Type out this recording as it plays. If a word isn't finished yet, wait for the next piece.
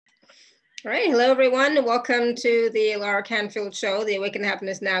All right. Hello, everyone. Welcome to the Laura Canfield Show, the Awaken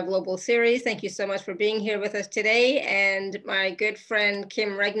Happiness Now Global Series. Thank you so much for being here with us today. And my good friend,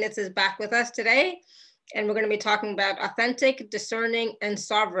 Kim Regnitz, is back with us today. And we're going to be talking about authentic, discerning, and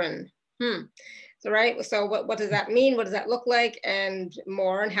sovereign. So, right. So what does that mean? What does that look like? And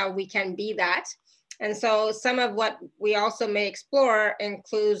more, and how we can be that. And so some of what we also may explore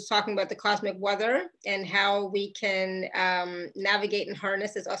includes talking about the cosmic weather and how we can navigate and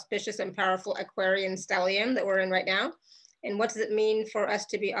harness this auspicious and powerful Aquarian stellium that we're in right now. And what does it mean for us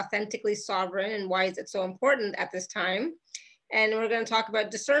to be authentically sovereign, and why is it so important at this time? And we're going to talk about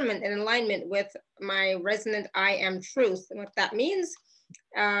discernment and alignment with my resonant I am truth and what that means.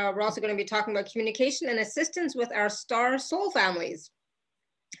 We're also going to be talking about communication and assistance with our star soul families.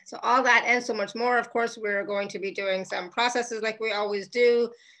 So all that and so much more. Of course, we're going to be doing some processes like we always do.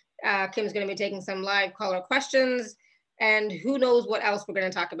 Kim's going to be taking some live caller questions, and who knows what else we're going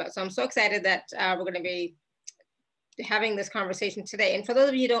to talk about. So I'm so excited that we're going to be having this conversation today. And for those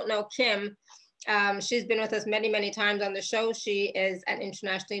of you who don't know Kim, she's been with us many, many times on the show. She is an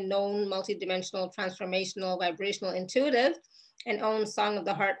internationally known multidimensional, transformational, vibrational intuitive, and owns Song of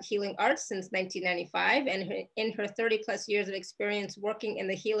the Heart Healing Arts since 1995. And in her 30 plus years of experience working in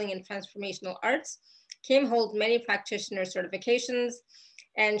the healing and transformational arts, Kim holds many practitioner certifications,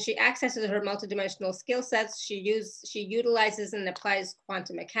 and she accesses her multidimensional skill sets. She utilizes and applies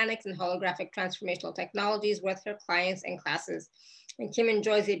quantum mechanics and holographic transformational technologies with her clients and classes. And Kim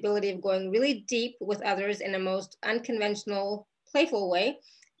enjoys the ability of going really deep with others in a most unconventional, playful way,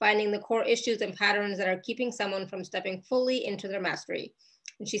 finding the core issues and patterns that are keeping someone from stepping fully into their mastery.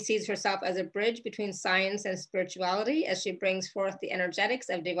 And she sees herself as a bridge between science and spirituality as she brings forth the energetics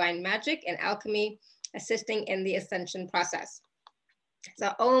of divine magic and alchemy, assisting in the ascension process.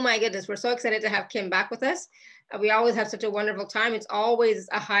 So, oh my goodness, we're so excited to have Kim back with us. We always have such a wonderful time. It's always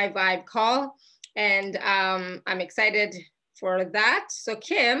a high vibe call, and I'm excited for that. So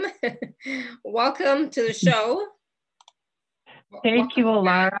Kim, welcome to the show. Thank you,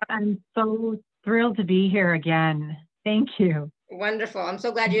 Laura. I'm so thrilled to be here again. Thank you. Wonderful. I'm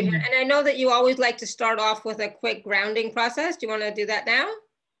so glad you're here. And I know that you always like to start off with a quick grounding process. Do you want to do that now?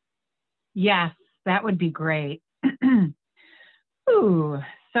 Yes, that would be great. Ooh,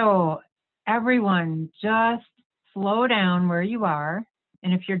 so everyone, just slow down where you are.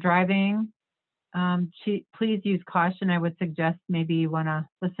 And if you're driving, please use caution. I would suggest maybe you want to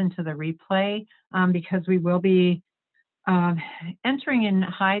listen to the replay because we will be entering in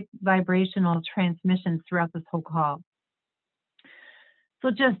high vibrational transmissions throughout this whole call. So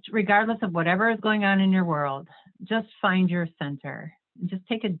just regardless of whatever is going on in your world, just find your center and just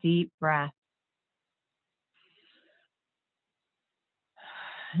take a deep breath.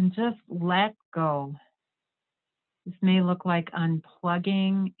 And just let go. This may look like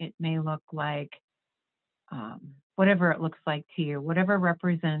unplugging. It may look like whatever it looks like to you, whatever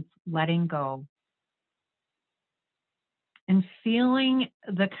represents letting go. And feeling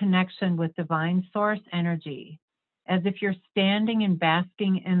the connection with divine source energy, as if you're standing and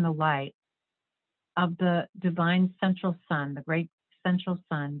basking in the light of the divine central sun, the great central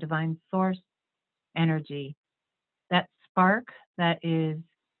sun, divine source energy, that spark that is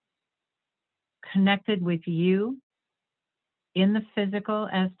connected with you in the physical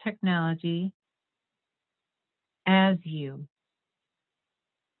as technology, as you.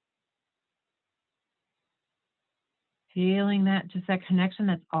 Feeling that, just that connection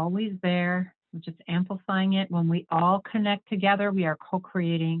that's always there, we're just amplifying it. When we all connect together, we are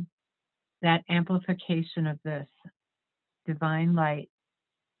co-creating that amplification of this divine light.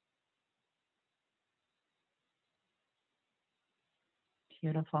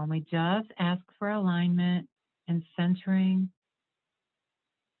 Beautiful. And we just ask for alignment and centering.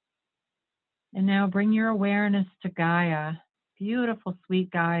 And now bring your awareness to Gaia, beautiful, sweet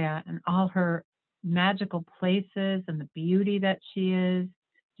Gaia, and all her magical places and the beauty that she is.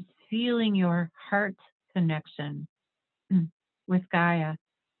 Just feeling your heart connection with Gaia.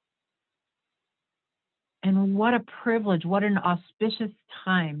 And what a privilege, what an auspicious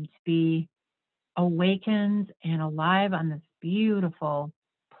time to be awakened and alive on this beautiful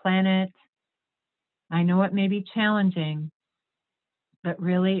planet. I know it may be challenging, but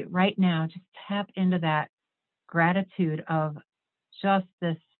really right now, just tap into that gratitude of just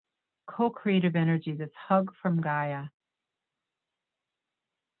this co-creative energy, this hug from Gaia.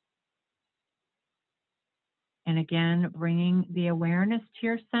 And again, bringing the awareness to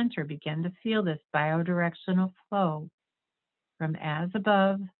your center, begin to feel this biodirectional flow from as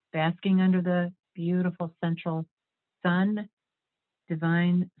above, basking under the beautiful central sun,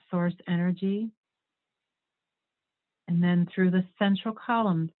 divine source energy. And then through the central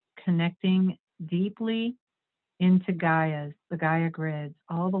column, connecting deeply into the Gaia grids,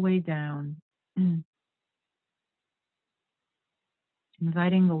 all the way down.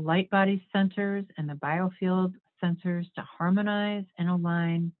 Inviting the light body centers and the biofield centers to harmonize and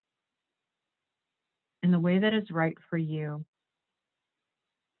align in the way that is right for you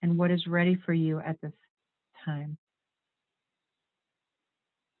and what is ready for you at this time.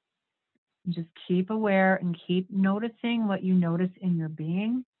 And just keep aware and keep noticing what you notice in your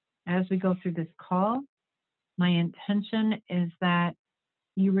being as we go through this call. My intention is that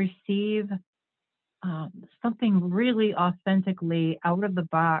you receive something really authentically out of the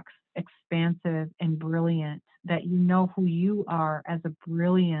box, expansive and brilliant, that you know who you are as a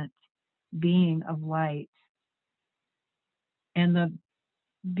brilliant being of light and the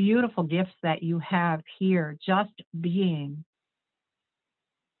beautiful gifts that you have here just being.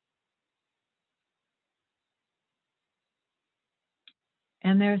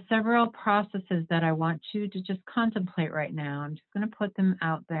 And there are several processes that I want you to just contemplate right now. I'm just going to put them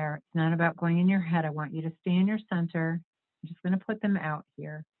out there. It's not about going in your head. I want you to stay in your center. I'm just going to put them out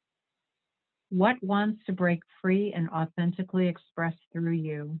here. What wants to break free and authentically express through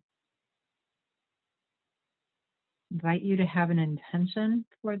you? Invite you to have an intention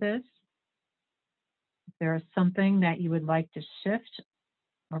for this. If there is something that you would like to shift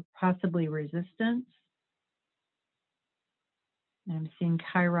or possibly resistance. I'm seeing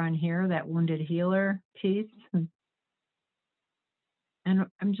Chiron here, that wounded healer piece. And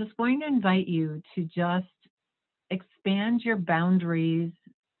I'm just going to invite you to just expand your boundaries.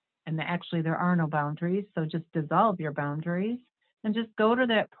 And actually, there are no boundaries. So just dissolve your boundaries and just go to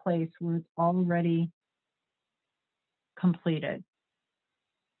that place where it's already completed.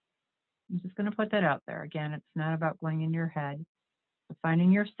 I'm just going to put that out there. Again, it's not about going in your head. So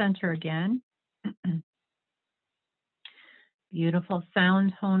finding your center again. Beautiful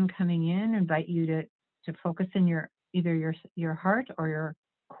sound tone coming in. Invite you to focus in either your heart or your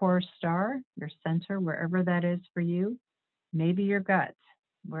core star, your center, wherever that is for you. Maybe your gut,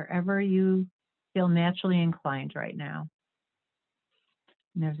 wherever you feel naturally inclined right now.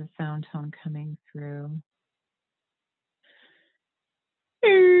 And there's a sound tone coming through.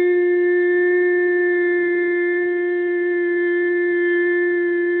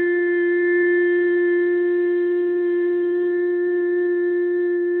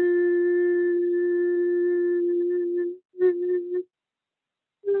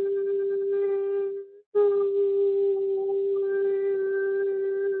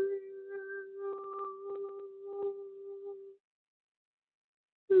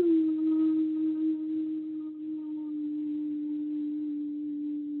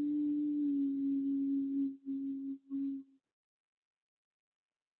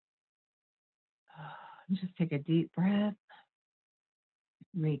 Just take a deep breath,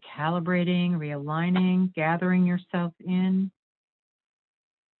 recalibrating, realigning, gathering yourself in,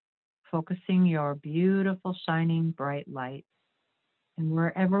 focusing your beautiful, shining, bright light. And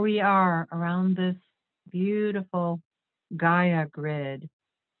wherever we are around this beautiful Gaia grid,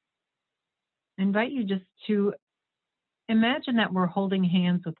 I invite you just to imagine that we're holding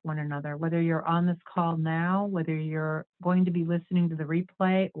hands with one another, whether you're on this call now, whether you're going to be listening to the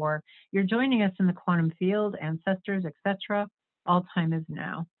replay, or you're joining us in the quantum field, ancestors, etc. All time is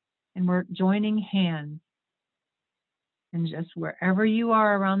now. And we're joining hands. And just wherever you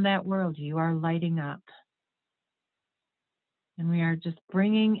are around that world, you are lighting up. And we are just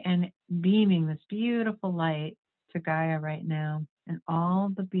bringing and beaming this beautiful light to Gaia right now. And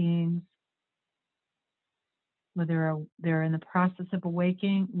all the beings, whether they're in the process of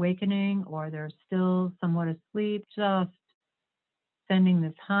awakening or they're still somewhat asleep, just sending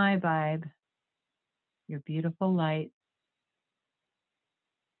this high vibe, your beautiful light,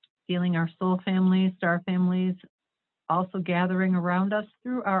 feeling our soul families, star families, also gathering around us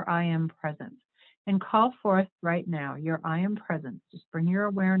through our I am presence. And call forth right now your I am presence. Just bring your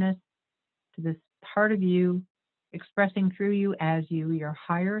awareness to this part of you, expressing through you as you, your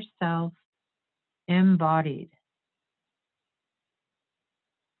higher self, embodied.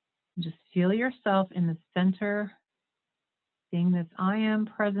 Just feel yourself in the center, seeing this I am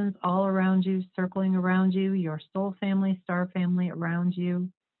presence all around you, circling around you, your soul family, star family around you.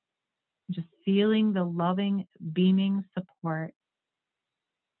 Just feeling the loving, beaming support.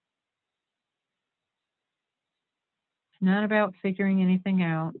 It's not about figuring anything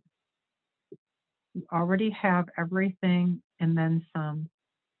out. You already have everything and then some.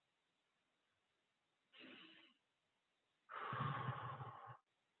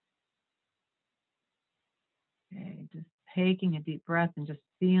 Okay, just taking a deep breath and just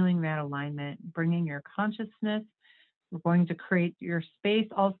feeling that alignment, bringing your consciousness We're going to create your space.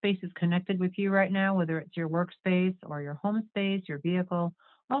 All space is connected with you right now, whether it's your workspace or your home space, your vehicle.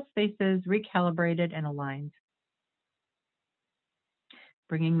 All spaces recalibrated and aligned.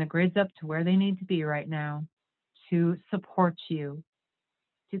 Bringing the grids up to where they need to be right now to support you,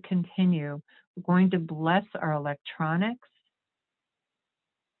 to continue. We're going to bless our electronics.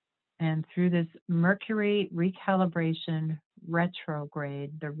 And through this Mercury recalibration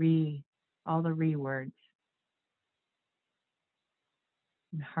retrograde, all the re words,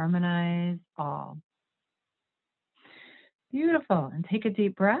 and harmonize all. Beautiful. And take a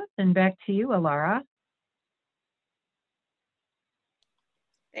deep breath, and back to you, Alara.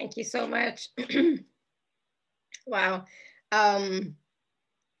 Thank you so much. Wow.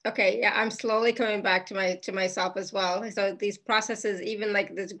 Okay, yeah, I'm slowly coming back to myself as well. So these processes, even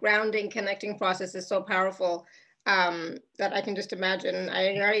like this grounding, connecting process, is so powerful that I can just imagine.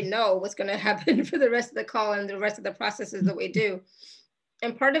 I already know what's going to happen for the rest of the call and the rest of the processes that we do.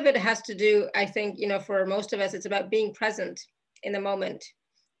 And part of it has to do, I think, you know, for most of us, it's about being present in the moment.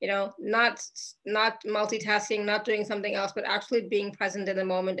 You know, not multitasking, not doing something else, but actually being present in the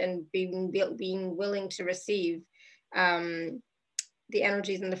moment and being willing to receive the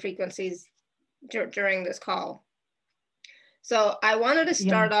energies and the frequencies during this call. So I wanted to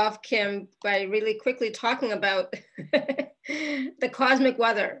start off, Kim, by really quickly talking about the cosmic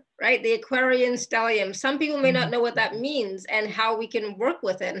weather, right? The Aquarian stellium. Some people may not know what that means and how we can work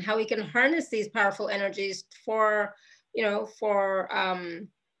with it and how we can harness these powerful energies for, you know, for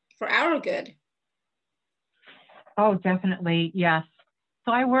our good. Oh, definitely. Yes.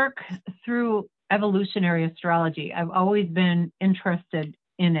 So I work through evolutionary astrology. I've always been interested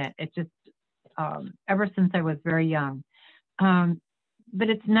in it. It just, ever since I was very young. But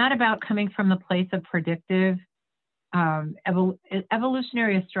it's not about coming from the place of predictive.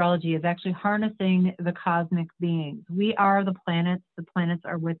 Evolutionary astrology is actually harnessing the cosmic beings. We are the planets. The planets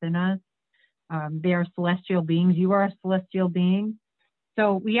are within us. They are celestial beings. You are a celestial being.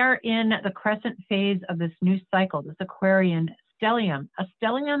 So we are in the crescent phase of this new cycle, this Aquarian stellium. A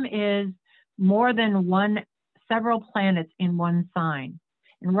stellium is more than several planets in one sign.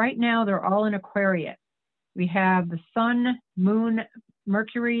 And right now they're all in Aquarius. We have the Sun, Moon,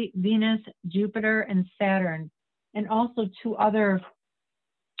 Mercury, Venus, Jupiter, and Saturn, and also two other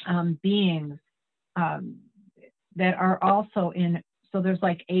beings that are also in, so there's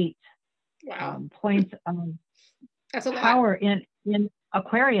like 8 points of power in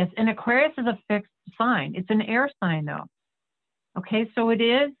Aquarius. And Aquarius is a fixed sign. It's an air sign though. Okay, so it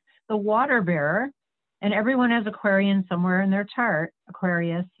is the water bearer, and everyone has Aquarian somewhere in their chart,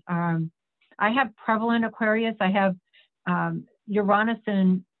 Aquarius. I have prevalent Aquarius. I have Uranus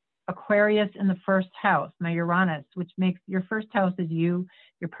and Aquarius in the first house, my Uranus, which makes your first house is you,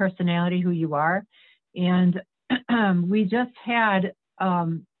 your personality, who you are. And we just had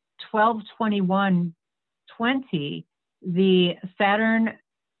 12/21/20, the Saturn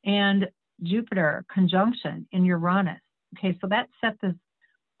and Jupiter conjunction in Uranus. Okay, so that set this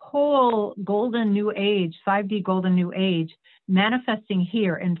whole golden new age, 5D golden new age, manifesting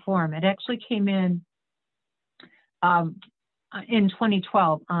here in form. It actually came in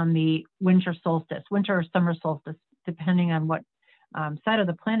 2012 on the winter solstice, winter or summer solstice, depending on what side of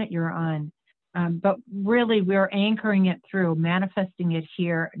the planet you're on. But really, we're anchoring it through, manifesting it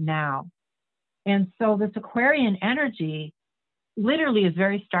here now. And so this Aquarian energy literally is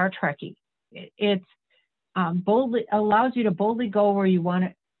very Star Trek-y. It's boldly allows you to boldly go where you want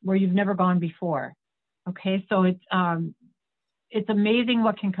it, where you've never gone before. Okay, so it's amazing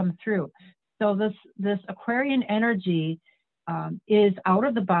what can come through. So this Aquarian energy is out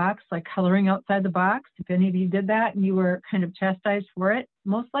of the box, like coloring outside the box. If any of you did that and you were kind of chastised for it,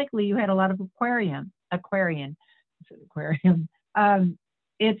 most likely you had a lot of Aquarian.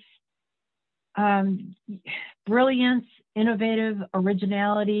 It's brilliance, innovative,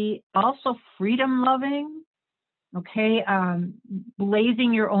 originality, also freedom loving. Okay,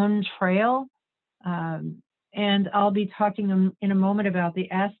 blazing your own trail. And I'll be talking in a moment about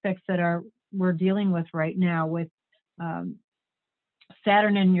the aspects that we're dealing with right now with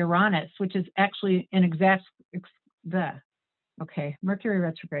Saturn and Uranus, which is actually an Mercury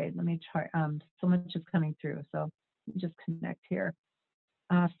retrograde. Let me try, so much is coming through, so let me just connect here.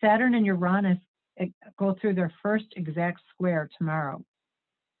 Saturn and Uranus go through their first exact square tomorrow.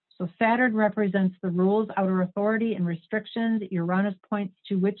 So Saturn represents the rules, outer authority, and restrictions. Uranus points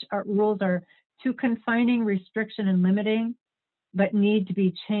to which rules are too confining, restriction, and limiting, but need to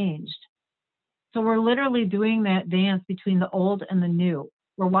be changed. So we're literally doing that dance between the old and the new.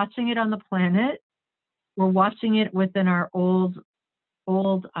 We're watching it on the planet. We're watching it within our old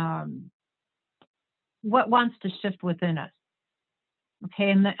what wants to shift within us.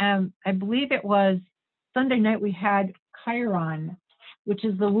 Okay, and I believe it was Sunday night we had Chiron, which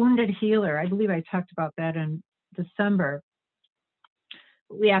is the wounded healer. I believe I talked about that in December.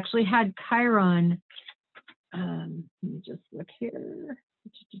 We actually had Chiron. Let me just look here.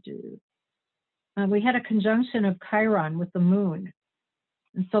 We had a conjunction of Chiron with the moon.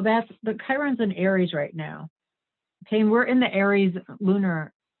 And so the Chiron's in Aries right now. Okay, and we're in the Aries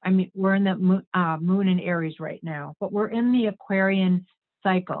lunar, we're in the moon in Aries right now, but we're in the Aquarian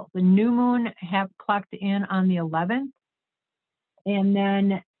cycle. The new moon have clocked in on the 11th, and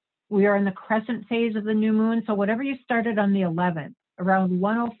then we are in the crescent phase of the new moon. So whatever you started on the 11th, around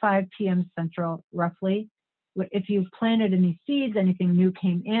 1:05 p.m. Central, roughly, if you've planted any seeds, anything new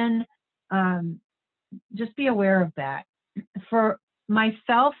came in, just be aware of that. For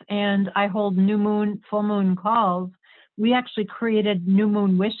myself, and I hold new moon, full moon calls, we actually created new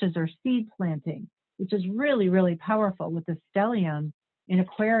moon wishes or seed planting, which is really, really powerful with the stellium in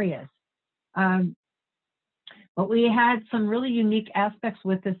Aquarius. But we had some really unique aspects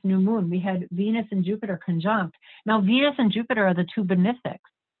with this new moon. We had Venus and Jupiter conjunct. Now, Venus and Jupiter are the two benefics.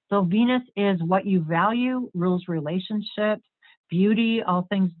 So Venus is what you value, rules relationships, beauty, all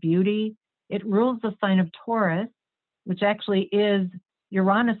things beauty. It rules the sign of Taurus, which actually is,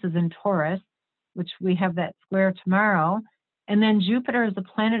 Uranus is in Taurus, which we have that square tomorrow. And then Jupiter is the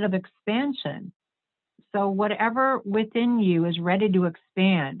planet of expansion. So whatever within you is ready to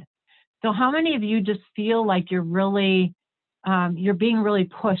expand. So how many of you just feel like you're really, you're being really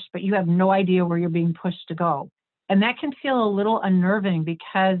pushed, but you have no idea where you're being pushed to go? And that can feel a little unnerving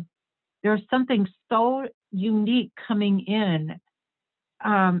because there's something so unique coming in,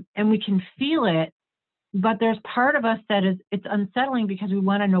 and we can feel it, but there's part of us that is, it's unsettling because we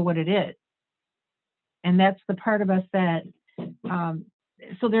want to know what it is. And that's the part of us that,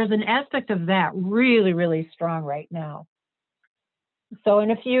 so there's an aspect of that really, really strong right now. So,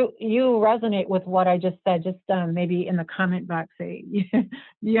 and if you resonate with what I just said, just maybe in the comment box say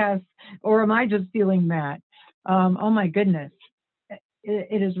yes, or am I just feeling that? Oh my goodness,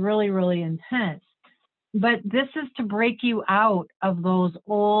 it is really, really intense. But this is to break you out of those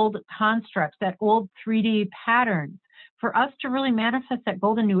old constructs, that old 3D pattern. For us to really manifest that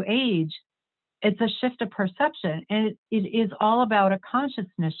golden new age, it's a shift of perception, and it is all about a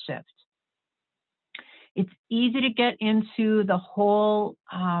consciousness shift. It's easy to get into the whole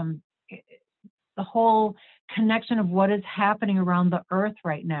connection of what is happening around the earth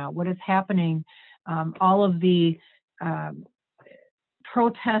right now, what is happening, all of the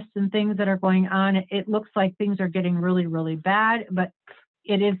protests and things that are going on. It looks like things are getting really, really bad, but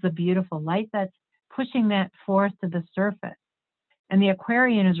it is the beautiful light that's pushing that forth to the surface. And the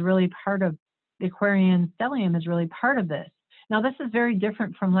Aquarian is really part of, the Aquarian stellium is really part of this. Now, this is very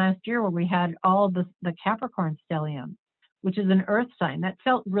different from last year where we had all the Capricorn stellium, which is an earth sign. That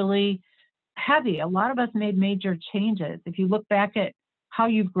felt really heavy. A lot of us made major changes. If you look back at how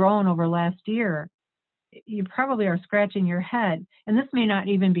you've grown over last year, you probably are scratching your head. And this may not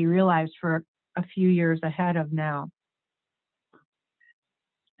even be realized for a few years ahead of now.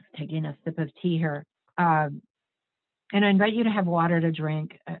 Taking a sip of tea here. And I invite you to have water to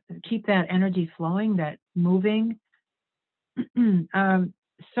drink. Keep that energy flowing, that moving.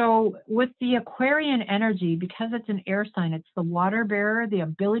 So with the Aquarian energy, because it's an air sign, it's the water bearer, the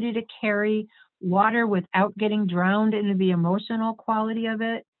ability to carry water without getting drowned into the emotional quality of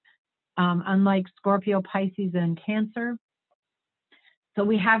it, unlike Scorpio, Pisces, and Cancer. So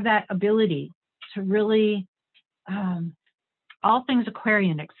we have that ability to really, all things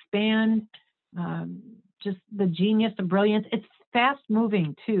Aquarian, expand, just the genius, the brilliance. It's fast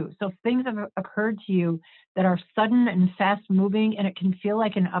moving too. So if things have occurred to you that are sudden and fast moving, and it can feel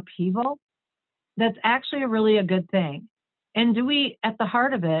like an upheaval, that's actually really a good thing. And at the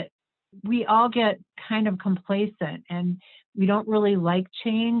heart of it, we all get kind of complacent and we don't really like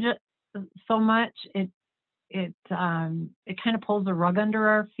change so much. It kind of pulls the rug under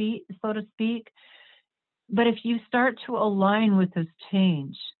our feet, so to speak. But if you start to align with this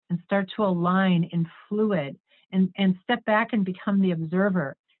change and start to align in fluid and step back and become the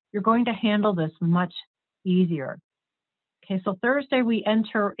observer, you're going to handle this much easier. Okay, so Thursday we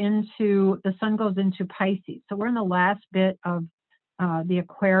enter into, the sun goes into Pisces. So we're in the last bit of the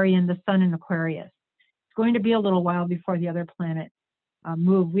Aquarian, the sun in Aquarius. It's going to be a little while before the other planets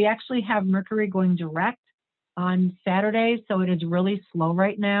move. We actually have Mercury going direct on Saturday, so it is really slow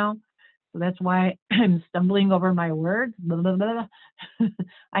right now. So that's why I'm stumbling over my words. Blah, blah, blah.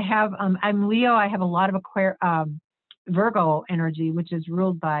 I have, I'm Leo. I have a lot of Virgo energy, which is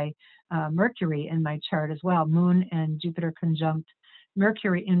ruled by Mercury in my chart as well. Moon and Jupiter conjunct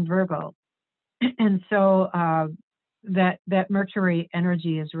Mercury in Virgo. And so that Mercury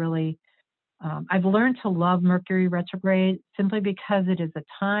energy is really, I've learned to love Mercury retrograde simply because it is a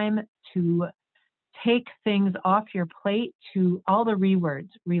time to take things off your plate, to all the rewords: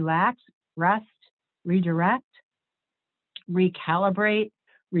 relax, rest, redirect, recalibrate,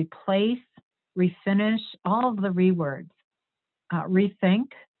 replace, refinish, all of the rewords,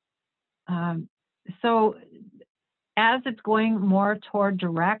 rethink. So as it's going more toward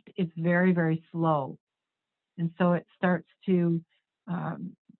direct, it's very, very slow. And so it starts to,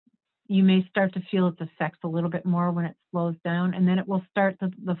 you may start to feel its effects a little bit more when it slows down, and then it will start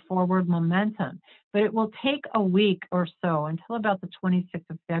the forward momentum. But it will take a week or so, until about the 26th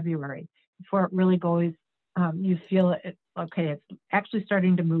of February, before it really goes, you feel it, okay, it's actually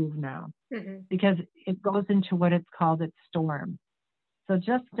starting to move now, because it goes into what it's called its storm. So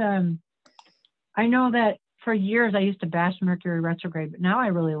just, I know that for years I used to bash Mercury retrograde, but now I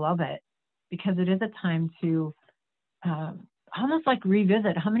really love it, because it is a time to almost like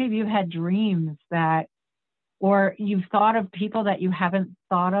revisit. How many of you had dreams that, or you've thought of people that you haven't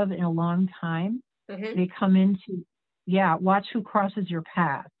thought of in a long time? They come into, watch who crosses your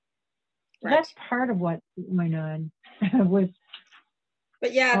path. Right. That's part of what's going on with.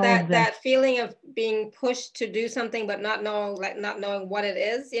 But yeah, that feeling of being pushed to do something, but not knowing what it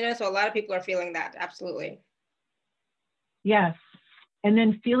is, you know, so a lot of people are feeling that. Absolutely. Yes. And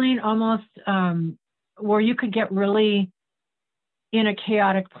then feeling almost where you could get really in a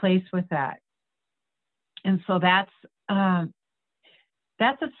chaotic place with that. And so that's a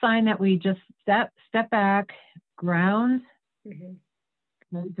sign that we just step back, ground,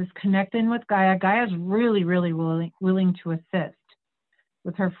 just connect in with Gaia. Gaia's really, really willing to assist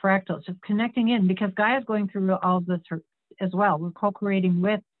with her fractals, just connecting in, because Gaia's going through all of this as well. We're co-creating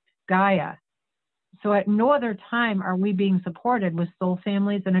with Gaia. So at no other time are we being supported with soul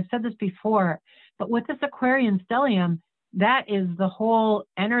families. And I've said this before, but with this Aquarian stellium, that is the whole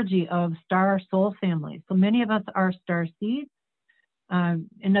energy of star soul families. So many of us are star seeds.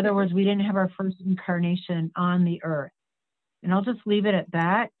 In other words, we didn't have our first incarnation on the earth. And I'll just leave it at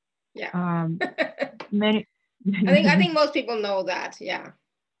that. Yeah. I think most people know that. Yeah.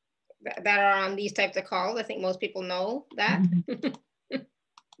 That are on these types of calls. I think most people know that.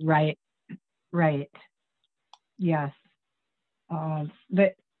 Right. Yes.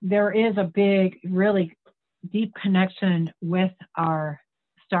 But there is a big, really deep connection with our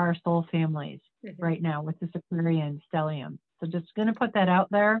star soul families right now with this Aquarian stellium. So just going to put that out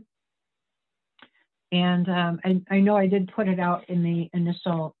there. And I know I did put it out in the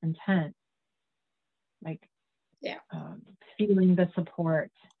initial intent, like feeling the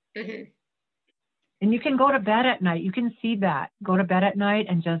support. And you can go to bed at night. You can see that. Go to bed at night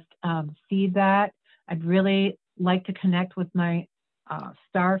and just see that. I'd really like to connect with my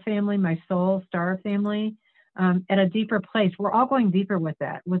star family, my soul star family, at a deeper place. We're all going deeper with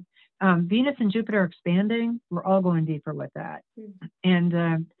that. With Venus and Jupiter expanding, we're all going deeper with that.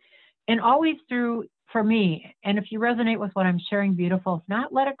 And always through, for me, and if you resonate with what I'm sharing, beautiful. If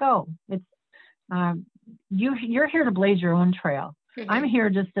not, let it go. It's you're here to blaze your own trail. I'm here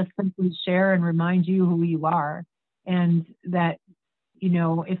just to simply share and remind you who you are, and that, you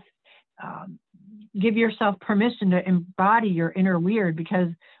know, if give yourself permission to embody your inner weird, because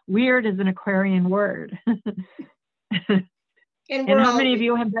weird is an Aquarian word. And how many of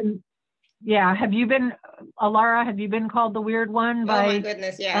you have been? Yeah, have you been, Alara? Have you been called the weird one? Oh my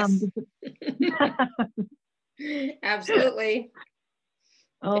goodness, yes. Absolutely.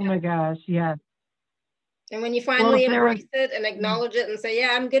 Oh my gosh, yes. And when you finally embrace it and acknowledge it and say, yeah,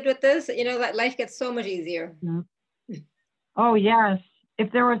 I'm good with this, you know, that life gets so much easier. Oh yes.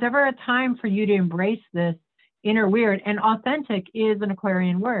 If there was ever a time for you to embrace this inner weird, and authentic is an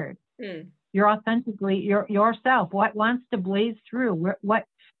Aquarian word. You're authentically yourself. What wants to blaze through? What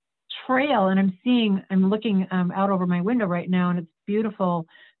trail? And I'm looking out over my window right now, and it's beautiful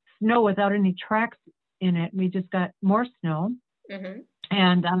snow without any tracks in it. We just got more snow.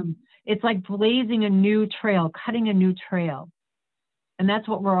 And it's like blazing a new trail, cutting a new trail. And that's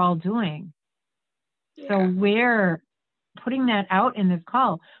what we're all doing. So we're putting that out in this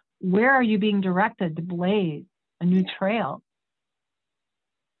call. Where are you being directed to blaze a new trail?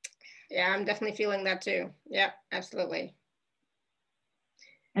 Yeah, I'm definitely feeling that too. Yeah, absolutely.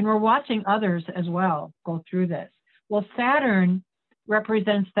 And we're watching others as well go through this. Well, Saturn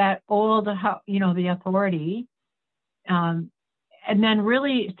represents that old, the authority. And then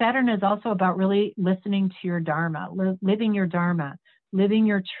really, Saturn is also about really listening to your Dharma, living your Dharma, living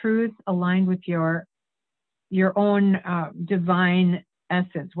your truth aligned with your own divine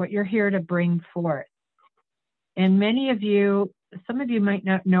essence, what you're here to bring forth. And many of you some of you might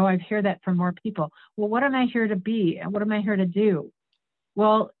not know, I've heard that from more people. Well, what am I here to be? And what am I here to do?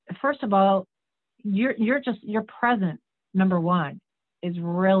 Well, first of all, your presence, number one, is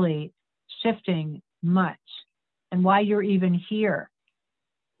really shifting much, and why you're even here.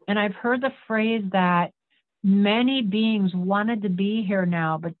 And I've heard the phrase that many beings wanted to be here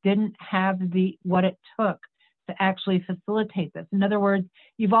now, but didn't have what it took to actually facilitate this. In other words,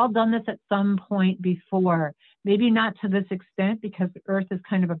 you've all done this at some point before, maybe not to this extent, because the Earth is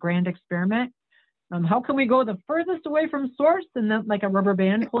kind of a grand experiment. How can we go the furthest away from source, and then like a rubber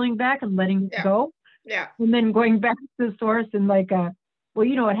band pulling back and letting it go? Yeah. And then going back to the source, and like well,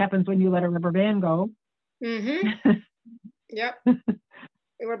 you know what happens when you let a rubber band go. Mm-hmm. Yep.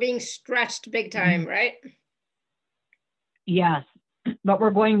 We're being stretched big time, right? Yes, but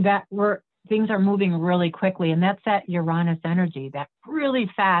we're going back. Things are moving really quickly, and that's that Uranus energy, that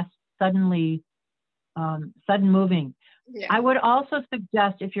really fast, sudden moving. Yeah. I would also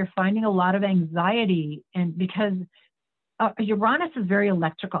suggest, if you're finding a lot of anxiety, and because Uranus is very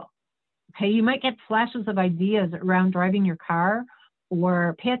electrical, okay, you might get flashes of ideas around driving your car,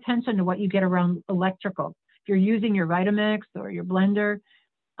 or pay attention to what you get around electrical. If you're using your Vitamix or your blender,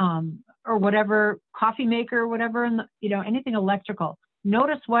 or whatever, coffee maker, whatever, anything electrical,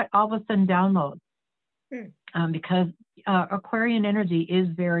 notice what all of a sudden downloads, because Aquarian energy is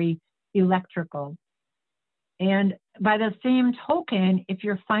very electrical. And by the same token, if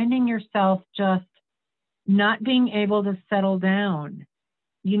you're finding yourself just not being able to settle down,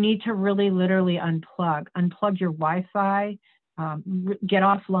 you need to really literally unplug your Wi-Fi, get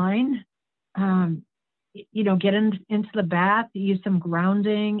offline, get into the bath, use some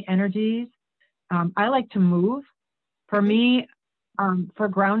grounding energies. I like to move. For me, for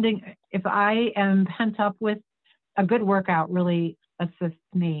grounding, if I am pent up with, a good workout really assists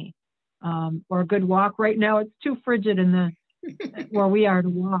me. Or a good walk. Right now, it's too frigid in the where we are to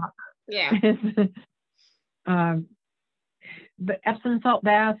walk. Yeah. But Epsom salt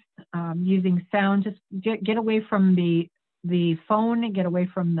bath, using sound, just get away from the phone, get away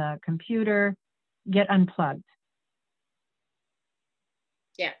from the computer, get unplugged.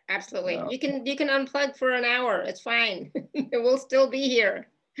 Yeah, absolutely. So, you can unplug for an hour. It's fine. It will still be here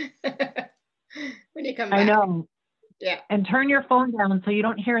when you come back. I know. Yeah. And turn your phone down so you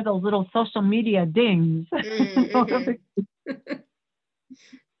don't hear those little social media dings. Mm-hmm.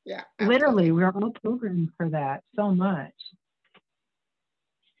 Yeah. Absolutely. Literally, we're all programmed for that so much.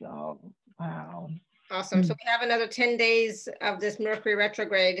 So, wow. Awesome. So we have another 10 days of this Mercury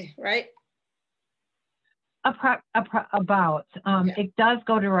retrograde, right? About. It does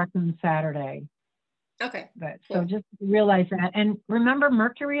go direct on Saturday. Okay. But cool. So just realize that. And remember,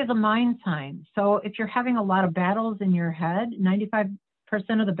 Mercury is a mind sign. So if you're having a lot of battles in your head, 95%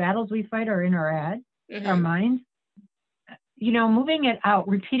 of the battles we fight are in our head, our minds. Moving it out,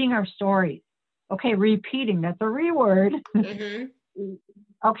 repeating our stories. Okay, repeating, that's a reword.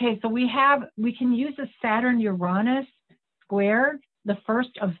 Okay, so we can use the Saturn-Uranus square, the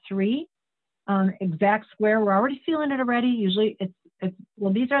first of 3, exact square. We're already feeling it already. Usually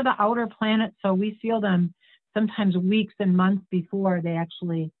well, these are the outer planets, so we feel them sometimes weeks and months before they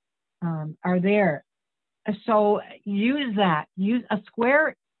actually are there. So use that. A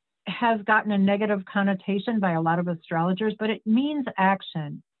square has gotten a negative connotation by a lot of astrologers, but it means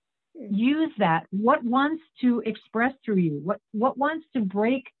action. Use that. What wants to express through you? What wants to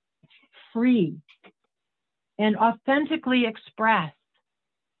break free and authentically express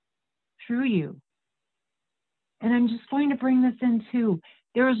through you? And I'm just going to bring this in too.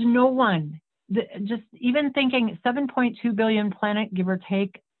 There is no one, just even thinking 7.2 billion planet, give or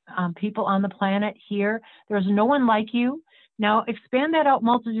take, people on the planet here. There's no one like you. Now expand that out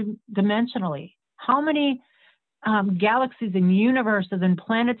multidimensionally. How many galaxies and universes and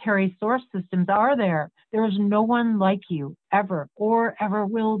planetary source systems are there? There is no one like you ever or ever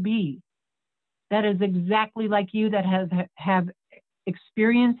will be. That is exactly like you, that have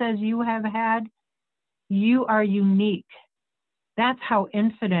experience as you have had. You are unique. That's how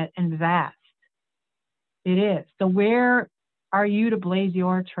infinite and vast it is. So where are you to blaze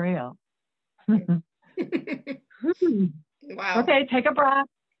your trail? Wow. Okay, take a breath.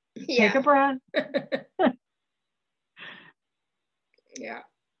 Yeah. Take a breath. Yeah.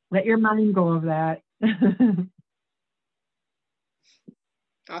 Let your mind go of that.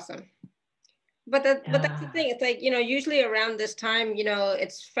 Awesome. But that's the thing. It's like, usually around this time,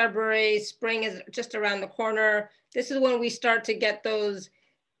 it's February, spring is just around the corner. This is when we start to get those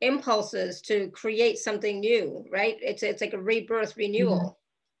impulses to create something new, right? It's like a rebirth, renewal.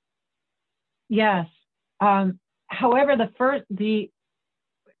 Yes. However,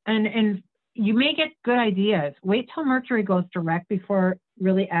 and you may get good ideas. Wait till Mercury goes direct before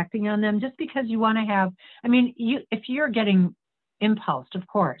really acting on them, just because you want to have, I mean, if you're getting impulsed, of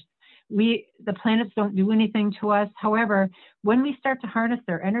course, the planets don't do anything to us. However, when we start to harness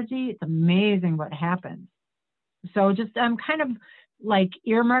their energy, it's amazing what happens. So just kind of like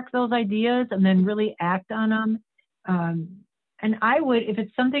earmark those ideas and then really act on them. And I would, if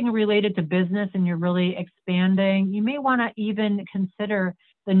it's something related to business and you're really expanding, you may want to even consider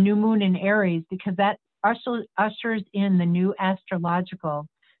the new moon in Aries, because that ushers in the new astrological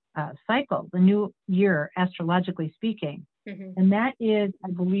cycle, the new year, astrologically speaking. Mm-hmm. And that is,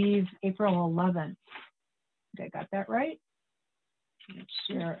 I believe, April 11th. I got that right?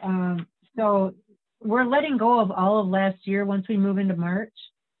 Sure. So we're letting go of all of last year once we move into March.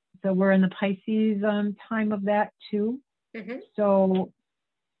 So we're in the Pisces time of that too. Mm-hmm. So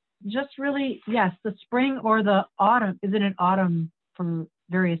just really, yes, the spring or the autumn. Isn't it autumn for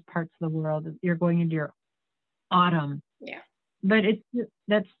various parts of the world? You're going into your autumn. Yeah. But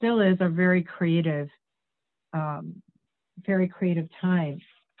that still is a very creative time.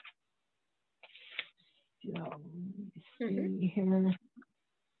 So, see here.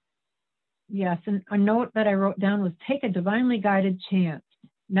 Yes, and a note that I wrote down was take a divinely guided chance.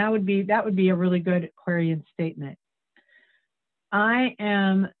 That would be a really good Aquarian statement. I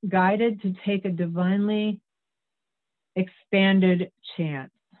am guided to take a divinely expanded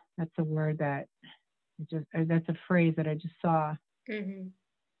chance. That's a word that's a phrase that I just saw. Mm-hmm.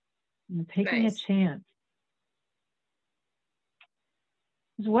 I'm taking a chance.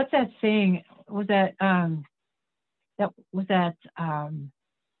 So what's that saying? Was that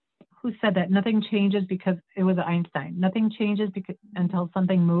who said that? Nothing changes because it was Einstein. Nothing changes until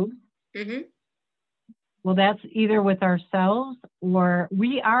something moves. Mm-hmm. Well, that's either with ourselves, or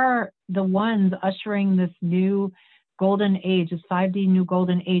we are the ones ushering this new golden age, this 5D new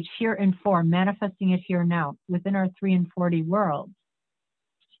golden age here in form, manifesting it here now within our 3 and 40 worlds.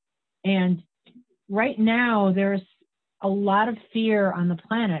 And right now, there's a lot of fear on the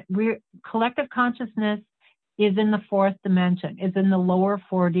planet. Collective consciousness is in the 4th dimension, is in the lower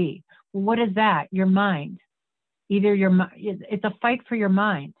 4D. Well, what is that? Your mind. It's a fight for your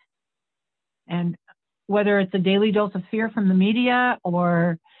mind. And whether it's a daily dose of fear from the media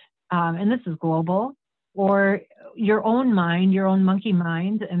or, and this is global, or your own mind, your own monkey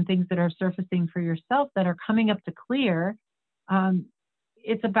mind, and things that are surfacing for yourself that are coming up to clear,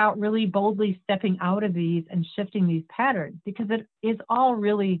 it's about really boldly stepping out of these and shifting these patterns, because it is all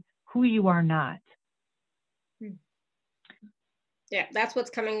really who you are not. Yeah, that's what's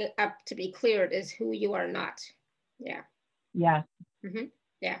coming up to be cleared, is who you are not. Yeah. Yeah. Mm-hmm.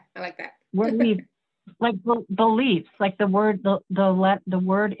 Yeah, I like that. Like beliefs, like the word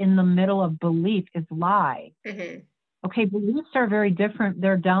in the middle of belief is lie. Mm-hmm. Okay, beliefs are very different.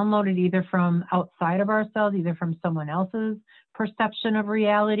 They're downloaded either from outside of ourselves, either from someone else's perception of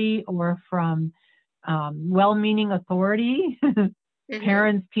reality, or from well-meaning authority, mm-hmm.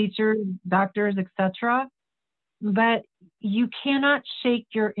 parents, teachers, doctors, etc. But you cannot shake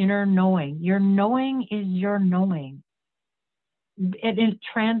your inner knowing. Your knowing is your knowing. It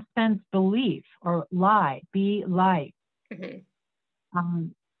transcends belief or lie, be light. Mm-hmm.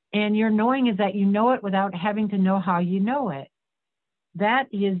 And your knowing is that you know it without having to know how you know it. That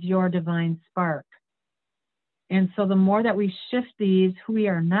is your divine spark. And so the more that we shift these, who we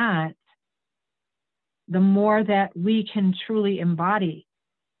are not, the more that we can truly embody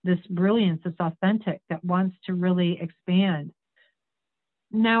this brilliance, this authentic that wants to really expand.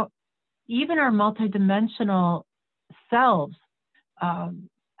 Now, even our multidimensional selves,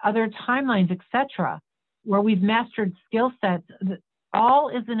 other timelines, etc., where we've mastered skill sets, all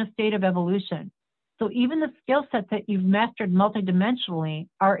is in a state of evolution. So even the skill sets that you've mastered multidimensionally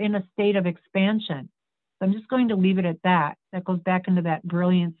are in a state of expansion. So I'm just going to leave it at that. That goes back into that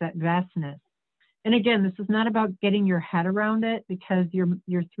brilliance, that vastness. And again, this is not about getting your head around it, because your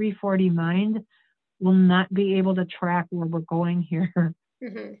 340 mind will not be able to track where we're going here.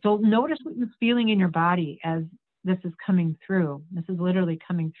 Mm-hmm. So notice what you're feeling in your body as this is coming through. This is literally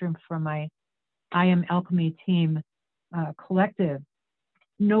coming through from my I Am Alchemy team collective.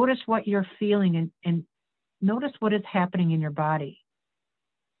 Notice what you're feeling and notice what is happening in your body.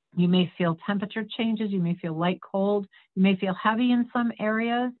 You may feel temperature changes. You may feel light, cold. You may feel heavy in some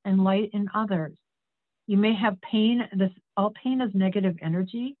areas and light in others. You may have pain. All pain is negative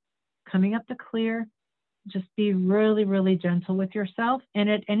energy coming up to clear. Just be really, really gentle with yourself. And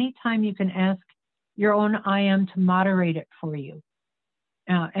at any time you can ask your own I Am to moderate it for you.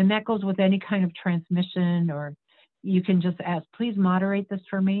 And that goes with any kind of transmission, or you can just ask, please moderate this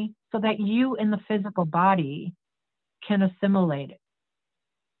for me, so that you in the physical body can assimilate it.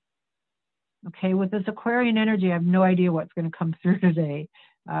 Okay, with this Aquarian energy, I have no idea what's going to come through today.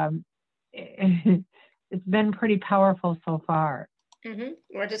 It's been pretty powerful so far.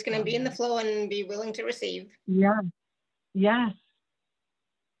 We're just going to be in the flow and be willing to receive. Yeah. Yes.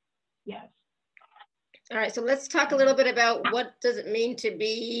 Yes. All right, so let's talk a little bit about what does it mean to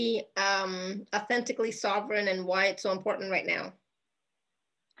be authentically sovereign and why it's so important right now.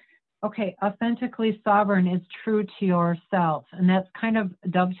 Okay, authentically sovereign is true to yourself. And that's kind of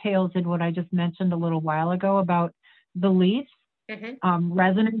dovetails in what I just mentioned a little while ago about beliefs,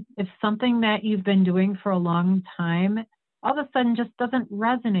 resonance. If something that you've been doing for a long time, all of a sudden just doesn't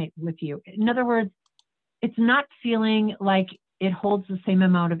resonate with you. In other words, it's not feeling like it holds the same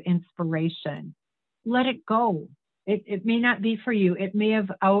amount of inspiration. Let it go. It may not be for you. It may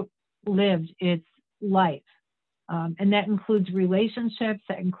have outlived its life. And that includes relationships,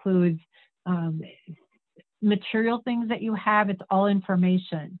 that includes material things that you have. It's all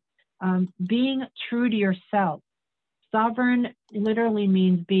information. Being true to yourself. Sovereign literally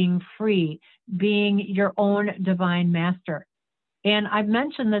means being free, being your own divine master. And I've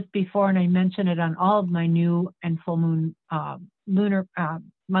mentioned this before, and I mention it on all of my new and full moon lunar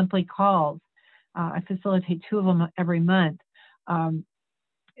monthly calls. I facilitate 2 of them every month.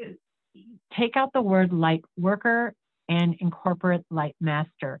 Take out the word light worker and incorporate light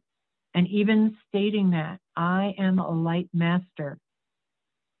master. And even stating that, I am a light master.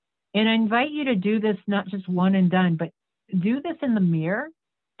 And I invite you to do this, not just one and done, but do this in the mirror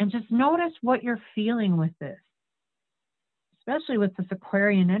and just notice what you're feeling with this, especially with this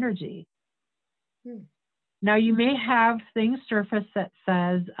Aquarian energy. Now, you may have things surface that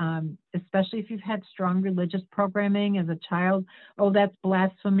says, especially if you've had strong religious programming as a child, oh, that's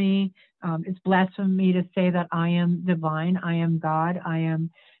blasphemy. It's blasphemy to say that I am divine, I am God, I am.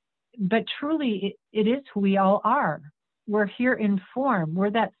 But truly, it is who we all are. We're here in form.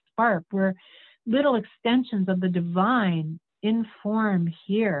 We're that spark. We're little extensions of the divine in form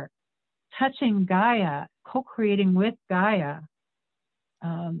here, touching Gaia, co-creating with Gaia,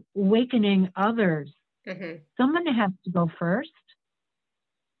 awakening others. Someone has to go first.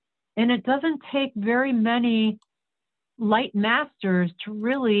 And it doesn't take very many light masters to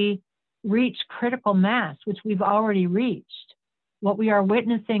really reach critical mass, which we've already reached. What we are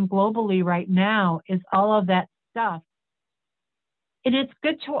witnessing globally right now is all of that stuff. And it's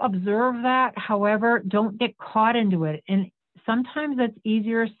good to observe that. However, don't get caught into it. And sometimes it's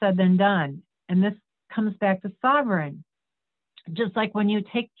easier said than done. And this comes back to sovereign. Just like when you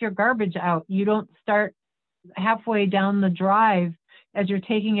take your garbage out, you don't start halfway down the drive as you're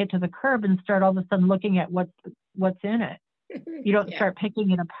taking it to the curb and start all of a sudden looking at what's in it. You don't start picking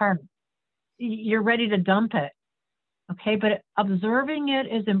it apart. You're ready to dump it. Okay, but observing it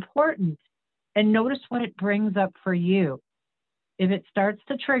is important. And notice what it brings up for you. If it starts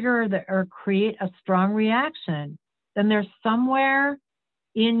to trigger or create a strong reaction, then there's somewhere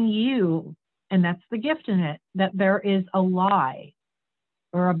in you, and that's the gift in it, that there is a lie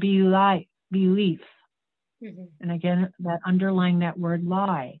or a belief. And again, that underlying that word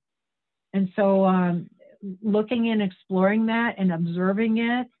lie. And so looking and exploring that and observing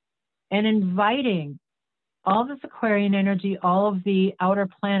it and inviting all this Aquarian energy, all of the outer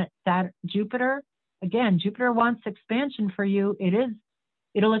planets, Saturn, Jupiter. Again, Jupiter wants expansion for you.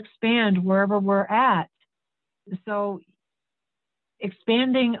 It'll expand wherever we're at. So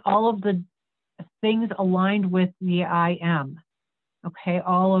expanding all of the things aligned with the I am. Okay,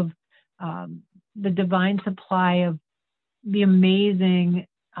 all of the divine supply of the amazing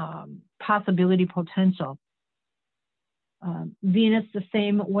possibility potential. Venus the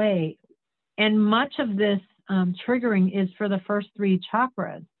same way. And much of this triggering is for the first 3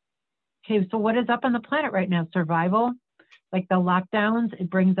 chakras. Okay, so what is up on the planet right now? Survival, like the lockdowns, it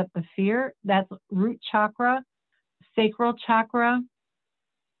brings up the fear. That's root chakra, sacral chakra,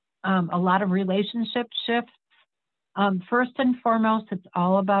 a lot of relationship shifts. First and foremost, it's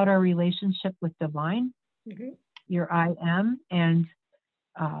all about our relationship with divine, your I am, and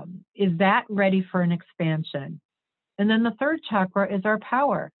is that ready for an expansion? And then the 3rd chakra is our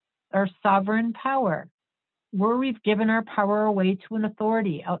power, our sovereign power, where we've given our power away to an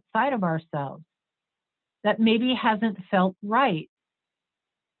authority outside of ourselves that maybe hasn't felt right,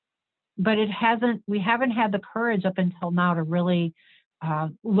 but we haven't had the courage up until now to really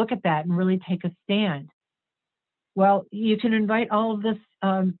look at that and really take a stand. Well, you can invite all of this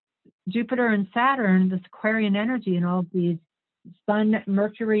Jupiter and Saturn, this Aquarian energy, and all of these Sun,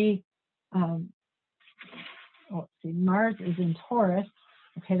 Mercury, let's see, Mars is in Taurus.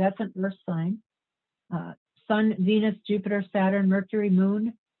 Okay, that's an Earth sign. Sun, Venus, Jupiter, Saturn, Mercury,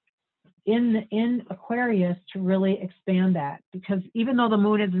 Moon, in Aquarius to really expand that, because even though the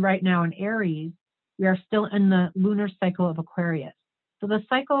moon is right now in Aries, we are still in the lunar cycle of Aquarius. So the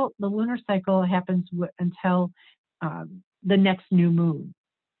lunar cycle happens until the next new moon.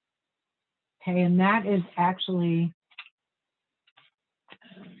 Okay, and that is actually,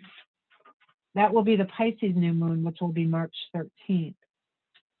 that will be the Pisces new moon, which will be March 13th.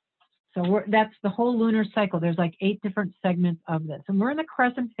 So that's the whole lunar cycle. There's like 8 different segments of this. And we're in the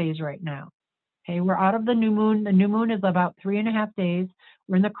crescent phase right now. Okay, we're out of the new moon. The new moon is about 3.5 days.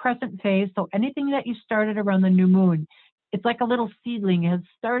 We're in the crescent phase. So anything that you started around the new moon, it's like a little seedling. It has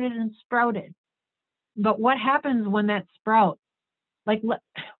started and sprouted. But what happens when that sprouts? Like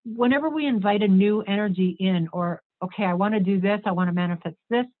whenever we invite a new energy in, or, okay, I want to do this, I want to manifest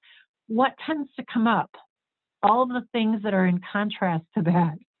this, what tends to come up? All of the things that are in contrast to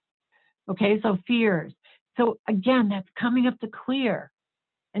that. Okay, so fears. So again, that's coming up to clear.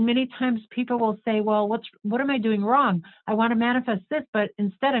 And many times people will say, well, what am I doing wrong? I want to manifest this, but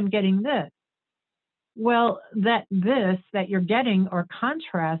instead I'm getting this. Well, that you're getting, or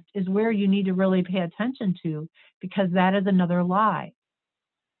contrast, is where you need to really pay attention to, because that is another lie.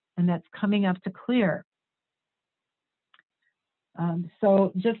 And that's coming up to clear.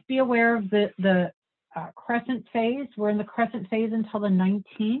 So just be aware of the crescent phase. We're in the crescent phase until the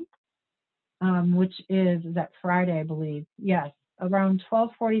 19th. Which is that Friday, I believe. Yes, around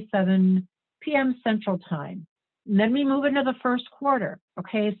 12:47 p.m. Central Time. And then we move into the first quarter.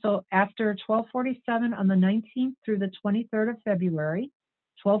 Okay, so after 12:47 on the 19th through the 23rd of February,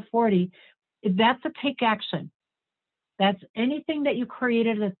 12:40, that's a take action. That's anything that you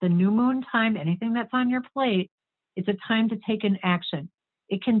created at the new moon time, anything that's on your plate, it's a time to take an action.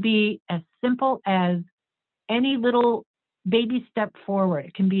 It can be as simple as any little baby step forward.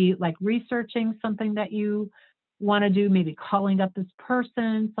 It can be like researching something that you want to do, maybe calling up this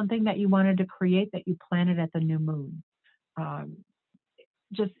person, something that you wanted to create that you planted at the new moon.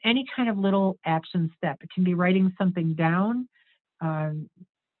 Just any kind of little action step. It can be writing something down.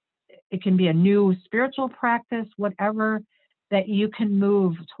 It can be a new spiritual practice, whatever that you can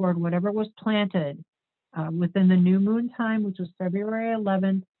move toward, whatever was planted within the new moon time, which was February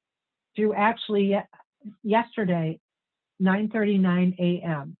 11th, through actually yesterday, 9:39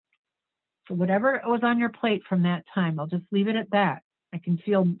 a.m. So whatever was on your plate from that time, I'll just leave it at that. I can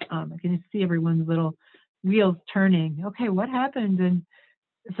feel, I can see everyone's little wheels turning. Okay, what happened? And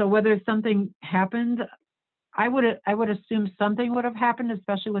so whether something happened, I would assume something would have happened,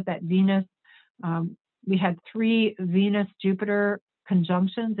 especially with that Venus. We had 3 Venus-Jupiter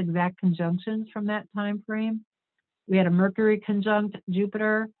conjunctions, exact conjunctions from that time frame. We had a Mercury conjunct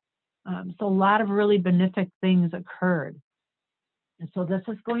Jupiter. So a lot of really benefic things occurred. And so this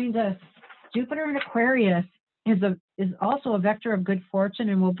is going to, Jupiter in Aquarius is also a vector of good fortune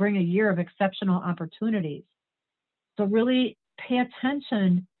and will bring a year of exceptional opportunities. So really pay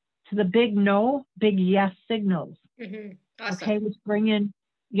attention to the big no, big yes signals. Mm-hmm. Awesome. Okay, which bring in,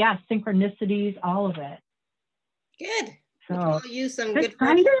 synchronicities, all of it. Good. So I'll use some it's good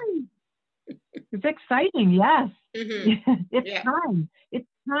fortune. It's exciting, yes. Mm-hmm. It's time. It's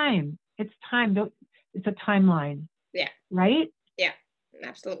time. It's time. It's a timeline. Yeah. Right? Yeah,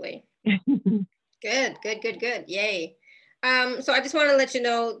 absolutely. Good. Yay. So I just want to let you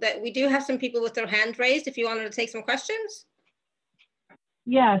know that we do have some people with their hands raised if you wanted to take some questions.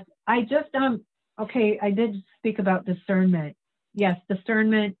 Yes, I just, okay, I did speak about discernment. Yes,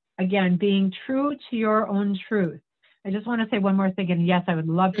 discernment, again, being true to your own truth. I just want to say one more thing, and yes, I would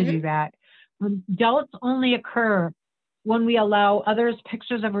love to do that. Doubts only occur when we allow others'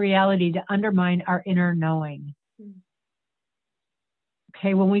 pictures of reality to undermine our inner knowing.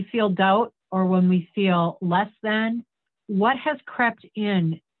 Okay, when we feel doubt or when we feel less than, what has crept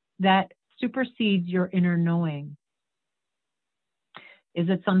in that supersedes your inner knowing? Is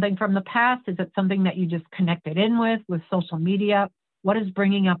it something from the past? Is it something that you just connected in with social media? What is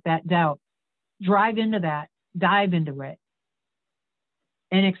bringing up that doubt? Drive into that, dive into it,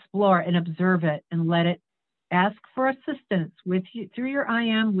 and explore and observe it, and let it ask for assistance with you through your I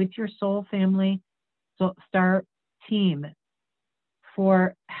am, with your soul family, so star team,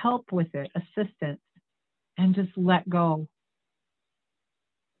 for help with it, assistance, and just let go.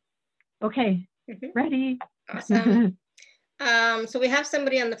 Okay, ready? Awesome. So we have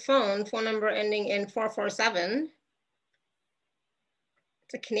somebody on the phone number ending in 447.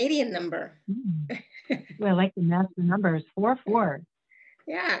 It's a Canadian number. Well, I like the master numbers, 44.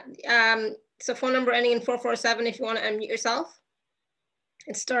 Yeah. So phone number ending in 447 if you want to unmute yourself.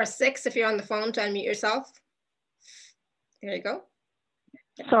 And *6 if you're on the phone to unmute yourself. There you go.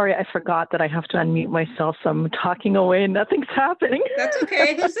 Sorry, I forgot that I have to unmute myself, so I'm talking away and nothing's happening. That's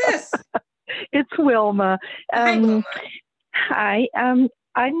okay. Who's this? Wilma. Hi, Wilma. Hi. I'm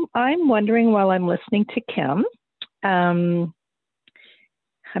wondering while I'm listening to Kim. I'm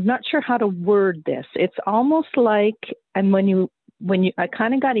not sure how to word this. It's almost like, and I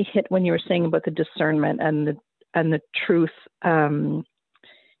kind of got a hit when you were saying about the discernment and the truth. I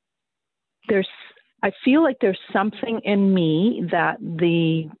feel like there's something in me that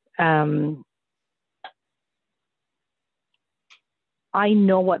I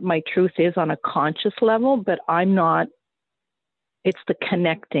know what my truth is on a conscious level, but I'm not. It's the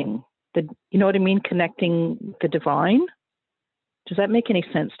connecting. You know what I mean? Connecting the divine. Does that make any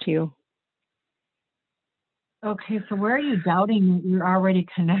sense to you? Okay, so where are you doubting that you're already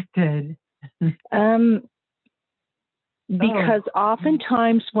connected? Because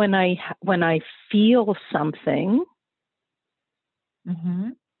oftentimes when I feel something,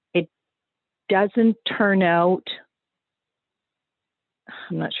 it doesn't turn out.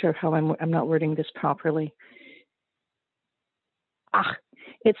 I'm not sure how I'm not wording this properly.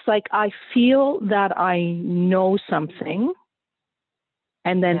 It's like I feel that I know something,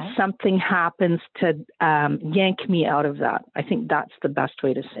 and then something happens to yank me out of that. I think that's the best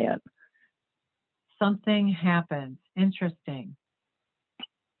way to say it. Something happens. Interesting.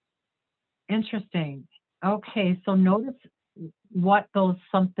 Okay, so notice what those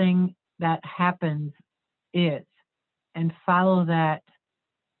something that happens is, and follow that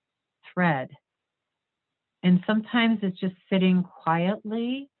thread. And sometimes it's just sitting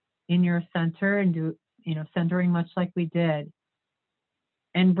quietly in your center and centering much like we did,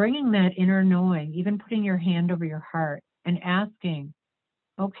 and bringing that inner knowing, even putting your hand over your heart and asking,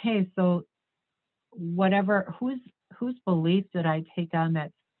 okay, so whose belief did I take on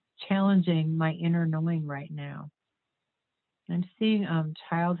that's challenging my inner knowing right now? I'm seeing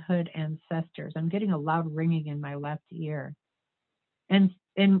childhood ancestors. I'm getting a loud ringing in my left ear. And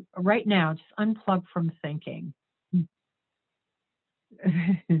right now, just unplug from thinking.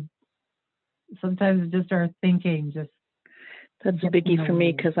 Sometimes just our thinking that's a biggie for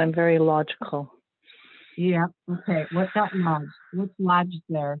me because I'm very logical. Yeah. Okay. What's that lodge? What's lodged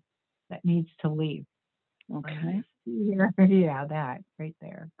there that needs to leave? Okay. Yeah, that right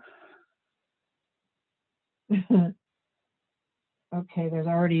there. Okay, there's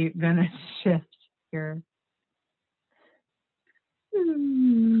already been a shift here.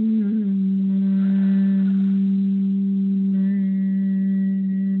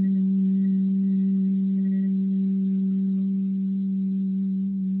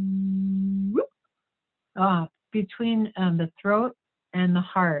 Between the throat and the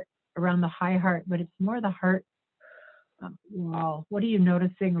heart, around the high heart, but it's more the heart. Wow, what are you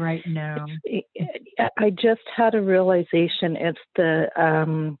noticing right now? I just had a realization. It's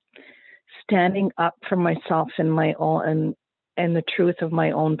the standing up for myself and my own and the truth of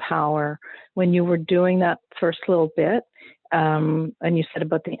my own power. When you were doing that first little bit, and you said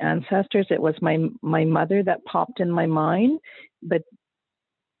about the ancestors, it was my mother that popped in my mind. But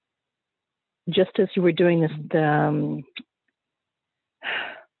just as you were doing this, the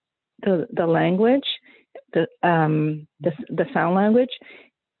language, the sound language,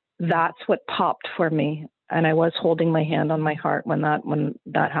 that's what popped for me. And I was holding my hand on my heart when that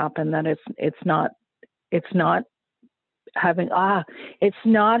happened. That it's not having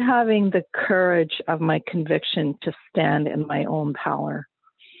the courage of my conviction to stand in my own power.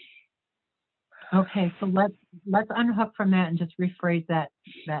 Okay, so let's unhook from that and just rephrase that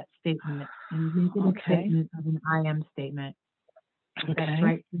statement and make it a statement of an I am statement. Okay. That's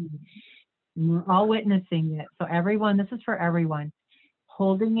right. And we're all witnessing it. So everyone, this is for everyone.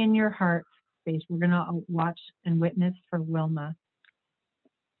 Holding in your heart space. We're gonna watch and witness for Wilma.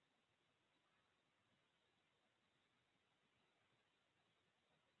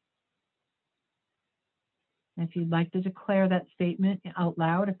 If you'd like to declare that statement out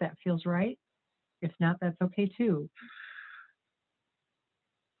loud, if that feels right. If not, that's okay too.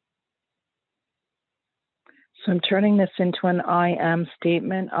 So I'm turning this into an I am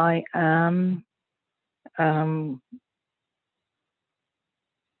statement. I am.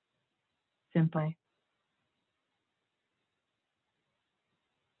 Simple.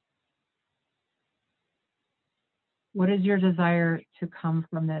 What is your desire to come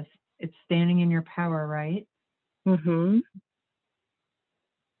from this? It's standing in your power, right? Mm-hmm.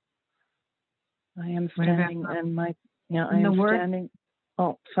 I am standing in my, I am standing.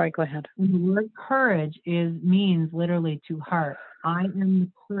 Oh, sorry, go ahead. The word courage means literally to heart. I am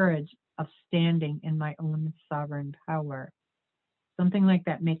the courage of standing in my own sovereign power. Something like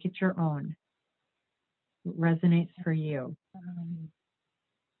that. Make it your own. It resonates for you.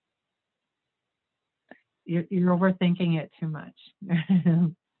 You're overthinking it too much.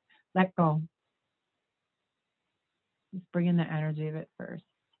 Let go. bring in the energy of it first.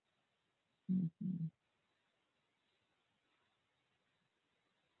 Mm-hmm.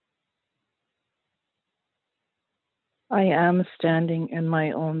 I am standing in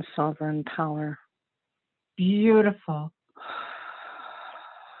my own sovereign power. Beautiful.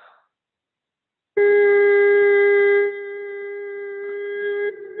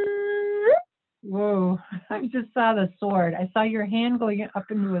 Whoa, I just saw the sword. I saw your hand going up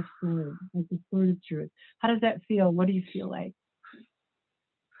into a sword, like the sword of truth. How does that feel? What do you feel like?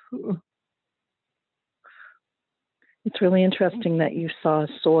 It's really interesting that you saw a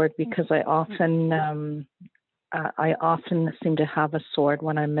sword, because I often seem to have a sword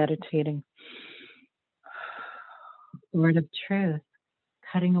when I'm meditating. Sword of truth,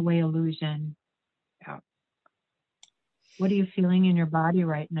 cutting away illusion. Yeah. What are you feeling in your body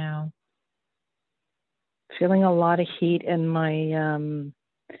right now? Feeling a lot of heat in my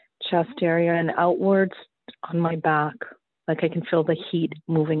chest area and outwards on my back. Like I can feel the heat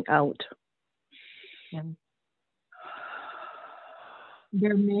moving out. Yeah.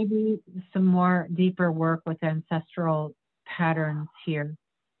 There may be some more deeper work with ancestral patterns here.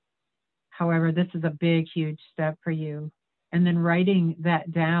 However, this is a big, huge step for you. And then writing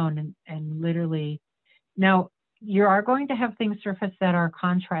that down and literally, now you are going to have things surface that are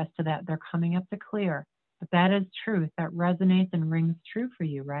contrast to that. They're coming up to clear, but that is truth. That resonates and rings true for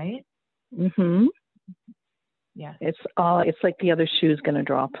you, right? Mm-hmm. Yes. It's like the other shoe's going to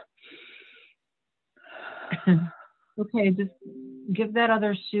drop. Okay, just give that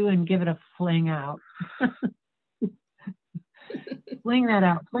other shoe and give it a fling out. Fling that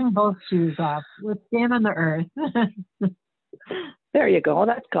out. Fling both shoes off. Let's stand on the earth. There you go.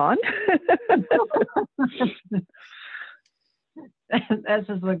 That's gone. That's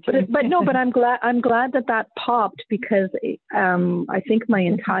just what. But I'm glad that popped, because I think my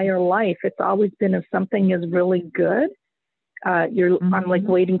entire life it's always been, if something is really good, I'm like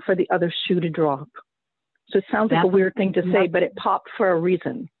waiting for the other shoe to drop. So it sounds like a weird thing to say, but it popped for a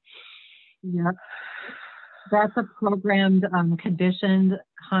reason. Yeah. That's a programmed, conditioned,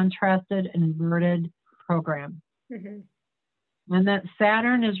 contrasted, inverted program. Mm-hmm. And that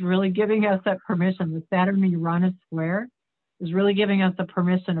Saturn is really giving us that permission. The Saturn-Uranus square is really giving us the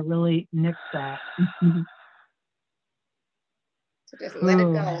permission to really nix that. So just let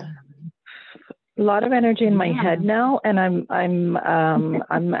it go. A lot of energy in my head now, and I'm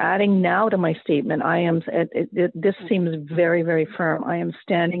adding now to my statement. This seems very, very firm. I am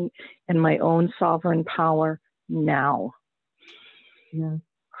standing in my own sovereign power now. Yeah.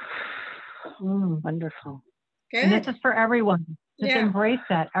 Wonderful. Good. And this is for everyone. Just embrace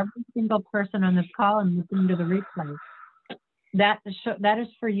that. Every single person on this call and listening to the replay. That is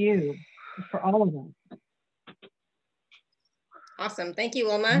for you, for all of us. Awesome. Thank you,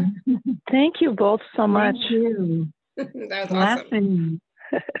 Wilma. Thank you both so much. Thank you. That was awesome.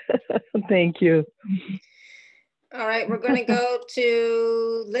 Thank you. All right, we're going to go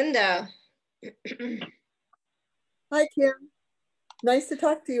to Linda. Hi, Kim. Nice to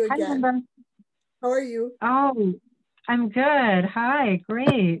talk to you again. Hi, Linda. How are you? Oh, I'm good. Hi,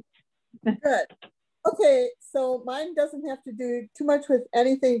 great. Good. Okay, so mine doesn't have to do too much with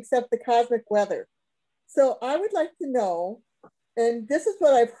anything except the cosmic weather. So I would like to know, and this is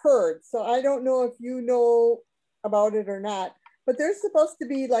what I've heard, so I don't know if you know about it or not, but there's supposed to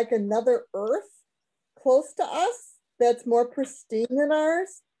be like another Earth close to us that's more pristine than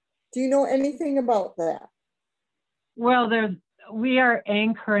ours. Do you know anything about that? Well, we are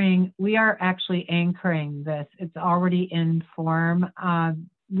actually anchoring this. It's already in form.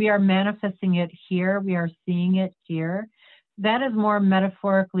 We are manifesting it here. We are seeing it here. That is more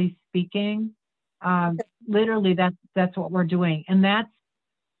metaphorically speaking. Literally, that's what we're doing. And that's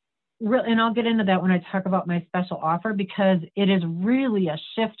real. And I'll get into that when I talk about my special offer, because it is really a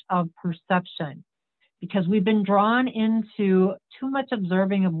shift of perception, because we've been drawn into too much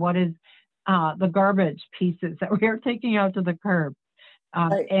observing of what is the garbage pieces that we are taking out to the curb.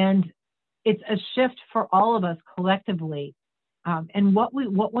 Right. And it's a shift for all of us collectively. And what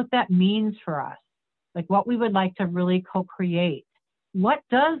that means for us, like what we would like to really co-create. What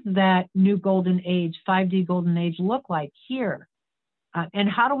does that new golden age, 5D golden age look like here? And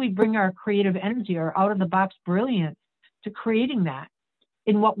how do we bring our creative energy or out of the box brilliance to creating that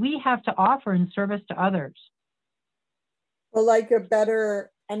in what we have to offer in service to others? Well, like a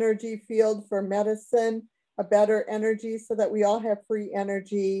better energy field for medicine, a better energy so that we all have free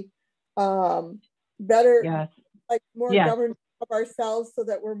energy, better, yes. like more yes. governance of ourselves so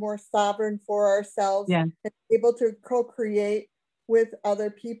that we're more sovereign for ourselves, yes. and able to co-create with other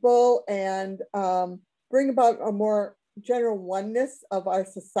people and bring about a more general oneness of our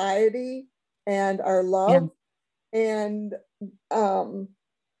society and our love. and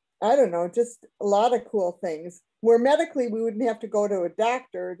I don't know, just a lot of cool things. Where medically we wouldn't have to go to a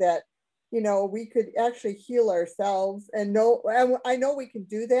doctor, that, you know, we could actually heal ourselves and know, and I know we can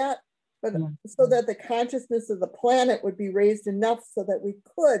do that, but so that the consciousness of the planet would be raised enough so that we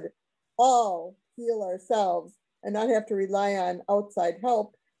could all heal ourselves and not have to rely on outside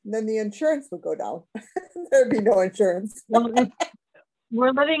help. And then the insurance would go down. There'd be no insurance. Well,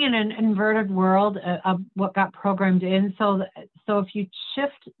 we're living in an inverted world of what got programmed in. So if you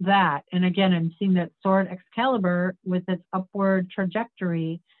shift that, and again, I'm seeing that sword Excalibur with its upward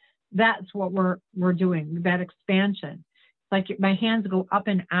trajectory, that's what we're doing, that expansion. Like my hands go up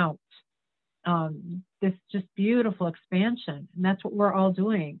and out. This just beautiful expansion. And that's what we're all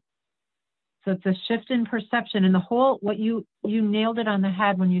doing. So it's a shift in perception, and the whole, what you nailed it on the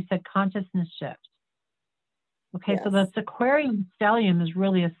head when you said consciousness shift. Okay, yes. So the Aquarium stellium is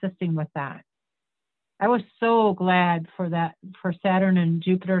really assisting with that. I was so glad for that, for Saturn and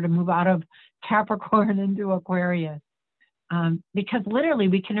Jupiter to move out of Capricorn into Aquarius, because literally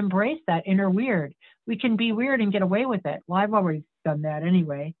we can embrace that inner weird. We can be weird and get away with it. Well, I've always done that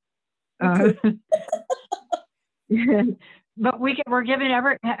anyway. But we're giving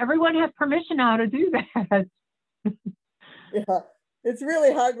everyone has permission now to do that. Yeah, it's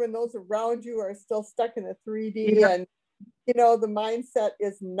really hard when those around you are still stuck in the 3D, and you know the mindset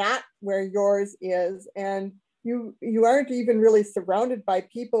is not where yours is, and you aren't even really surrounded by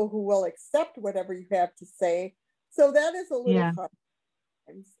people who will accept whatever you have to say. So that is a little hard,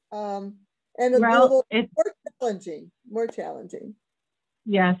 and a little more challenging.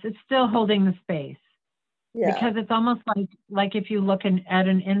 Yes, it's still holding the space. Yeah. Because it's almost like if you look at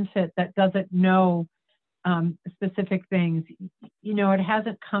an infant that doesn't know specific things, you know, it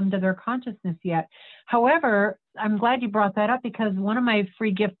hasn't come to their consciousness yet. However, I'm glad you brought that up, because one of my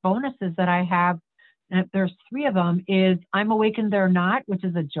free gift bonuses that I have, and there's 3 of them, is I'm awakened, they're not, which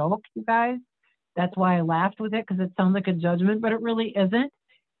is a joke, you guys. That's why I laughed with it, because it sounds like a judgment, but it really isn't.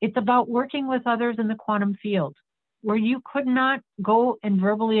 It's about working with others in the quantum field, where you could not go and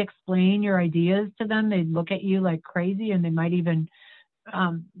verbally explain your ideas to them. They'd look at you like crazy, and they might even,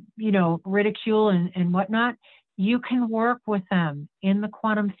 you know, ridicule and whatnot. You can work with them in the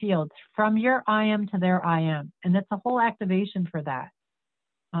quantum field from your I am to their I am. And that's a whole activation for that.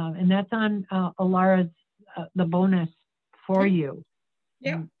 And that's on Alara's, the bonus for you.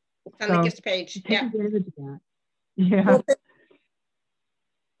 Yeah, on the gift page. Take advantage of that. Yeah. Well,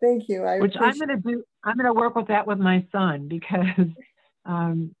 thank you. Which I'm going to do. I'm going to work with that with my son, because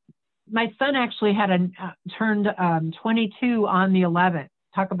my son actually had turned 22 on the 11th.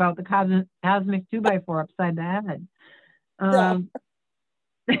 Talk about the cosmic 2x4 upside the head.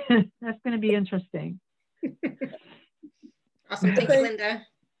 That's going to be interesting. Awesome. Thank you, Linda.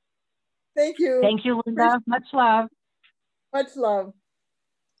 Thank you. Thank you, Linda. Much love. Much love.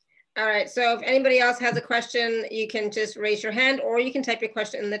 All right, so if anybody else has a question, you can just raise your hand, or you can type your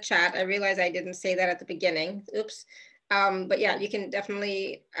question in the chat. I realize I didn't say that at the beginning. Oops. But yeah, you can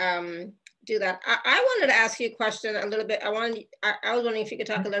definitely do that. I wanted to ask you a question a little bit. I was wondering if you could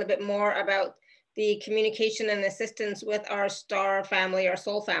talk a little bit more about the communication and assistance with our star family, our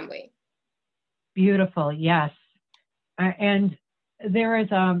soul family. Beautiful, yes. And there is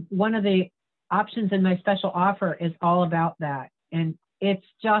one of the options in my special offer is all about that. And it's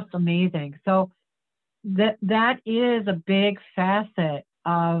just amazing. So that is a big facet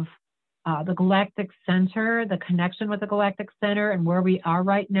of the galactic center, the connection with the galactic center, and where we are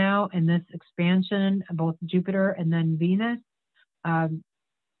right now in this expansion, both Jupiter and then Venus,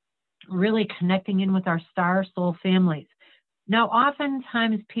 really connecting in with our star soul families. Now,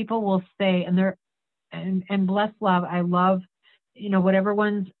 oftentimes people will say, and bless love, I love, you know,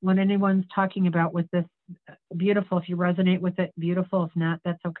 when anyone's talking about with this, beautiful. If you resonate with it, beautiful. If not,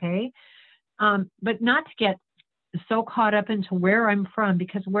 that's okay. But not to get so caught up into where I'm from,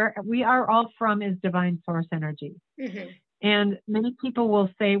 because where we are all from is divine source energy. Mm-hmm. And many people will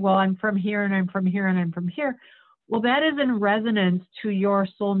say, well, I'm from here and I'm from here and I'm from here. Well, that is in resonance to your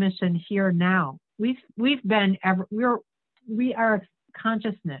soul mission here now. We are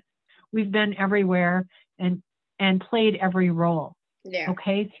consciousness. We've been everywhere and played every role. Yeah.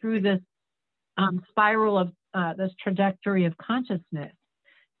 Okay, through this spiral of this trajectory of consciousness.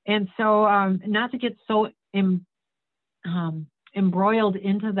 And so not to get so embroiled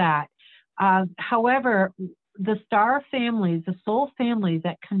into that. However, the star families, the soul families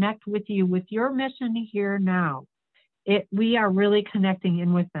that connect with you with your mission here now, we are really connecting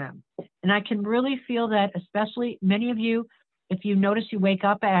in with them. And I can really feel that, especially many of you, if you notice you wake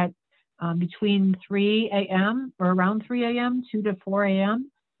up at between 3 a.m. or around 3 a.m., 2 to 4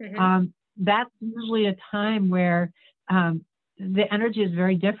 a.m., mm-hmm. that's usually a time where the energy is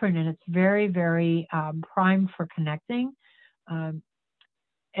very different, and it's very, very primed for connecting.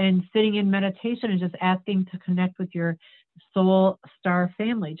 And sitting in meditation and just asking to connect with your soul star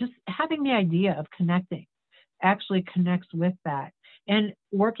family, just having the idea of connecting actually connects with that. And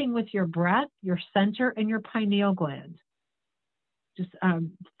working with your breath, your center, and your pineal gland. Just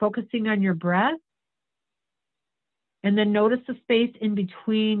focusing on your breath, and then notice the space in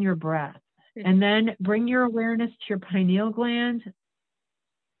between your breath. And then bring your awareness to your pineal gland,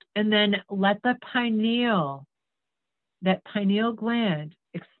 and then let the pineal, that pineal gland,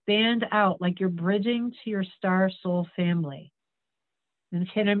 expand out like you're bridging to your star soul family. And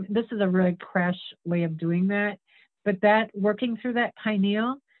this is a really crash way of doing that, but that working through that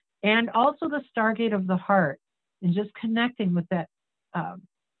pineal and also the stargate of the heart, and just connecting with that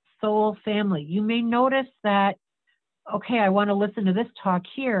soul family. You may notice that, okay, I want to listen to this talk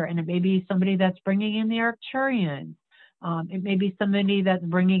here, and it may be somebody that's bringing in the Arcturian. It may be somebody that's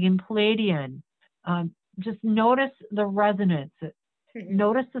bringing in Palladian. Just notice the resonance.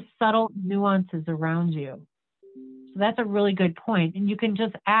 Notice the subtle nuances around you. So that's a really good point. And you can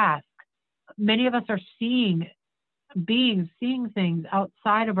just ask. Many of us are seeing beings, seeing things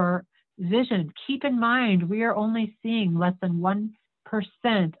outside of our vision. Keep in mind, we are only seeing less than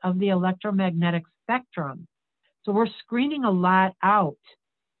 1% of the electromagnetic spectrum. So we're screening a lot out.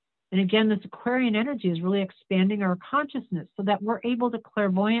 And again, this Aquarian energy is really expanding our consciousness so that we're able to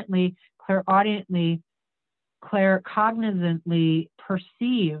clairvoyantly, clairaudiently, claircognizantly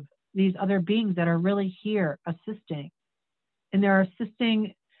perceive these other beings that are really here assisting. And they're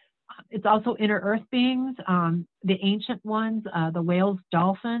assisting, it's also inner earth beings, the ancient ones, the whales,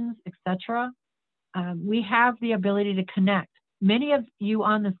 dolphins, etc. We have the ability to connect. Many of you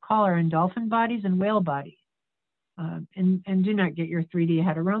on this call are in dolphin bodies and whale bodies. And do not get your 3D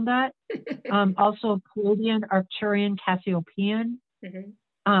head around that. Also, Palladian, Arcturian, Cassiopean.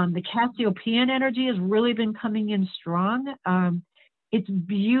 The Cassiopean energy has really been coming in strong. It's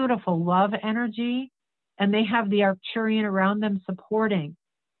beautiful love energy, and they have the Arcturian around them supporting.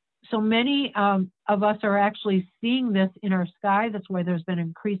 So many of us are actually seeing this in our sky. That's why there's been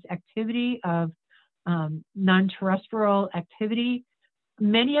increased activity of non-terrestrial activity.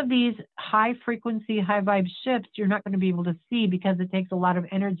 Many of these high frequency, high vibe ships, you're not going to be able to see because it takes a lot of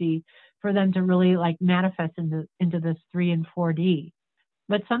energy for them to really like manifest into this 3 and 4D.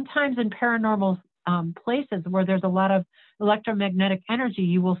 But sometimes in paranormal places where there's a lot of electromagnetic energy,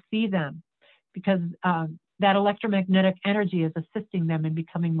 you will see them because that electromagnetic energy is assisting them in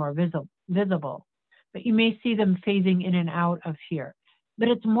becoming more visible. But you may see them phasing in and out of here. But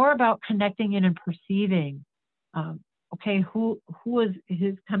it's more about connecting in and perceiving, okay, who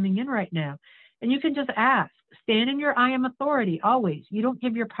is coming in right now? And you can just ask, stand in your I am authority, always. You don't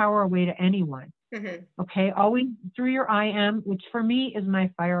give your power away to anyone. Okay, always through your I am, which for me is my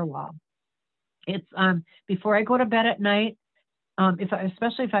firewall. It's before I go to bed at night,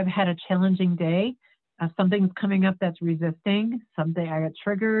 especially if I've had a challenging day, something's coming up that's resisting, something I got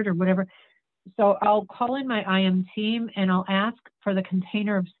triggered or whatever. So I'll call in my I am team and I'll ask for the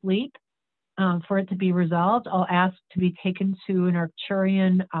container of sleep for it to be resolved. I'll ask to be taken to an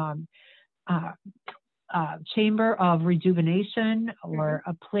Arcturian chamber of rejuvenation or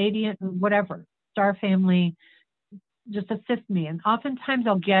a Palladian, whatever, star family, just assist me. And oftentimes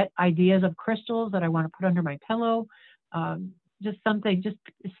I'll get ideas of crystals that I want to put under my pillow, just something, just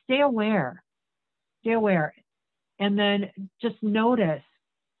stay aware, and then just notice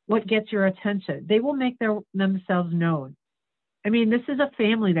what gets your attention. They will make themselves known. I mean, this is a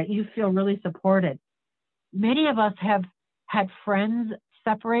family that you feel really supported. Many of us have had friends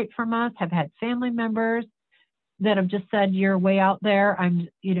separate from us, have had family members that have just said, you're way out there. I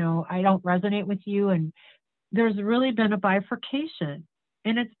don't resonate with you. And there's really been a bifurcation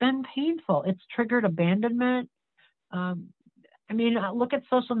and it's been painful. It's triggered abandonment. I mean, look at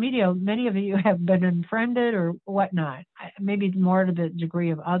social media. Many of you have been unfriended or whatnot, maybe more to the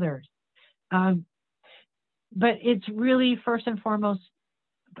degree of others. But it's really first and foremost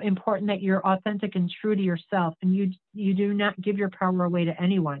important that you're authentic and true to yourself, and you do not give your power away to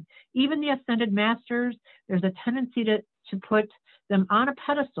anyone. Even the ascended masters, there's a tendency to put them on a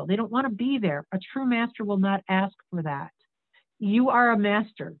pedestal. They don't want to be there. A true master will not ask for that. You are a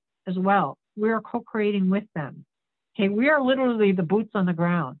master as well. We are co-creating with them. Okay, we are literally the boots on the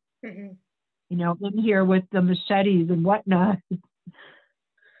ground. In here with the machetes and whatnot.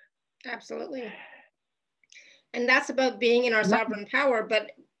 Absolutely. And that's about being in our sovereign power,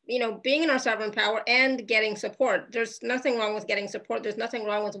 but being in our sovereign power and getting support. There's nothing wrong with getting support. There's nothing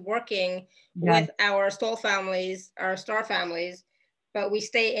wrong with working with our soul families, our star families, but we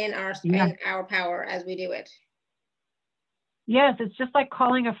stay in our power as we do it. Yes, it's just like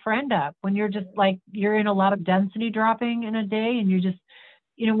calling a friend up when you're just like, you're in a lot of density dropping in a day, and you're just,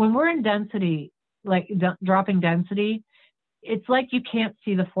 when we're in density, like dropping density, it's like you can't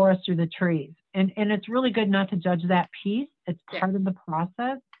see the forest through the trees. And it's really good not to judge that piece. It's part of the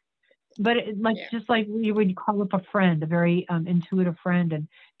process. But just like you would call up a friend, a very intuitive friend, and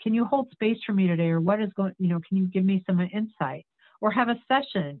can you hold space for me today? Or what is going, can you give me some insight? Or have a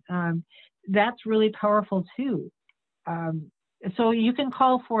session. That's really powerful too. So you can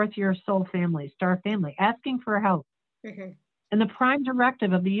call forth your soul family, star family, asking for help. And the prime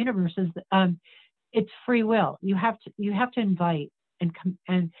directive of the universe is it's free will. You have to invite and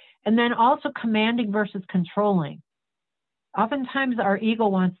then also commanding versus controlling. Oftentimes our ego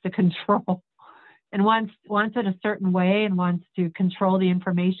wants to control and wants it a certain way and wants to control the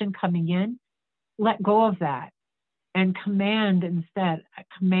information coming in. Let go of that and command instead.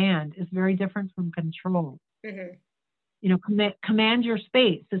 Command is very different from control. Command your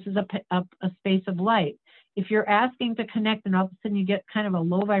space. This is a space of light. If you're asking to connect and all of a sudden you get kind of a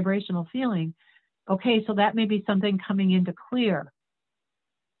low vibrational feeling, okay, so that may be something coming in to clear.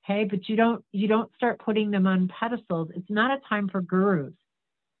 Okay, but you don't start putting them on pedestals. It's not a time for gurus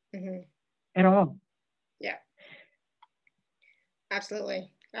at all. Yeah, absolutely.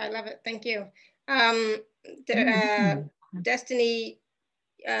 I love it. Thank you. Destiny,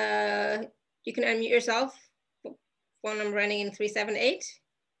 you can unmute yourself. Phone number ending in 378.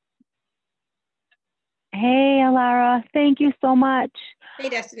 Hey, Alara, thank you so much. Hey,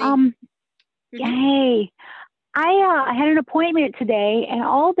 Destiny. Hey, I had an appointment today, and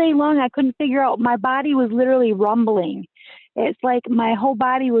all day long I couldn't figure out. My body was literally rumbling. It's like my whole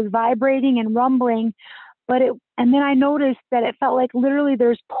body was vibrating and rumbling, and then I noticed that it felt like literally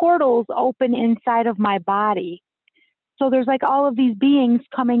there's portals open inside of my body. So there's like all of these beings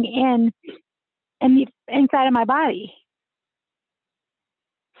coming in inside of my body.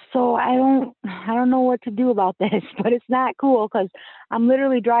 So I don't know what to do about this, but it's not cool because I'm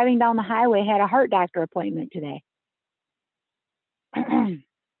literally driving down the highway, had a heart doctor appointment today.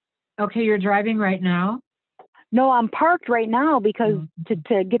 Okay, you're driving right now? No, I'm parked right now because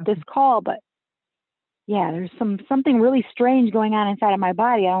to get this call, but yeah, there's something really strange going on inside of my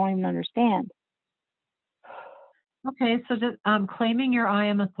body. I don't even understand. Okay, so just claiming your I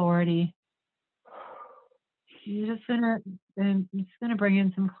am authority. I'm just gonna bring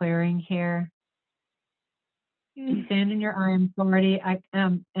in some clearing here. You stand in your I am authority.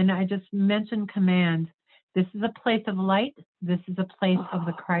 And I just mentioned command. This is a place of light. This is a place of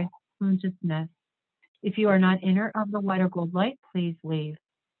the Christ consciousness. If you are not inner of the white or gold light, please leave.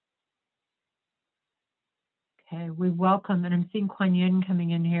 Okay, we welcome, and I'm seeing Kuan Yin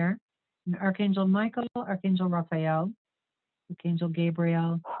coming in here. And Archangel Michael, Archangel Raphael, Archangel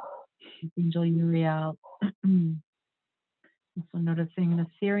Gabriel, Archangel Uriel. Also noticing the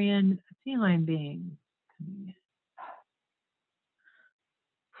Syrian feline being coming in.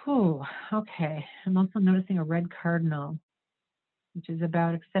 Whew, okay. I'm also noticing a red cardinal, which is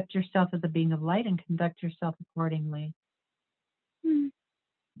about accept yourself as a being of light and conduct yourself accordingly.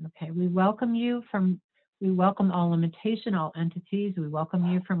 Okay, we welcome you we welcome all limitation, all entities. We welcome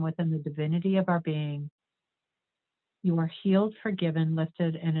you from within the divinity of our being. You are healed, forgiven,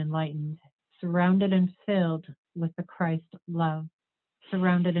 lifted, and enlightened, surrounded and filled with the Christ love,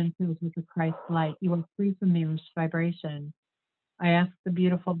 surrounded and filled with the Christ light. You are free from the earth's vibration. I ask the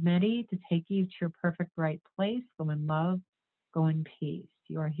beautiful Medi to take you to your perfect right place. Go in love, go in peace.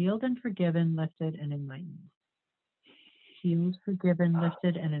 You are healed and forgiven, lifted and enlightened. Healed, forgiven,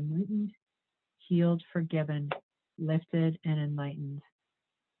 lifted and enlightened. Healed, forgiven, lifted and enlightened.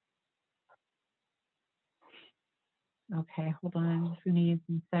 Okay, hold on. I'm just going to use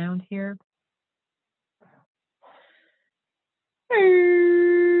some sound here.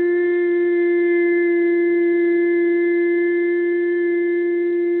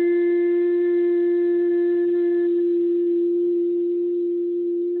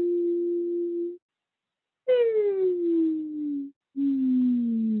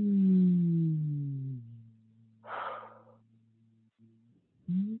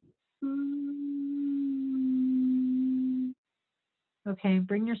 Okay,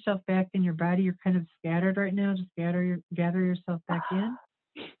 bring yourself back in your body. You're kind of scattered right now. Just gather yourself back in.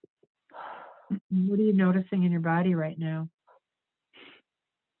 What are you noticing in your body right now?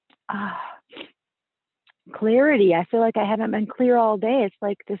 Clarity. I feel like I haven't been clear all day. It's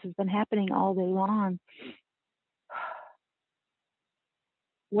like this has been happening all day long.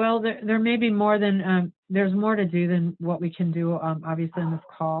 Well, there may be more than, there's more to do than what we can do, obviously, in this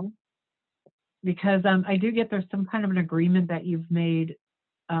call. because I do get there's some kind of an agreement that you've made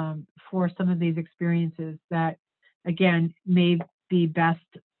for some of these experiences that, again, may be best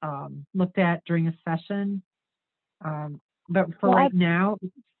looked at during a session. But for right now,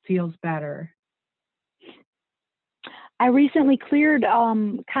 it feels better. I recently cleared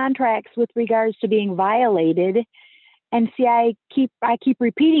contracts with regards to being violated. And see, I keep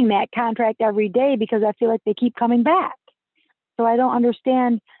repeating that contract every day because I feel like they keep coming back. So I don't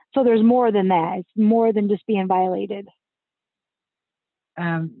understand. So there's more than that. It's more than just being violated.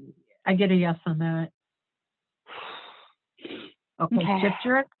 I get a yes on that. Okay.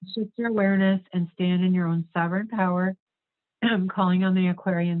 Shift your awareness and stand in your own sovereign power. Calling on the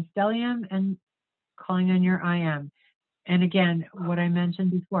Aquarian stellium and calling on your I am. And again, what I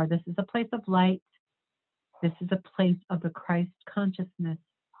mentioned before, this is a place of light. This is a place of the Christ consciousness.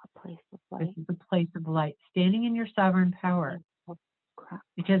 A place of light. This is a place of light. Standing in your sovereign power.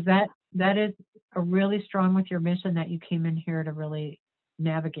 Because that is a really strong with your mission that you came in here to really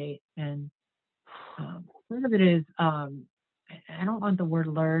navigate. And part of it is, I don't want the word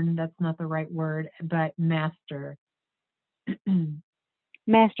learn, that's not the right word, but master.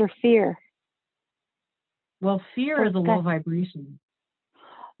 Master fear. Well, fear is a low vibration.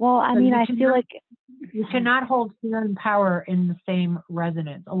 Well, I mean, I feel like you cannot hold fear and power in the same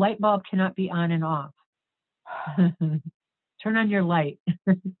resonance. A light bulb cannot be on and off. Turn on your light.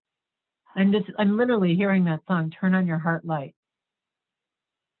 I'm literally hearing that song, Turn on Your Heart Light.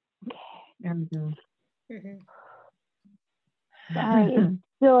 There we go.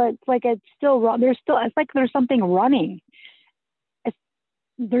 It's like there's something running.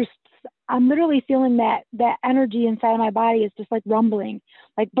 I'm literally feeling that energy inside of my body is just like rumbling,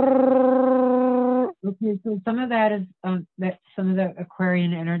 like brrr. Okay, so some of that is that some of the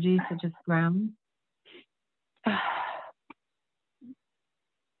Aquarian energy, such as ground. I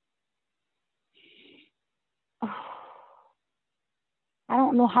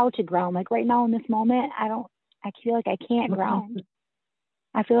don't know how to ground. Like right now in this moment, I feel like I can't ground.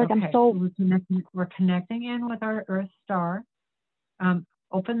 I feel like I'm so. We're connecting in with our Earth star.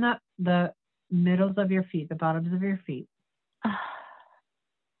 Open the middles of your feet, the bottoms of your feet.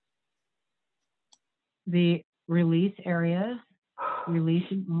 The release areas,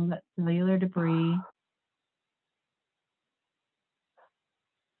 releasing all that cellular debris.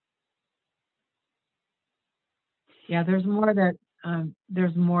 Yeah, there's more that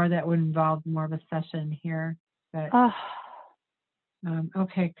would involve more of a session here. But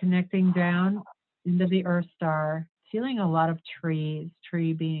okay, connecting down into the Earth star, feeling a lot of trees,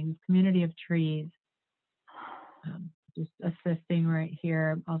 tree beings, community of trees. Just assisting right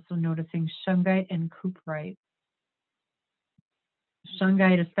here. Also noticing shungite and cuprite.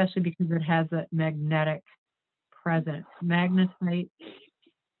 Shungite, especially because it has a magnetic presence. Magnesite.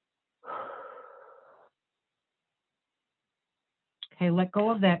 Okay, let go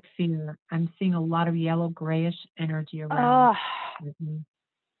of that fear. I'm seeing a lot of yellow grayish energy around.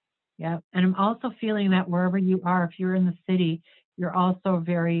 Yeah, and I'm also feeling that wherever you are, if you're in the city, you're also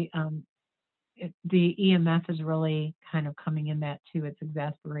very, the EMF is really kind of coming in that too. It's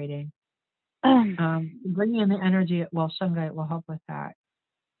exasperating. Bringing in the energy, well, shungite will help with that.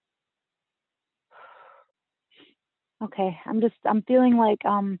 Okay, I'm feeling like,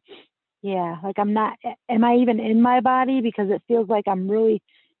 like I'm not, am I even in my body? Because it feels like I'm really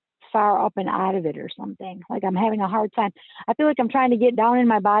far up and out of it or something. Like I'm having a hard time. I feel like I'm trying to get down in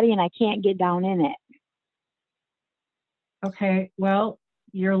my body and I can't get down in it. Okay, well,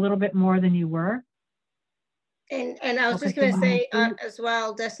 you're a little bit more than you were. And I was just going to say as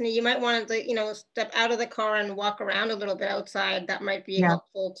well, Destiny, you might want to, step out of the car and walk around a little bit outside. That might be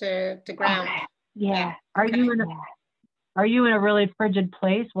helpful to ground. Okay. Yeah. Are you in a really frigid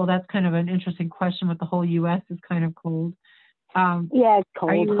place? Well, that's kind of an interesting question with the whole U.S. is kind of cold. Yeah, it's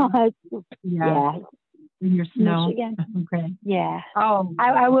cold. Yeah. In your snow. Michigan. Okay. Yeah. Oh,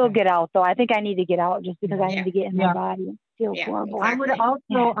 I will get out though. I think I need to get out just because I need to get in my body. It feels horrible. Exactly. I would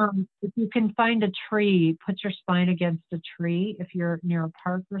also, if you can find a tree, put your spine against a tree if you're near a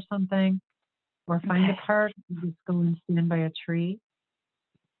park or something, or find a park, just go and stand by a tree.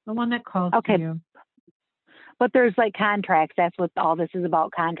 The one that calls to you. But there's like contracts. That's what all this is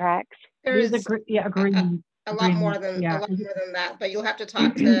about, contracts. There's agreement. A lot more than that, but you'll have to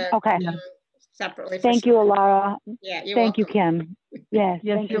talk to separately. Thank you, Alara. Yeah, you're Thank welcome. you, Kim. Yes,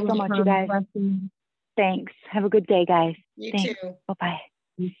 thank you so much, you guys. Thanks. Have a good day, guys. You Thanks. too. Bye-bye.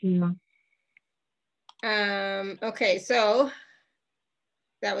 You too. Okay, so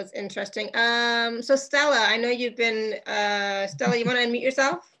that was interesting. So Stella, I know you've been, Stella, you want to unmute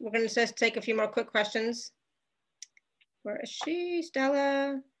yourself? We're going to just take a few more quick questions. Where is she,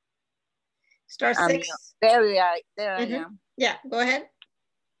 Stella? Star 6. There I am. Yeah, go ahead.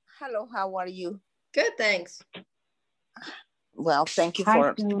 Hello, how are you? Good, thanks. Well, thank you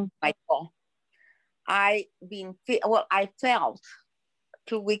for my call. I fell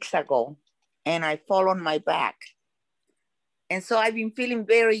 2 weeks ago and I fall on my back. And so I've been feeling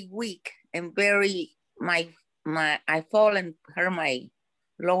very weak and very, I fall and hurt my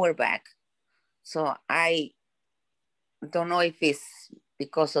lower back. So I don't know if it's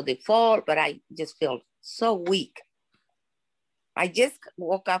because of the fall, but I just feel so weak. I just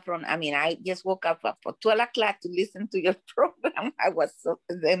woke up for 12 o'clock to listen to your program. I was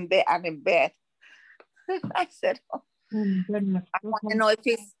in bed. I'm in bed. I said, goodness. I want to know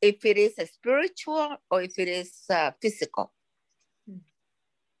if it is a spiritual or if it is physical.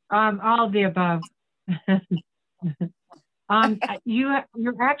 All of the above. You're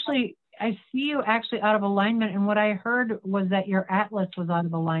actually, I see you actually out of alignment. And what I heard was that your atlas was out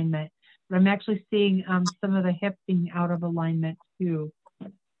of alignment. But I'm actually seeing some of the hip being out of alignment too.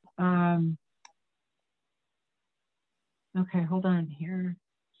 Okay, hold on here.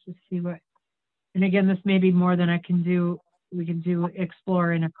 Let's just see what, and again, this may be more than I can do. We can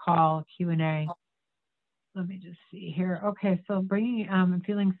explore in a call, Q&A. Let me just see here. Okay, so bringing, I'm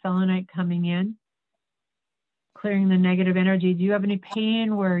feeling selenite coming in, clearing the negative energy. Do you have any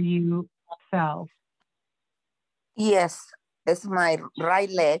pain where you fell? Yes, it's my right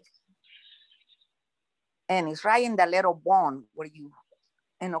leg. And it's right in the little bone where you,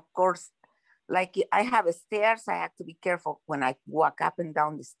 and of course, like I have stairs, I have to be careful when I walk up and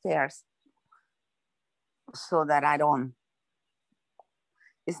down the stairs so that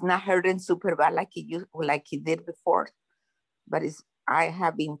it's not hurting super bad like it did before, but I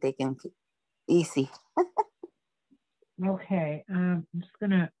have been taking it easy. Okay, I'm just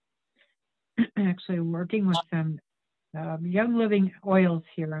gonna actually working with some Young Living oils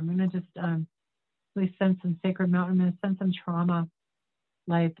here. I'm gonna just really sense some sacred mountain. I'm gonna sense some trauma,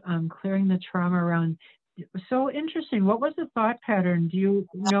 like clearing the trauma around. So interesting. What was the thought pattern? Do you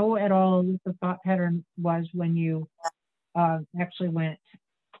know at all what the thought pattern was when you actually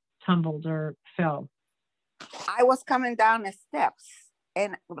tumbled or fell? I was coming down the steps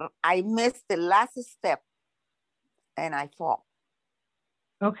and I missed the last step and I fall.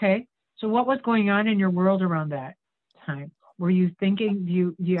 Okay. So what was going on in your world around that time? Were you thinking,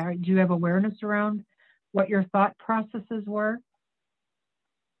 do you have awareness around what your thought processes were?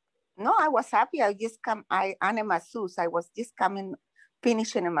 No, I was happy. I'm a masseuse. I was just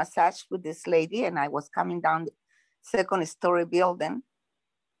finishing a massage with this lady and I was coming down the second story building.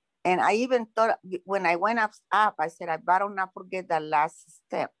 And I even thought when I went up, I said, I better not forget that last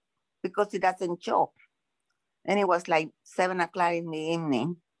step because it doesn't show. And it was like 7 o'clock in the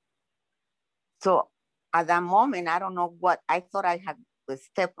evening. So at that moment, I don't know what, I thought I had the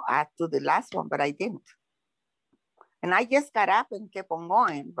step to the last one, but I didn't. And I just got up and kept on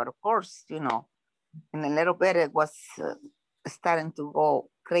going. But of course, in a little bit, it was starting to go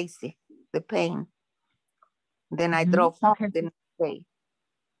crazy, the pain. Then I drove home the next day.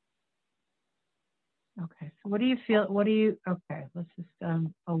 Okay, so what do you feel, okay, let's just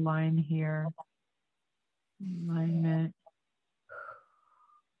align here. Alignment.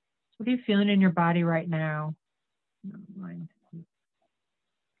 What are you feeling in your body right now?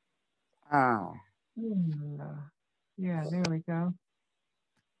 Oh. Yeah, there we go.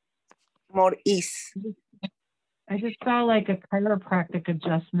 More ease. I just saw like a chiropractic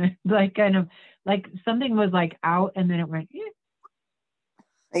adjustment, like kind of like something was like out and then it went.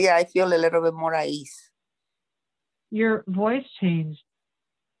 Yeah, I feel a little bit more at ease. Your voice changed.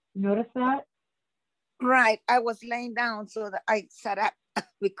 Notice that? Right. I was laying down so that I sat up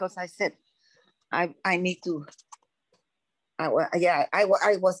because I said, I need to. I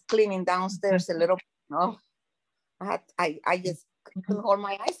was cleaning downstairs a little. No, I just couldn't hold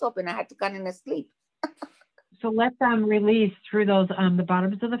my eyes open. I had to kind of sleep. So let them release through those the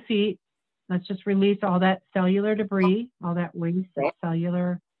bottoms of the feet. Let's just release all that cellular debris, all that waste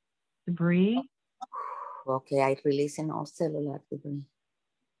cellular debris. Okay, I'm releasing all cellular debris.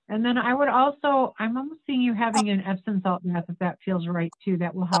 And then I would also, I'm almost seeing you having an Epsom salt bath, if that feels right too.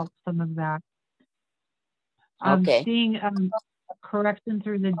 That will help some of that. Okay. Seeing correction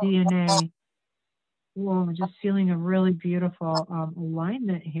through the DNA. Whoa, just feeling a really beautiful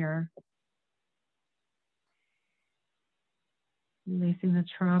alignment here. Releasing the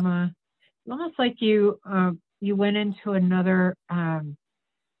trauma. Almost like you went into another,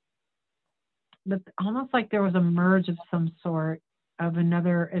 but almost like there was a merge of some sort of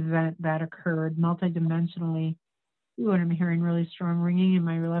another event that occurred multidimensionally. Ooh, and I'm hearing really strong ringing in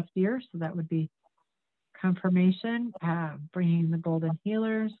my left ear, so that would be confirmation. Bringing the golden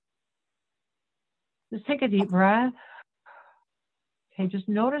healers. Just take a deep breath. Okay, just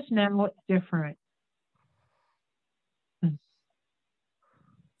notice now what's different.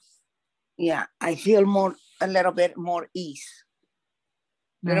 Yeah, I feel a little bit more ease,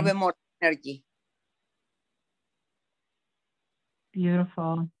 a little bit more energy.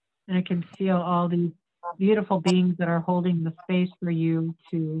 Beautiful. And I can feel all these beautiful beings that are holding the space for you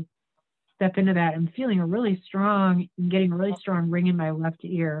to step into that. I'm feeling a really strong, I'm getting a really strong ring in my left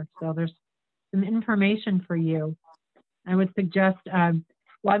ear. So there's some information for you. I would suggest, well, I'm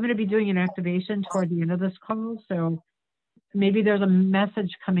going to be doing an activation toward the end of this call. So maybe there's a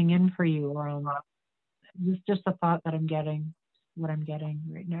message coming in for you. It's just a thought that I'm getting, what I'm getting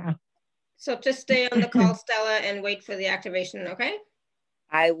right now. So just stay on the call, Stella, and wait for the activation, okay?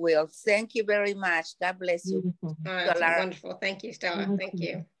 I will. Thank you very much. God bless you. Wonderful. Thank you, Stella. Thank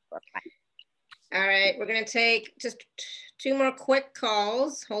you. All right, we're going to take just 2 more quick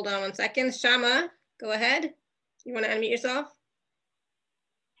calls. Hold on one second. Shama, go ahead. You want to unmute yourself?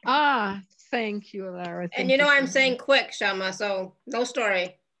 Thank you, Lara. And you know I'm saying quick, Shama, so no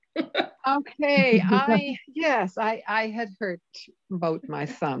story. Okay, I had heard about my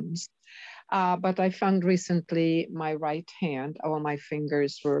thumbs, but I found recently my right hand, all my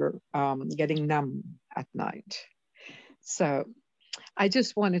fingers were getting numb at night. So I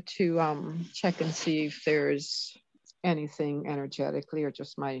just wanted to check and see if there's anything energetically or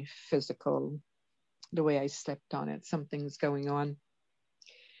just my physical, the way I slept on it, something's going on.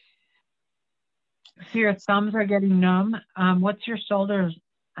 So your thumbs are getting numb. What's your shoulders?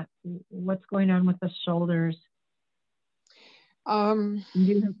 What's going on with the shoulders? Okay.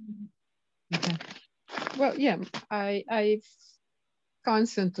 Well, yeah, I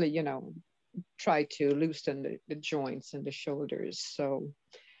constantly, you know, try to loosen the joints in the shoulders. So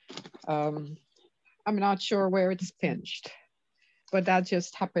I'm not sure where it's pinched, but that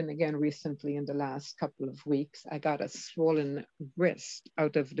just happened again recently in the last couple of weeks. I got a swollen wrist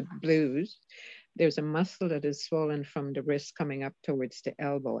out of the blues. There's a muscle that is swollen from the wrist coming up towards the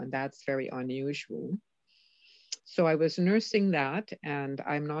elbow, and that's very unusual. So I was nursing that, and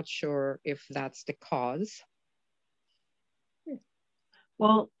I'm not sure if that's the cause.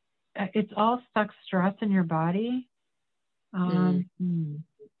 Well, it's all stuck stress in your body. I'm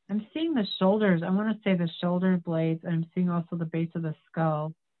seeing the shoulders. I want to say the shoulder blades. I'm seeing also the base of the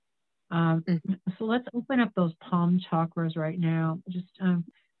skull. So let's open up those palm chakras right now. Just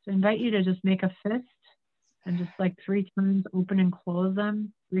so I invite you to just make a fist and just like 3 times open and close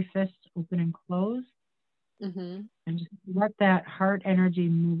them. 3 fists, open and close. And just let that heart energy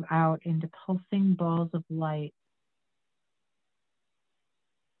move out into pulsing balls of light.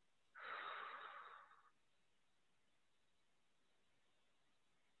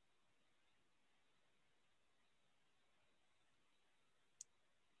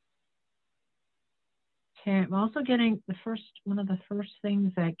 Okay, I'm also getting one of the first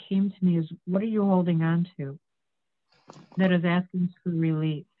things that came to me is, what are you holding on to that is asking for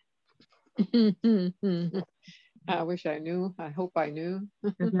release? I wish I knew. I hope I knew.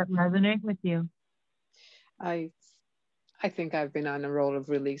 Does that resonate with you? I think I've been on a roll of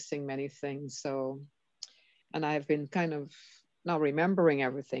releasing many things. So, and I've been kind of not remembering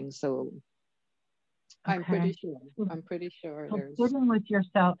everything. So okay. I'm pretty sure So there's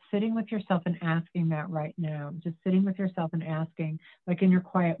sitting with yourself and asking that right now, just sitting with yourself and asking, like in your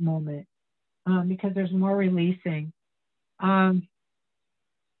quiet moment, because there's more releasing.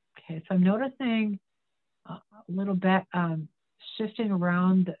 Okay, so I'm noticing a little bit shifting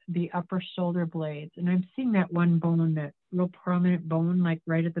around the upper shoulder blades, and I'm seeing that one bone, that real prominent bone, like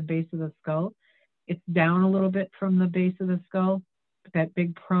right at the base of the skull. It's down a little bit from the base of the skull, but that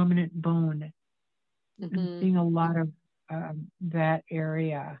big prominent bone. I'm seeing a lot of that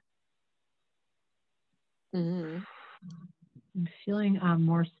area. I'm feeling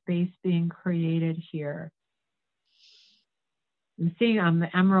more space being created here. I'm seeing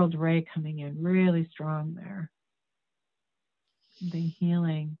the emerald ray coming in really strong there. The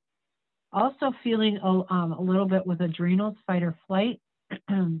healing. Also feeling a little bit with adrenals, fight or flight.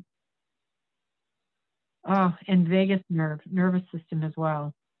 And vagus nervous system as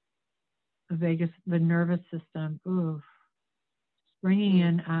well. The nervous system. Ooh. Bringing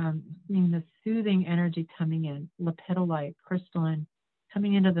in, seeing the soothing energy coming in, lepidolite, crystalline,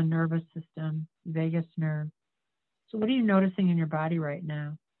 coming into the nervous system, vagus nerve. So what are you noticing in your body right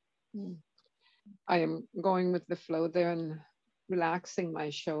now? I am going with the flow there and relaxing my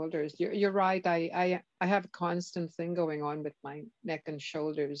shoulders. You're right. I have a constant thing going on with my neck and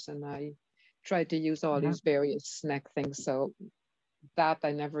shoulders, and I try to use all these various neck things. So that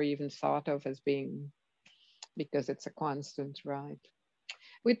I never even thought of as being, because it's a constant, right?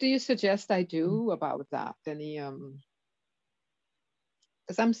 What do you suggest I do about that? Any,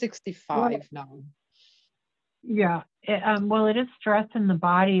 because I'm 65 now. Yeah, well, it is stress in the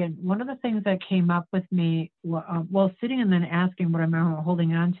body. And one of the things that came up with me, well, sitting and then asking what I'm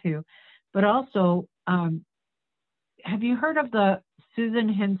holding on to, but also, have you heard of the Susan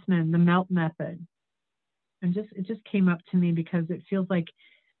Hinsman, the melt method? And it just came up to me because it feels like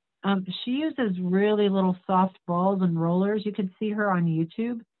she uses really little soft balls and rollers. You can see her on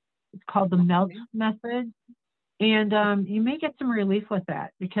YouTube. It's called the melt method. And you may get some relief with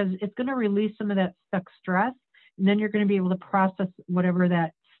that because it's going to release some of that stuck stress. And then you're going to be able to process whatever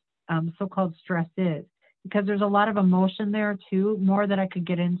that so-called stress is. Because there's a lot of emotion there too, more that I could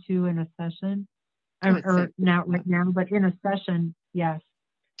get into in a session. Or not right now, but in a session, yes.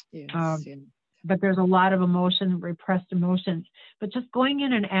 Yes, yeah. But there's a lot of emotion, repressed emotions. But just going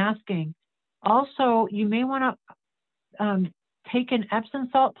in and asking. Also, you may want to take an Epsom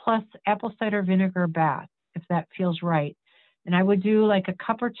salt plus apple cider vinegar bath, if that feels right. And I would do like a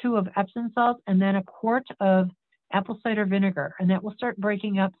cup or two of Epsom salt and then a quart of apple cider vinegar. And that will start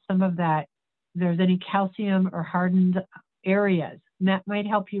breaking up some of that. If there's any calcium or hardened areas, and that might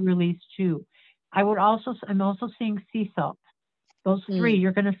help you release too. I'm also seeing sea salt. Those three,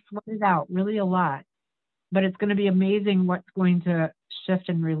 you're going to sweat it out really a lot, but it's going to be amazing what's going to shift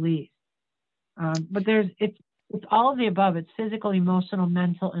and release. But it's all of the above. It's physical, emotional,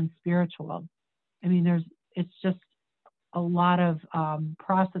 mental, and spiritual. I mean, it's just a lot of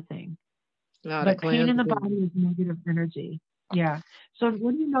processing. But pain in the body is negative energy. Yeah. So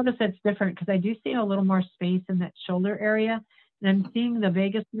when you notice that's different, because I do see a little more space in that shoulder area, and I'm seeing the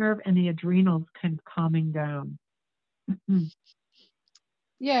vagus nerve and the adrenals kind of calming down.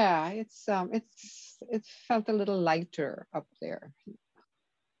 Yeah, it felt a little lighter up there.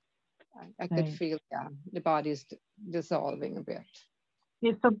 I could feel, the body's dissolving a bit.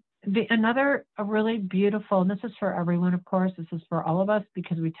 Yeah, so another really beautiful, and this is for everyone, of course, this is for all of us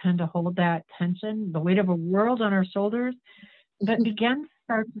because we tend to hold that tension, the weight of a world on our shoulders, but begin to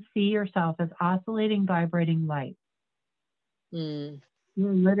start to see yourself as oscillating, vibrating light. You're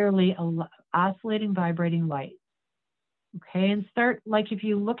literally oscillating, vibrating light. Okay, and start, like if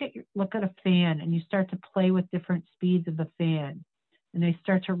you look at a fan and you start to play with different speeds of the fan, and they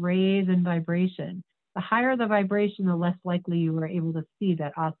start to raise in vibration. The higher the vibration, the less likely you are able to see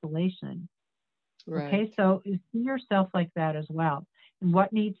that oscillation. Right. Okay, so you see yourself like that as well. And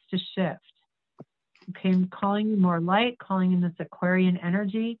what needs to shift? Okay, I'm calling in more light, calling in this Aquarian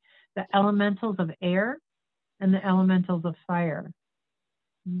energy, the elementals of air and the elementals of fire.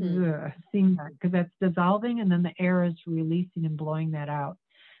 Seeing that, because that's dissolving and then the air is releasing and blowing that out.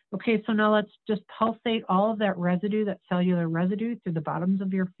 Okay, so now let's just pulsate all of that residue, that cellular residue, through the bottoms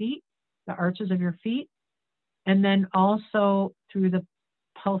of your feet, the arches of your feet, and then also through the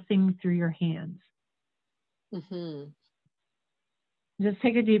pulsing through your hands. Just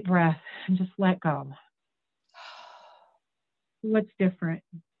take a deep breath and just let go. What's different?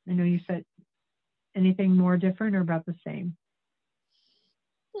 I know you said anything more different or about the same?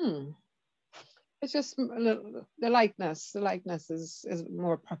 It's just the likeness. The likeness is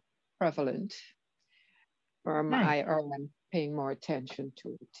more prevalent, or I'm paying more attention to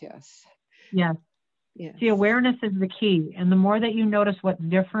it. Yes. Yes. Yes. See, awareness is the key, and the more that you notice what's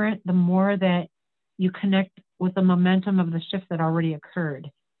different, the more that you connect with the momentum of the shift that already occurred.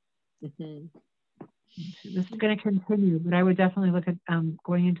 This is going to continue, but I would definitely look at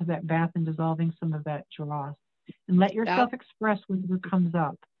going into that bath and dissolving some of that dross, and let yourself express whatever comes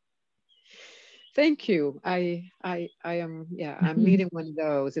up. Thank you. I am, I'm needing one of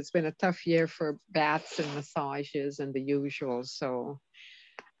those. It's been a tough year for baths and massages and the usual. So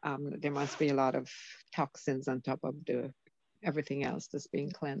there must be a lot of toxins on top of everything else that's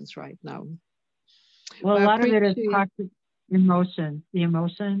being cleansed right now. Well, a lot of it is toxic emotion,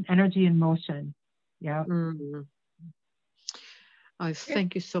 energy in motion. Yeah. I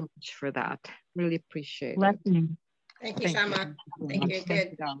thank you so much for that. Really appreciate it. Thank you, Shama. Thank you.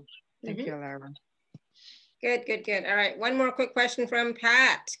 Good. Thank you, Lara. Good. All right. One more quick question from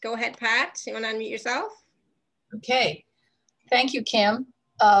Pat. Go ahead, Pat. You want to unmute yourself? Okay. Thank you, Kim.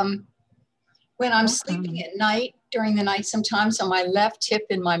 When I'm sleeping at night, during the night, sometimes on my left hip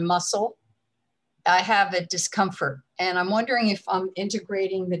in my muscle, I have a discomfort. And I'm wondering if I'm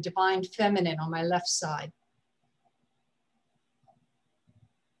integrating the divine feminine on my left side.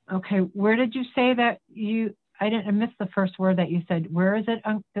 Okay. Where did you say that I missed the first word that you said. Where is it,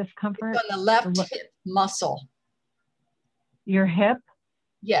 discomfort? It's on the left hip muscle. Your hip?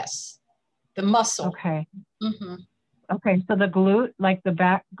 Yes, the muscle. Okay. Okay, so the glute, like the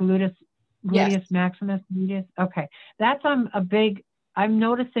back gluteus maximus medius. Okay, that's a big I'm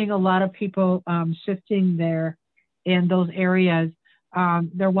noticing a lot of people shifting there in those areas.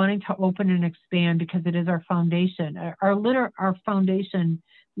 They're wanting to open and expand because it is our foundation. Our foundation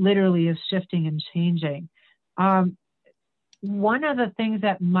literally is shifting and changing. One of the things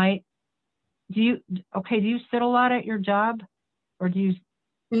that might, do you sit a lot at your job, or do you?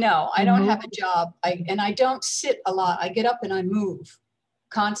 No, I don't have a job. And I don't sit a lot. I get up and I move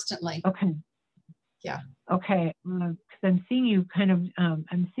constantly. Okay. Yeah. Okay. Because I'm seeing you kind of,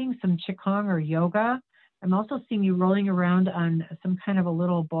 I'm seeing some Qigong or yoga. I'm also seeing you rolling around on some kind of a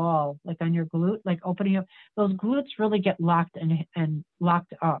little ball, like on your glute, like opening up. Those glutes really get locked and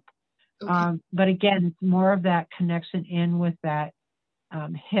locked up. Okay. But again, it's more of that connection in with that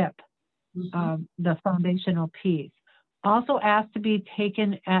hip, the foundational piece. Also asked to be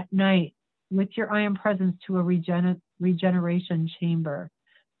taken at night with your I am presence to a regeneration chamber,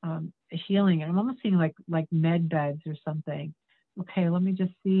 healing. And I'm almost seeing like med beds or something. Okay, let me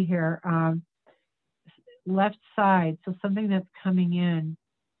just see here. Left side, so something that's coming in.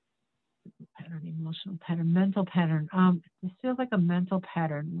 Pattern, emotional pattern, mental pattern. This feels like a mental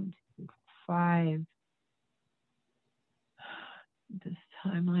pattern. 1, 2, 5. This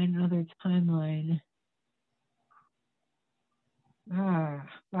timeline, another timeline.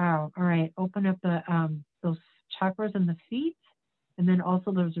 Wow. All right. Open up the those chakras in the feet, and then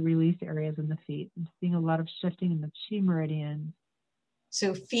also those release areas in the feet. I'm seeing a lot of shifting in the chi meridians.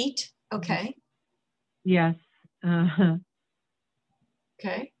 So feet, okay. Yes. Okay.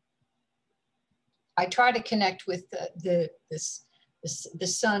 I try to connect with the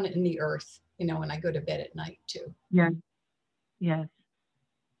sun and the earth, you know, when I go to bed at night too. Yes. Yes.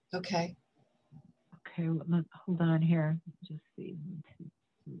 Okay. Okay, hold on here. Just see.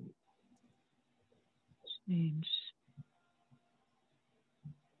 Change.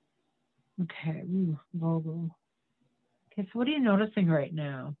 Okay. Logo. Okay, so what are you noticing right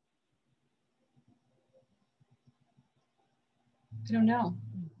now? I don't know.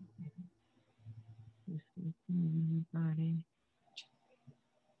 Body.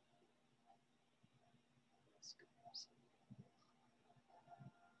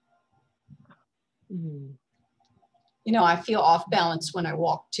 You know, I feel off balance when I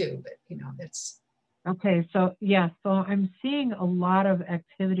walk too, but you know, that's. Okay, so yeah, so I'm seeing a lot of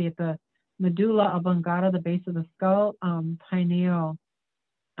activity at the medulla oblongata, the base of the skull, pineal.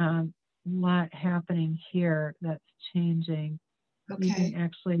 A lot happening here that's changing. Okay. Even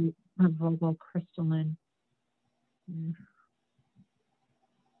actually vocal crystalline.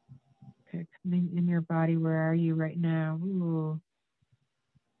 Okay, coming in your body, where are you right now? Ooh.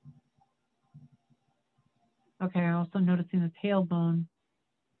 Okay, also noticing the tailbone.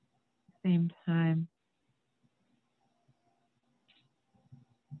 Same time.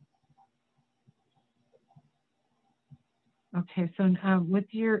 Okay, so with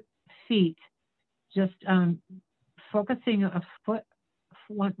your feet, just focusing a foot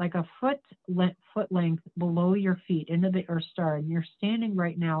length below your feet into the earth star, and you're standing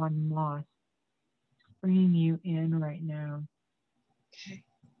right now on moss, bringing you in right now. Okay.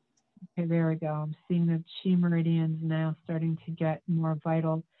 Okay, there we go. I'm seeing the chi meridians now starting to get more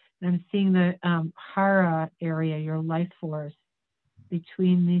vital. And I'm seeing the hara area, your life force,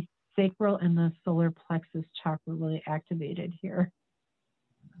 between the sacral and the solar plexus chakra really activated here.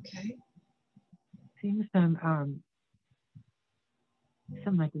 Okay. Seeing some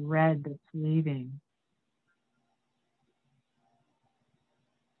like red that's leaving.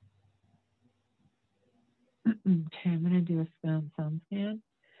 Okay, I'm going to do a sound scan.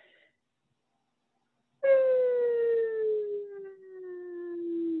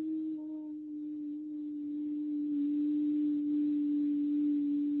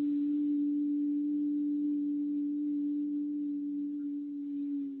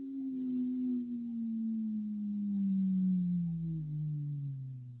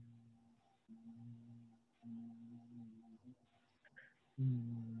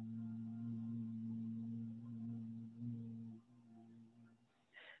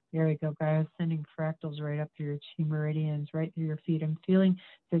 There we go, guys. Sending fractals right up through your chi meridians, right through your feet. I'm feeling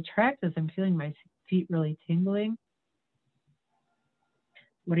the tractus. I'm feeling my feet really tingling.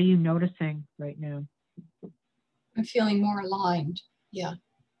 What are you noticing right now? I'm feeling more aligned. Yeah.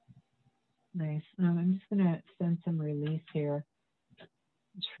 Nice. I'm just going to send some release here.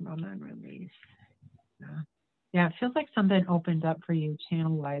 Trauma and release. Yeah, it feels like something opened up for you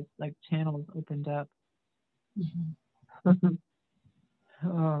channel-wise, like channels opened up.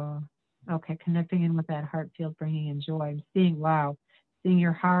 Oh, okay, connecting in with that heart field, bringing in joy. I'm seeing, wow, seeing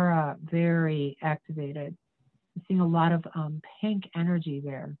your hara very activated. I'm seeing a lot of pink energy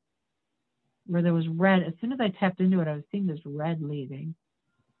there. where there was red. As soon as I tapped into it, I was seeing this red leaving.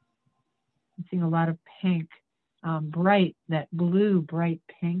 I'm seeing a lot of pink, bright, that blue, bright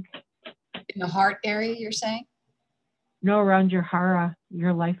pink. In the heart area, you're saying? No, around your hara,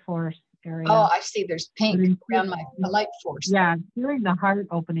 your life force area. Oh, I see. There's pink around my life force. Yeah, I'm feeling the heart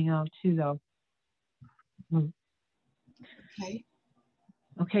opening out too, though. Okay.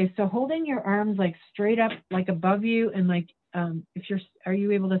 Okay, so holding your arms like straight up, like above you, and like, are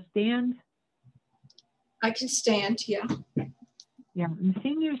you able to stand? I can stand, yeah. Yeah, I'm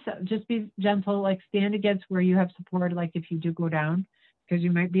seeing you just be gentle, like stand against where you have support, like if you do go down, because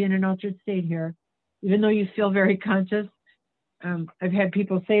you might be in an altered state here, even though you feel very conscious. I've had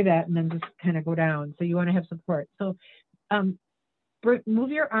people say that and then just kind of go down. So you want to have support. So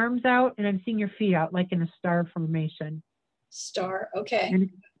move your arms out, and I'm seeing your feet out like in a star formation. Star, okay. And,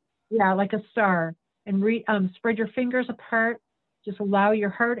 yeah, like a star. And spread your fingers apart. Just allow your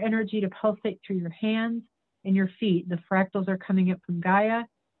heart energy to pulsate through your hands and your feet. The fractals are coming up from Gaia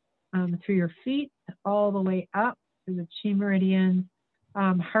through your feet all the way up through the chi meridians,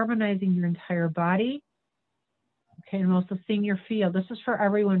 harmonizing your entire body. Okay, and I'm also seeing your field. This is for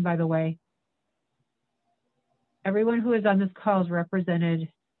everyone, by the way. Everyone who is on this call is represented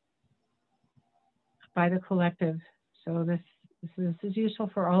by the collective. So this is useful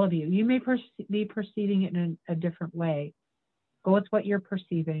for all of you. You may be perceiving it in a different way. Go with what you're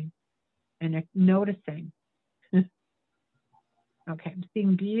perceiving and noticing. Okay, I'm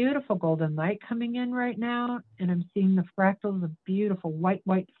seeing beautiful golden light coming in right now, and I'm seeing the fractals of beautiful white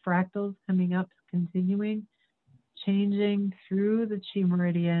fractals coming up, continuing, changing through the chi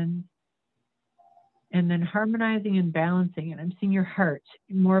meridian, and then harmonizing and balancing. And I'm seeing your heart,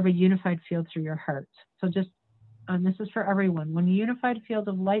 more of a unified field through your heart. So just, this is for everyone, one unified field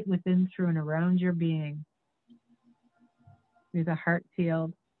of light within, through, and around your being, through the heart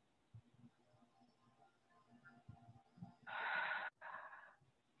field.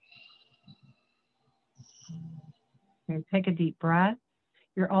 Okay, take a deep breath.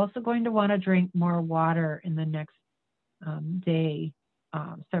 You're also going to want to drink more water in the next day,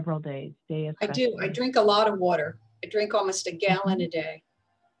 several days. I do. I drink a lot of water. I drink almost a gallon a day.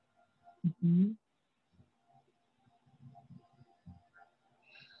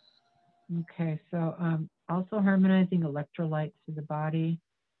 Okay, so also harmonizing electrolytes to the body.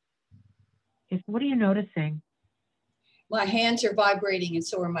 What are you noticing? My hands are vibrating, and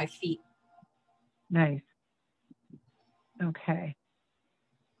so are my feet. Nice. Okay.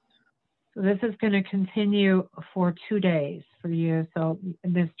 So this is going to continue for 2 days for you. So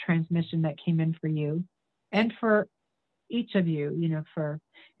this transmission that came in for you and for each of you,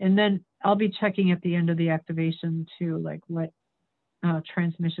 and then I'll be checking at the end of the activation too, like what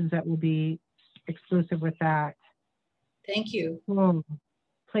transmissions that will be exclusive with that. Thank you. Whoa.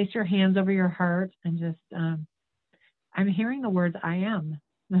 Place your hands over your heart and just, I'm hearing the words, I am.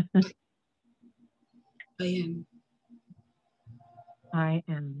 I am. I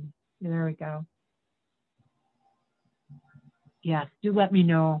am. There we go. Yes, do let me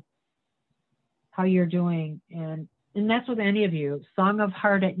know how you're doing. And that's with any of you.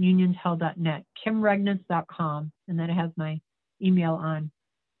 songofheart@uniontel.net, kimregnitz.com, and then it has my email on.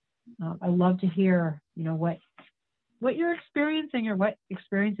 I love to hear, what you're experiencing or what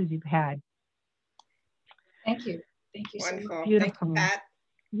experiences you've had. Thank you. Thank you so much. Wonderful. Beautiful. Thank you, Pat.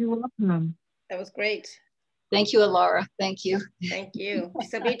 You're welcome. That was great. Thank you, Alara. Thank you. Thank you.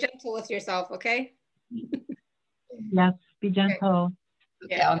 So be gentle with yourself, okay? Yes, be gentle.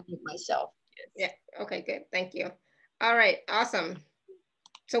 Okay, yeah, I'll mute myself. Yeah, okay, good. Thank you. All right, awesome.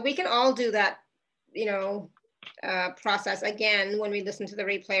 So we can all do that, process again when we listen to the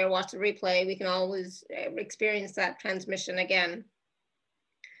replay or watch the replay. We can always experience that transmission again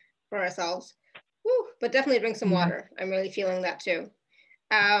for ourselves. Woo, but definitely drink some water. I'm really feeling that too.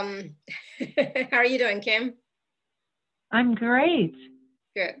 How are you doing, Kim? I'm great.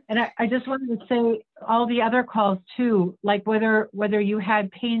 Good. And I just wanted to say all the other calls too, like whether you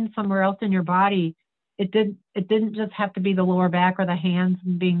had pain somewhere else in your body, it didn't just have to be the lower back or the hands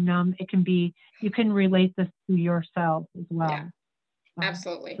and being numb. It can be, you can relate this to yourself as well. Yeah,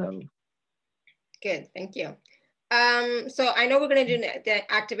 absolutely. So. Good, thank you. So I know we're going to do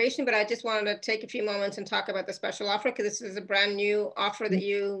the activation, but I just wanted to take a few moments and talk about the special offer, because this is a brand new offer that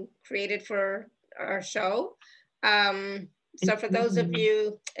you created for our show. So for those of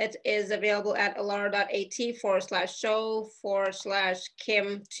you, it is available at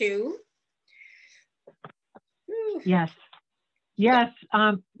alara.at/show/Kim2. Yes,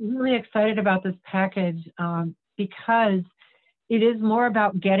 really excited about this package because it is more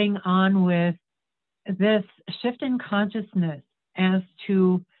about getting on with this shift in consciousness as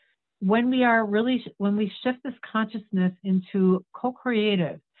to when we shift this consciousness into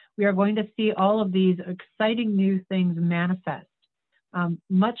co-creative, we are going to see all of these exciting new things manifest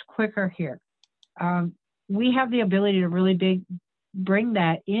much quicker here. We have the ability to really bring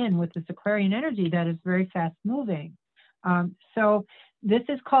that in with this Aquarian energy that is very fast moving. So this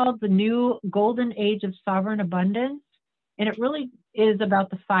is called the new golden age of sovereign abundance. And it really is about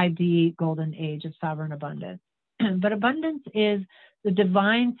the 5D golden age of sovereign abundance. But abundance is the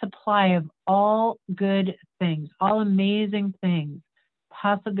divine supply of all good things, all amazing things,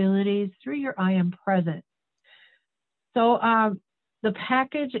 possibilities through your I am present. So the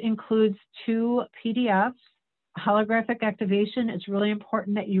package includes 2 PDFs, holographic activation. It's really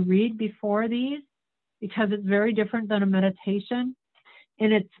important that you read before these because it's very different than a meditation.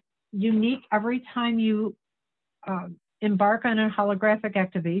 And it's unique every time you embark on a holographic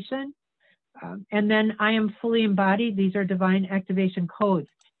activation. And then I am fully embodied. These are divine activation codes.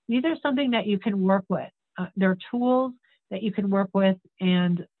 These are something that you can work with. They're tools that you can work with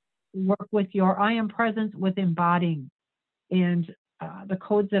and work with your I am presence with embodying and the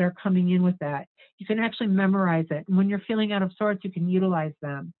codes that are coming in with that. You can actually memorize it. And when you're feeling out of sorts, you can utilize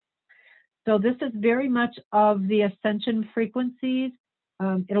them. So this is very much of the ascension frequencies.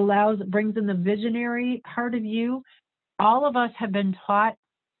 It brings in the visionary part of you. All of us have been taught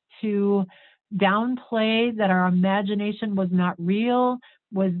to downplay that our imagination was not real,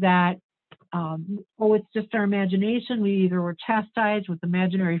 was that, oh, it's just our imagination. We either were chastised with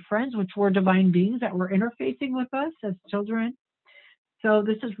imaginary friends, which were divine beings that were interfacing with us as children. So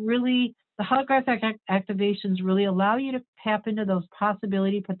this is really, the holographic activations really allow you to tap into those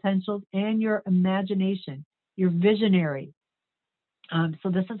possibility potentials and your imagination, your visionary. So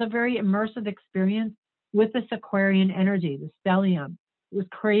this is a very immersive experience with this Aquarian energy, the stellium. It was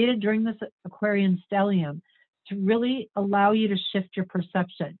created during this Aquarian stellium to really allow you to shift your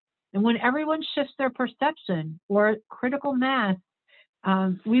perception. And when everyone shifts their perception or critical mass,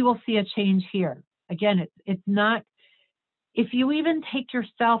 we will see a change here. Again, it's not, if you even take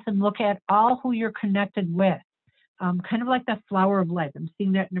yourself and look at all who you're connected with, kind of like that flower of life, I'm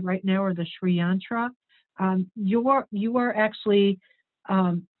seeing that right now, or the Sri Yantra, you are actually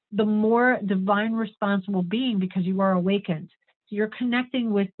the more divine responsible being because you are awakened. So you're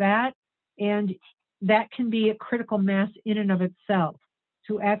connecting with that, and that can be a critical mass in and of itself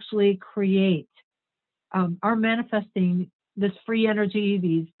to actually create our manifesting this free energy,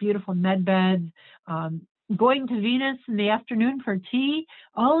 these beautiful med beds, going to Venus in the afternoon for tea.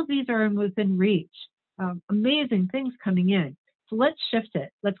 All of these are within reach. Amazing things coming in. So let's shift it.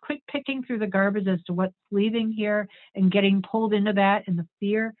 Let's quit picking through the garbage as to what's leaving here and getting pulled into that and the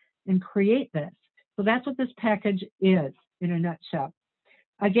fear and create this. So that's what this package is in a nutshell.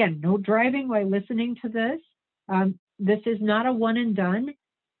 Again, no driving while listening to this. This is not a one and done.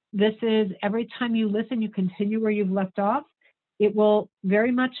 This is every time you listen, you continue where you've left off. It will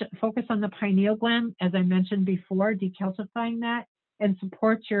very much focus on the pineal gland, as I mentioned before, decalcifying that and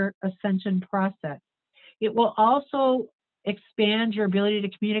support your ascension process. It will also expand your ability to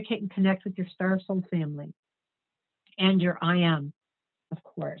communicate and connect with your star soul family and your I am, of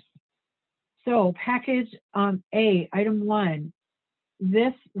course. So package A, item 1.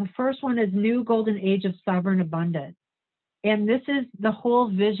 The first one is New Golden Age of Sovereign Abundance. And this is the whole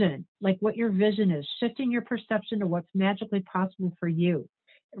vision, like what your vision is, shifting your perception to what's magically possible for you.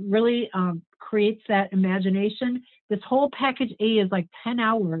 It really creates that imagination. This whole package A is like 10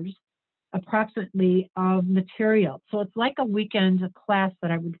 hours approximately of material. So it's like a weekend class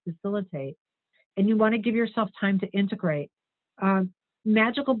that I would facilitate. And you want to give yourself time to integrate.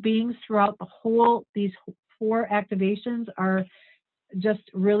 Magical beings throughout the whole, these 4 activations are just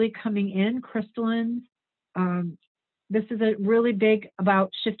really coming in, crystallines. This is a really big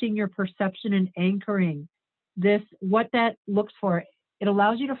about shifting your perception and anchoring this, what that looks for. It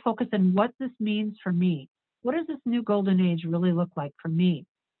allows you to focus on what this means for me. What does this new golden age really look like for me?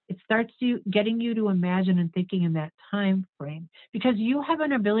 It starts getting you to imagine and thinking in that time frame because you have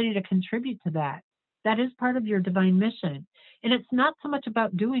an ability to contribute to that. That is part of your divine mission. And it's not so much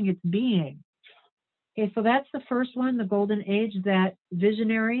about doing, it's being. Okay, so that's the first one, the golden age, that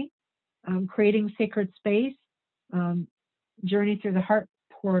visionary, creating sacred space, journey through the heart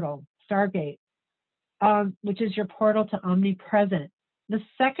portal, Stargate, which is your portal to omnipresent. The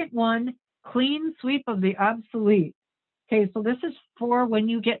second one, clean sweep of the obsolete. Okay, so this is for when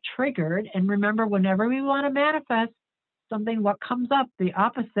you get triggered. And remember, whenever we want to manifest something, what comes up, the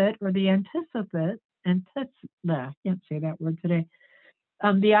opposite or the anticipate, I can't say that word today,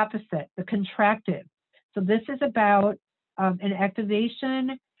 the opposite, the contractive. So this is about an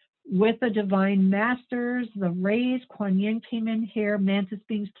activation with the divine masters, the rays. Kuan Yin came in here, mantis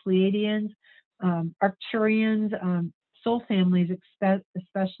beings, Pleiadians, Arcturians, soul families,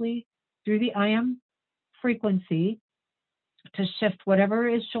 especially through the I am frequency, to shift whatever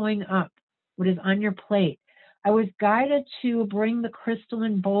is showing up, what is on your plate. I was guided to bring the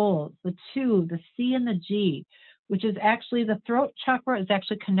crystalline bowls, the 2, the C and the G, which is actually the throat chakra is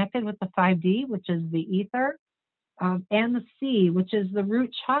actually connected with the 5D, which is the ether, and the C, which is the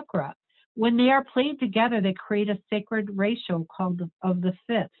root chakra. When they are played together, they create a sacred ratio called of the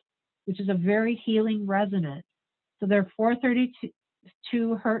 5th, which is a very healing resonance. So there are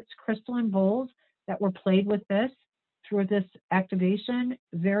 432 hertz crystalline bowls that were played with this through this activation,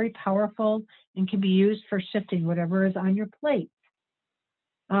 very powerful, and can be used for shifting whatever is on your plate.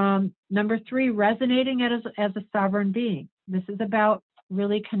 Number 3, resonating as a sovereign being. This is about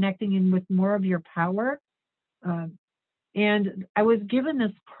really connecting in with more of your power. And I was given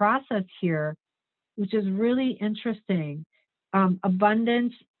this process here, which is really interesting.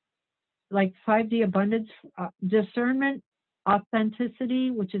 Abundance, like 5D abundance, discernment,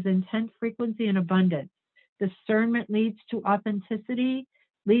 authenticity, which is intent, frequency, and abundance. Discernment leads to authenticity,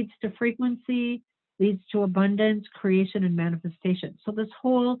 leads to frequency, leads to abundance, creation, and manifestation. So this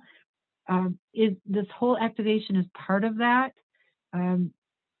whole activation is part of that.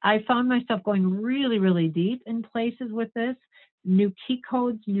 I found myself going really, really deep in places with this. New key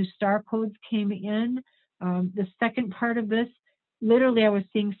codes, new star codes came in. The second part of this, literally I was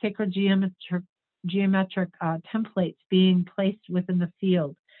seeing sacred geometric templates being placed within the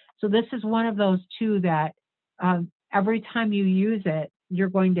field. So this is one of those 2 that every time you use it, you're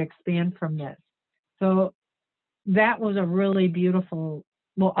going to expand from this. So that was a really beautiful,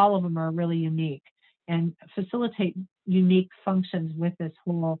 well, all of them are really unique and facilitate unique functions with this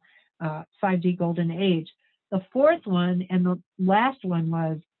whole 5D golden age. The 4th one and the last one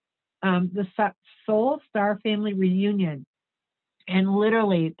was the Soul Star Family Reunion. And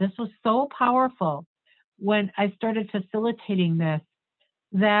literally, this was so powerful when I started facilitating this,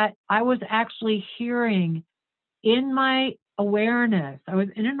 that I was actually hearing in my awareness, I was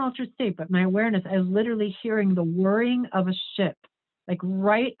in an altered state, but my awareness, I was literally hearing the whirring of a ship, like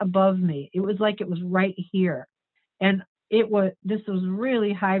right above me. It was like it was right here. And this was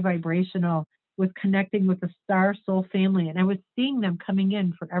really high vibrational with connecting with the Star Soul Family. And I was seeing them coming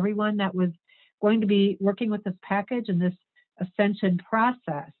in for everyone that was going to be working with this package and this ascension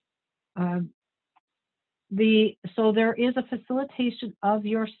process. So there is a facilitation of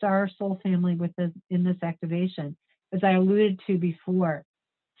your Star Soul Family in this activation, as I alluded to before.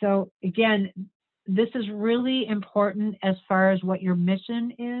 So again, this is really important as far as what your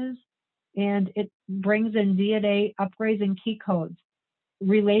mission is, and it brings in DNA upgrades and key codes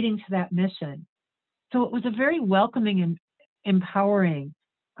relating to that mission. So it was a very welcoming and empowering.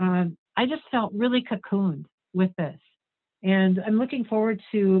 I just felt really cocooned with this. And I'm looking forward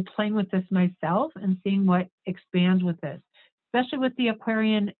to playing with this myself and seeing what expands with this, especially with the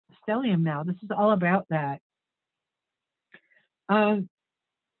Aquarian stellium now. This is all about that.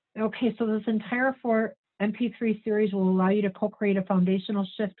 Okay, so this entire 4 MP3 series will allow you to co-create a foundational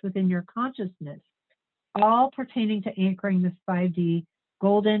shift within your consciousness, all pertaining to anchoring this 5D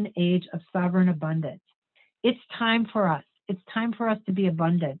golden age of sovereign abundance. It's time for us. It's time for us to be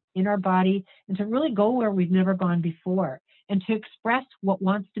abundant in our body and to really go where we've never gone before and to express what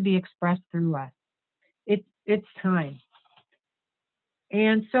wants to be expressed through us. It's time.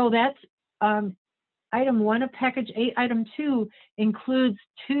 And so that's item 1 of package 8. Item 2 includes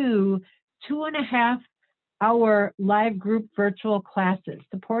 2.5 hour live group virtual classes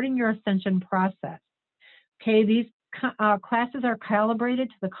supporting your ascension process. Okay, these classes are calibrated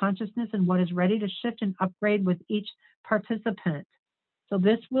to the consciousness and what is ready to shift and upgrade with each participant. So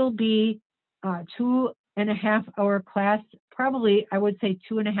this will be 2.5 hour class, probably I would say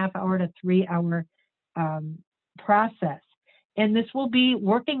 2.5 hour to 3 hour process. And this will be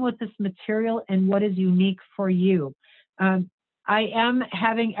working with this material and what is unique for you. I am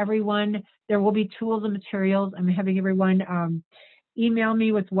having everyone, there will be tools and materials. I'm having everyone email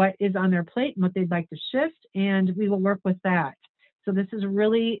me with what is on their plate and what they'd like to shift, and we will work with that. So this is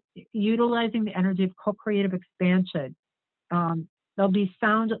really utilizing the energy of co-creative expansion. There'll be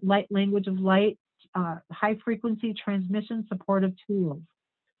sound, light, language of light, high frequency transmission supportive tools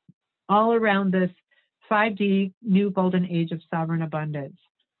all around this 5D new golden age of sovereign abundance.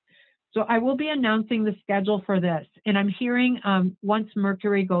 So I will be announcing the schedule for this, and I'm hearing once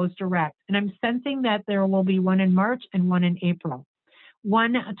Mercury goes direct, and I'm sensing that there will be one in March and one in April.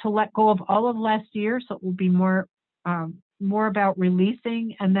 One to let go of all of last year, so it will be more about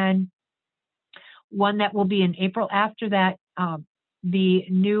releasing, and then one that will be in April after that the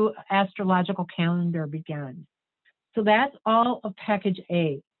new astrological calendar begins. So that's all of package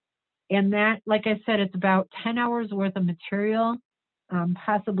A. And that, like I said, it's about 10 hours worth of material,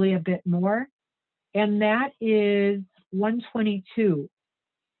 possibly a bit more. And that is $122.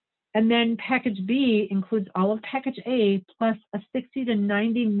 And then package B includes all of package A plus a 60 to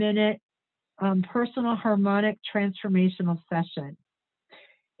 90 minute personal harmonic transformational session.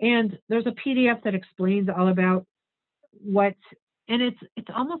 And there's a PDF that explains all about what, and it's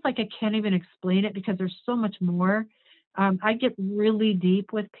almost like I can't even explain it because there's so much more. I get really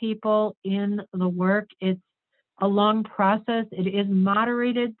deep with people in the work. It's a long process. It is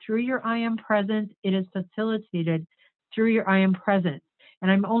moderated through your I Am Present. It is facilitated through your I Am Present.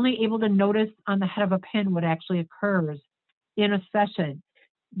 And I'm only able to notice on the head of a pin what actually occurs in a session.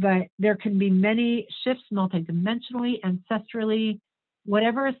 But there can be many shifts multidimensionally, ancestrally,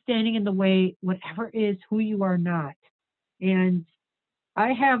 whatever is standing in the way, whatever is who you are not. And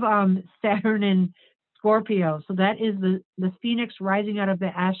I have Saturn in Scorpio, so that is the phoenix rising out of the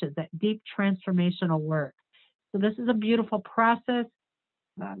ashes, that deep transformational work. So this is a beautiful process,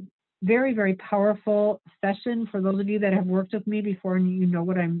 very, very powerful session for those of you that have worked with me before and you know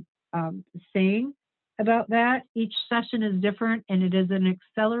what I'm saying about that. Each session is different and it is an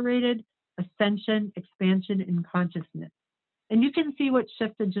accelerated ascension, expansion in consciousness. And you can see what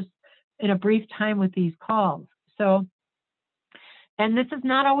shifted just in a brief time with these calls. So, and this is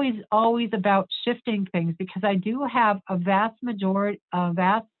not always about shifting things, because I do have a vast majority,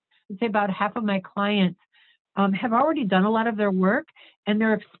 I'd say about half of my clients have already done a lot of their work and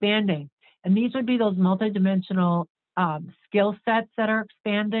they're expanding. And these would be those multidimensional skill sets that are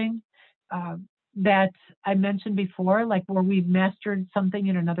expanding that I mentioned before, like where we've mastered something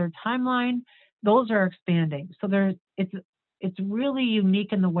in another timeline, those are expanding. So it's really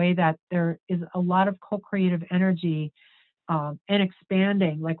unique in the way that there is a lot of co-creative energy and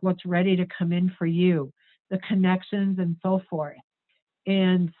expanding, like what's ready to come in for you, the connections and so forth.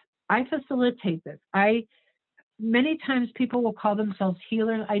 And I facilitate this. Many times people will call themselves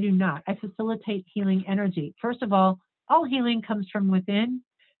healers. I do not. I facilitate healing energy. First of all healing comes from within.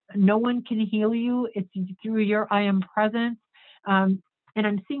 No one can heal you. It's through your I Am Presence. And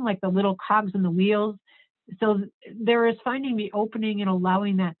I'm seeing like the little cogs in the wheels. So there is finding the opening and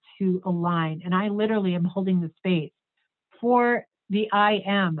allowing that to align. And I literally am holding the space for the I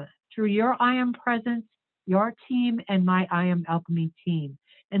Am through your I Am Presence, your team, and my I Am Alchemy team,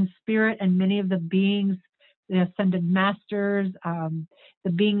 and spirit, and many of the beings, the ascended masters, the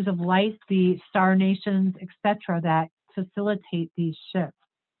beings of light, the star nations, etc., that facilitate these shifts.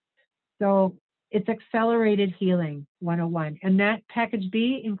 So it's accelerated healing 101. And that package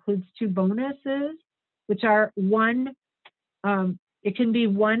B includes 2 bonuses, which are it can be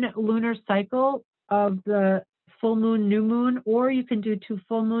 1 lunar cycle of the full moon, new moon, or you can do 2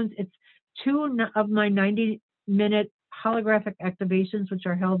 full moons. It's 2 of my 90-minute holographic activations, which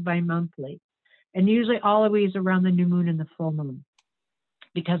are held bi-monthly. And usually always around the new moon and the full moon,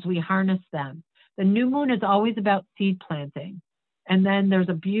 because we harness them. The new moon is always about seed planting. And then there's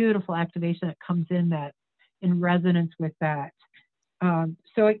a beautiful activation that comes in that in resonance with that.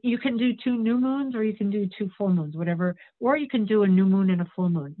 So you can do 2 new moons, or you can do 2 full moons, whatever, or you can do a new moon and a full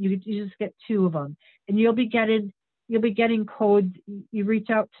moon. You just get 2 of them, and you'll be getting codes. You reach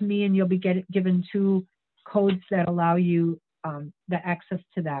out to me and you'll be given 2 codes that allow you the access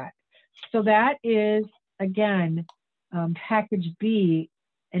to that. So that is, again, package B.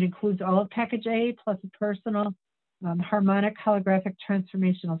 It includes all of package A plus a personal harmonic holographic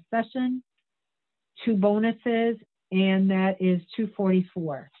transformational session, 2 bonuses, and that is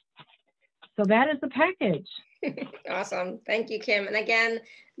 $244. So that is the package. Awesome. Thank you, Kim. And again,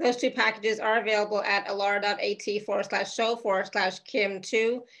 those 2 packages are available at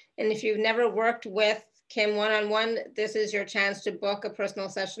alara.at/show/Kim2. And if you've never worked with Kim one-on-one, this is your chance to book a personal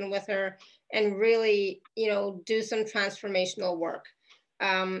session with her and really, do some transformational work.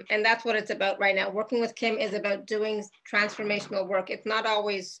 And that's what it's about right now. Working with Kim is about doing transformational work. It's not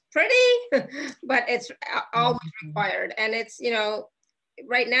always pretty, but it's always required. And it's,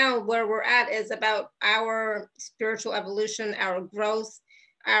 right now where we're at is about our spiritual evolution, our growth,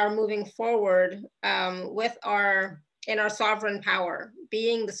 our moving forward in our sovereign power,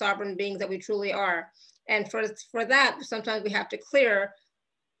 being the sovereign beings that we truly are. And for that, sometimes we have to clear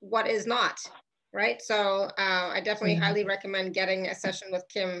what is not. Right. So I definitely highly recommend getting a session with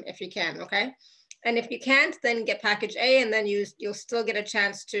Kim if you can. OK. And if you can't, then get package A, and then you'll still get a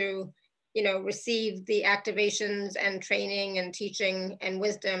chance to, receive the activations and training and teaching and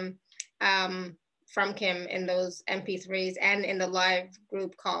wisdom from Kim in those MP3s and in the live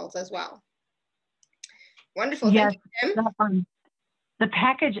group calls as well. Wonderful. Yes, thank you, Kim. The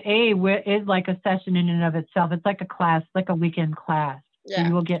package A is like a session in and of itself. It's like a class, like a weekend class. Yeah. So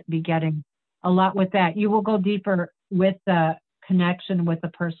you will be getting a lot with that. You will go deeper with the connection with the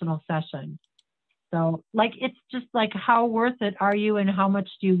personal session. So like, it's just like, how worth it are you, and how much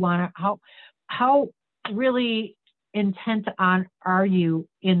do you want to, how really intent on are you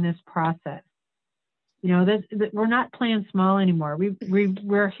in this process? You know, we're not playing small anymore.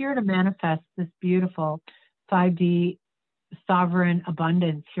 We're here to manifest this beautiful 5D sovereign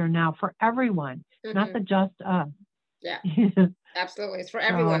abundance here now for everyone, not the just us. Yeah, absolutely. It's for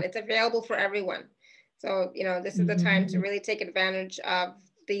everyone. It's available for everyone. So, you know, this is the time to really take advantage of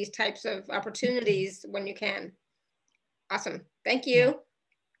these types of opportunities when you can. Awesome. Thank you.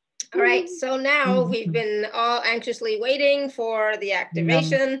 Yeah. All right. So now we've been all anxiously waiting for the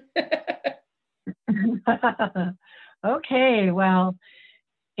activation. Okay. Well,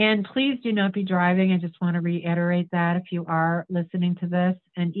 and please do not be driving. I just want to reiterate that if you are listening to this,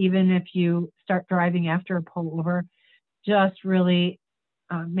 and even if you start driving after a pullover, just really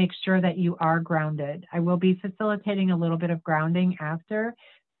make sure that you are grounded. I will be facilitating a little bit of grounding after,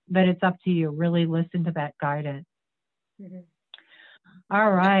 but it's up to you. Really listen to that guidance.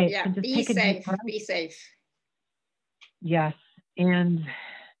 All right. Yeah, so just be take a safe. deep breath. Be safe. Yes. And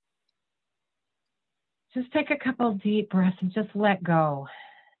just take a couple of deep breaths and just let go.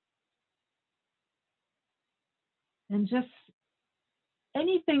 And just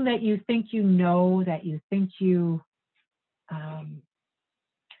anything that you think you know, that you think you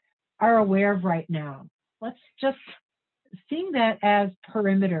are aware of right now, let's just seeing that as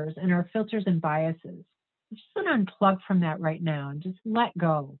perimeters and our filters and biases. I'm just going to unplug from that right now and just let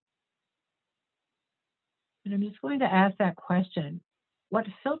go. And I'm just going to ask that question. What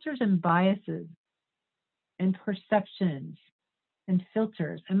filters and biases and perceptions and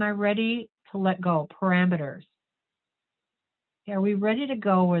filters am I ready to let go? Parameters. Are we ready to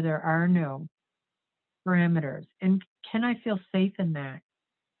go where there are no parameters? And can I feel safe in that?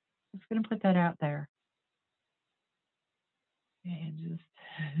 I'm just going to put that out there. And just,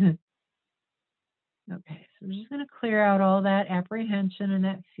 okay, so I'm just going to clear out all that apprehension and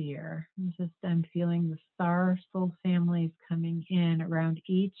that fear. I'm feeling the star soul families coming in around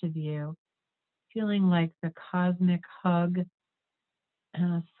each of you, feeling like the cosmic hug,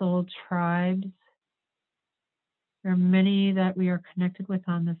 soul tribes. There are many that we are connected with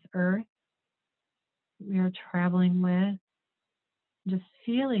on this earth, we are traveling with. Just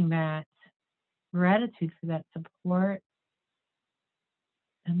feeling that gratitude for that support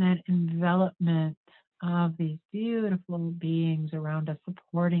and that envelopment of these beautiful beings around us,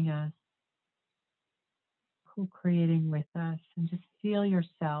 supporting us, co-creating with us, and just feel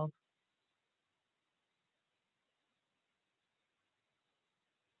yourself.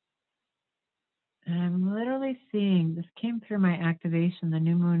 And I'm literally seeing, this came through my activation, the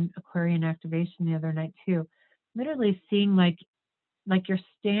new moon Aquarian activation the other night too, literally seeing like you're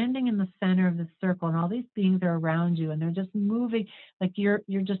standing in the center of the circle and all these beings are around you and they're just moving, like you're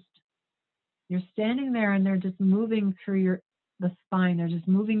standing there and they're just moving through the spine. They're just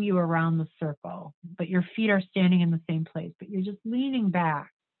moving you around the circle, but your feet are standing in the same place, but you're just leaning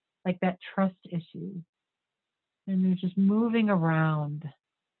back, like that trust issue. And they're just moving around,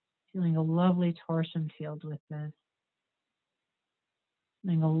 feeling a lovely torsion field with this.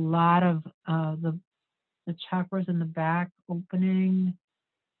 Feeling a lot of the chakras in the back opening.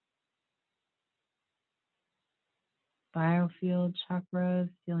 Biofield chakras,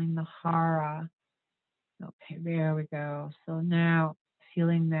 feeling the hara. Okay, there we go. So now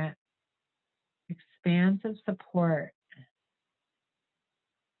feeling that expansive support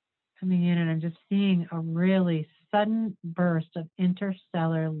coming in, and I'm just seeing a really sudden burst of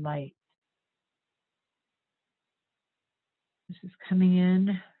interstellar light. This is coming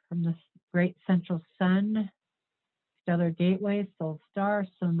in from the great central sun, stellar gateway, soul star,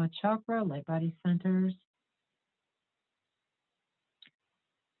 soma chakra, light body centers,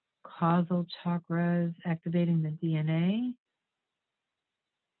 causal chakras, activating the DNA,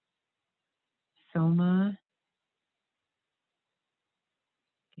 soma,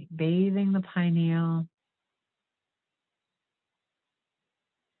 bathing the pineal,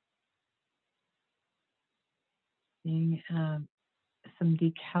 seeing some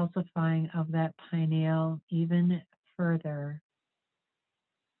decalcifying of that pineal even further.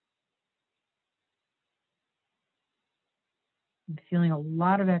 I'm feeling a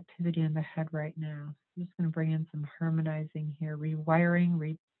lot of activity in the head right now. I'm just going to bring in some harmonizing here,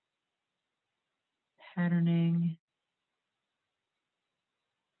 rewiring, repatterning.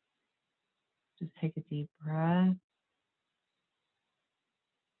 Just take a deep breath.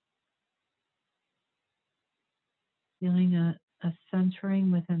 Feeling a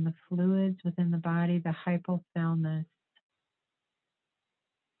centering within the fluids within the body, the hypothalamus,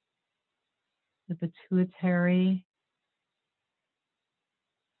 the pituitary,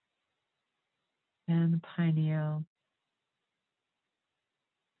 and the pineal.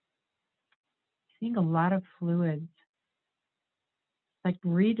 Seeing a lot of fluids, like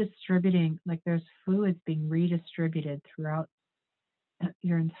redistributing, like there's fluids being redistributed throughout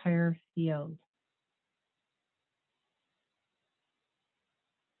your entire field.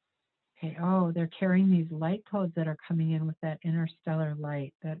 Okay, oh, they're carrying these light codes that are coming in with that interstellar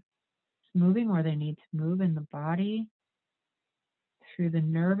light that's moving where they need to move in the body, through the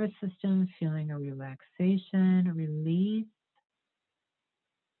nervous system, feeling a relaxation, a release,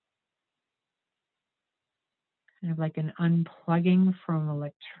 kind of like an unplugging from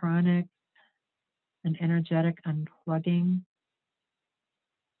electronics, an energetic unplugging.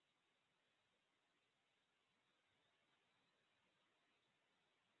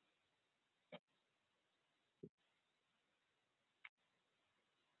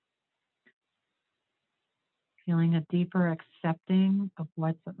 Feeling a deeper accepting of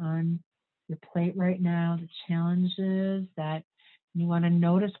what's on your plate right now, the challenges that you want to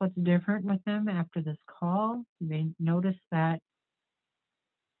notice what's different with them after this call. You may notice that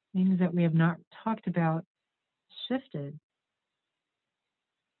things that we have not talked about shifted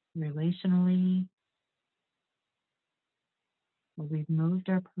relationally, where we've moved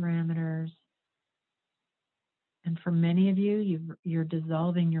our parameters. And for many of you, you're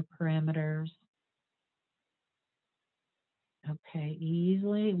dissolving your parameters. Okay,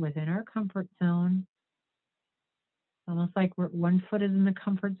 easily within our comfort zone. Almost like one foot is in the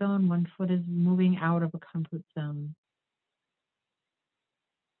comfort zone, one foot is moving out of a comfort zone.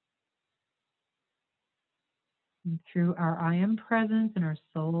 And through our I Am Presence and our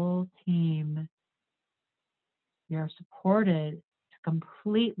soul team, we are supported to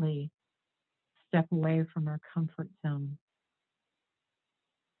completely step away from our comfort zone.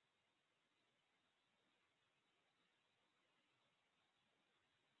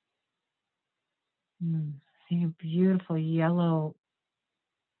 Seeing a beautiful yellow,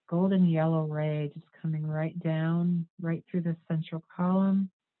 golden yellow ray just coming right down, right through the central column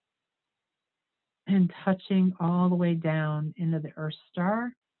and touching all the way down into the Earth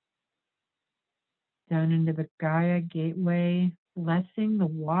Star, down into the Gaia gateway, blessing the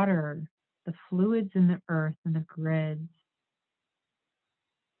water, the fluids in the earth and the grids.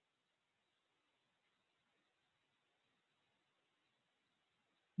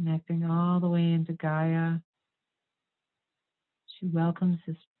 Connecting all the way into Gaia. She welcomes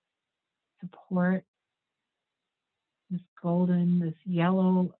this support, this golden, this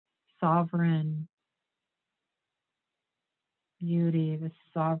yellow sovereign beauty, this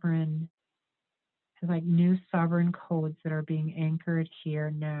sovereign, like new sovereign codes that are being anchored here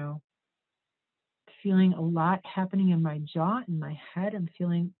now. Feeling a lot happening in my jaw, in my head. I'm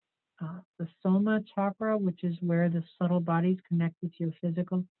feeling the soma chakra, which is where the subtle bodies connect with your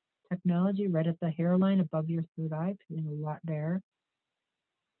physical technology, right at the hairline above your third eye. Feeling a lot there.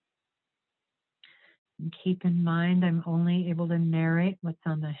 And keep in mind, I'm only able to narrate what's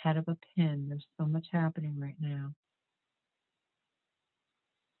on the head of a pin. There's so much happening right now.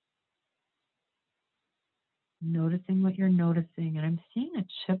 Noticing what you're noticing. And I'm seeing a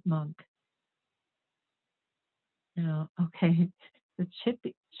chipmunk. Now, okay, the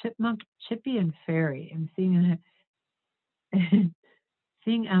chipmunk, Chippy and Fairy. I'm seeing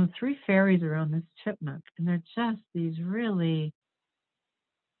seeing three fairies around this chipmunk, and they're just these really,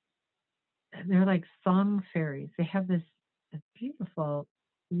 they're like song fairies. They have this beautiful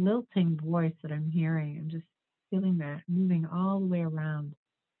lilting voice that I'm hearing. I'm just feeling that moving all the way around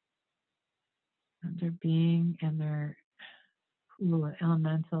their being and their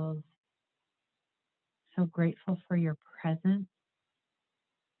elementals. So grateful for your presence.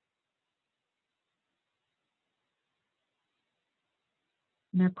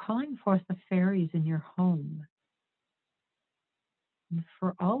 And they're calling forth the fairies in your home. And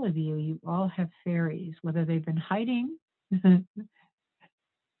for all of you, you all have fairies, whether they've been hiding, they're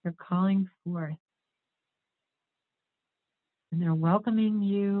calling forth. And they're welcoming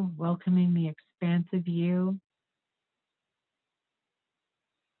you, welcoming the expansive you.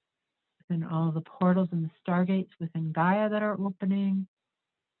 Within all the portals and the stargates within Gaia that are opening.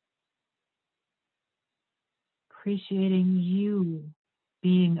 Appreciating you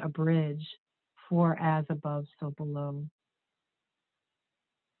being a bridge for as above, so below.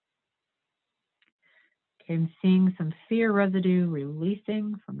 Okay, I'm seeing some fear residue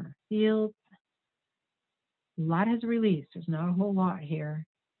releasing from our fields. A lot has released. There's not a whole lot here.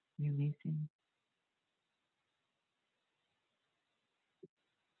 Releasing.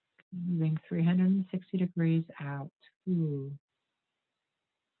 Moving 360 degrees out. Ooh.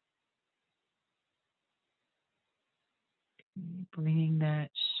 Bringing that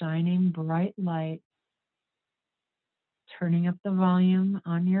shining bright light, turning up the volume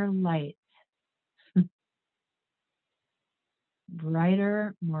on your light.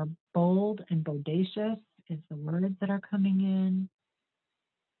 Brighter, more bold and bodacious is the words that are coming in.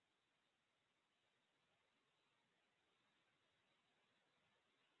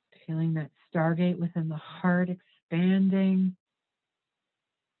 Feeling that stargate within the heart expanding,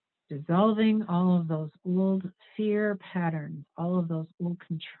 dissolving all of those old fear patterns, all of those old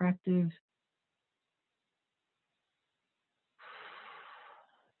contractive,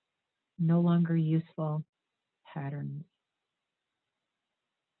 no longer useful patterns.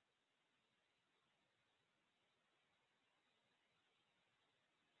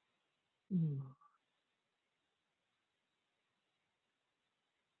 Ooh.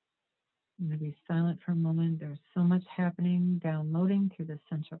 I'm going to be silent for a moment. There's so much happening, downloading through the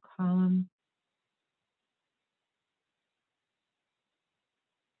central column.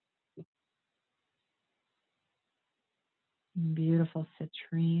 Beautiful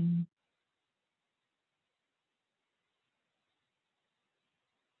citrine.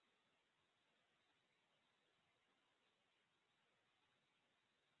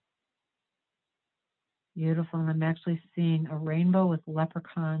 Beautiful. And I'm actually seeing a rainbow with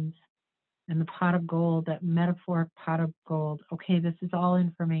leprechauns and the pot of gold, that metaphoric pot of gold. Okay, this is all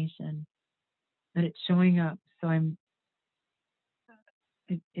information, but it's showing up. So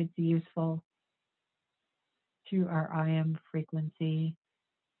it's useful through our I am frequency.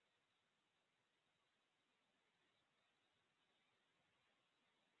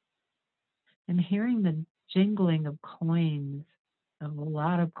 I'm hearing the jingling of coins, of a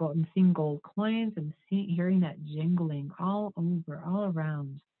lot of gold. I'm seeing gold coins. I'm hearing that jingling all over, all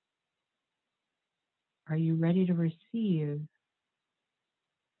around. Are you ready to receive?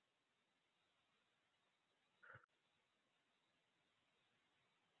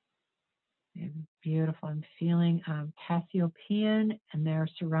 Beautiful. I'm feeling Cassiopean, and they're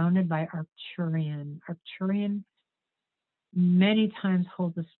surrounded by Arcturian. Arcturian many times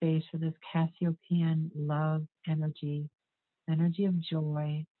holds a space for this Cassiopean love energy, energy of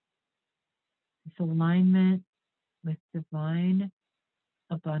joy. This alignment with divine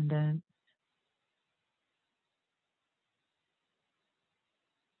abundance.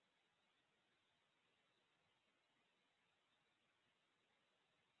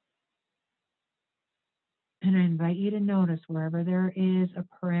 And I invite you to notice wherever there is a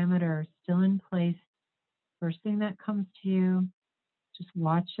parameter still in place, first thing that comes to you, just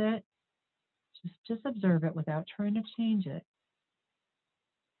watch it, just observe it without trying to change it.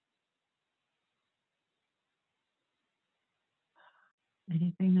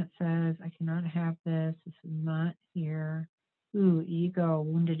 Anything that says, I cannot have this, this is not here. Ooh, ego,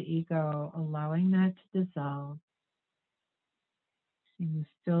 wounded ego, allowing that to dissolve. Seeing the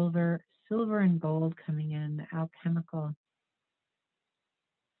silver and gold coming in, the alchemical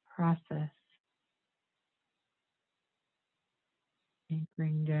process.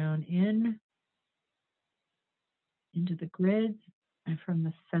 Anchoring down into the grids and from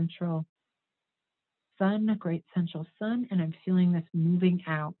the central sun, great central sun, and I'm feeling this moving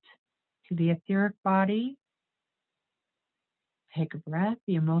out to the etheric body. Take a breath,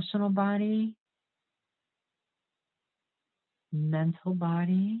 the emotional body, mental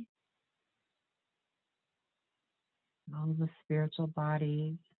body, all the spiritual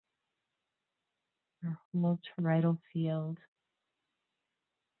bodies, our whole toroidal field.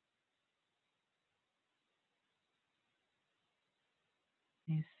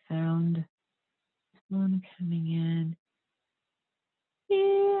 A sound tone coming in.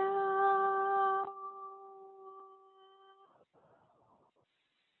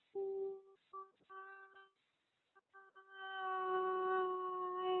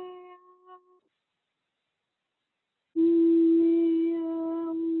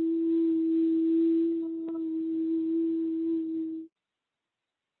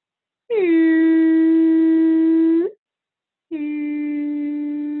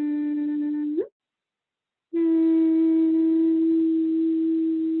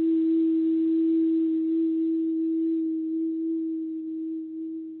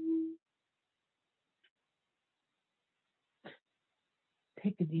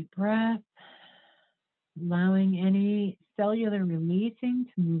 Take a deep breath, allowing any cellular releasing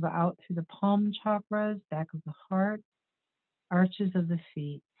to move out through the palm chakras, back of the heart, arches of the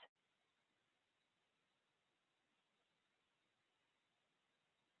feet.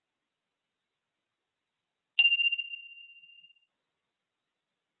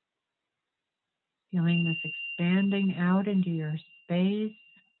 Feeling this expanding out into your space.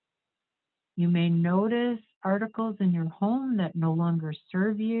 You may notice articles in your home that no longer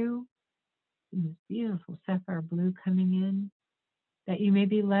serve you. This beautiful sapphire blue coming in that you may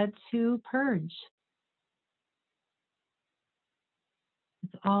be led to purge.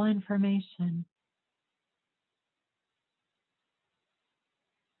 It's all information.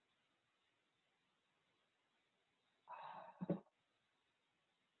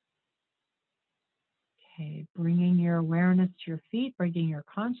 Okay, bringing your awareness to your feet, bringing your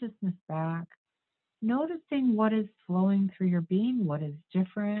consciousness back, noticing what is flowing through your being, what is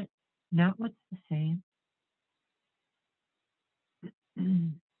different, not what's the same.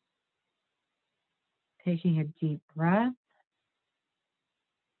 Taking a deep breath,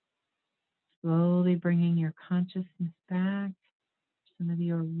 slowly bringing your consciousness back. Some of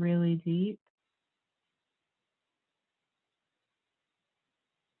you are really deep.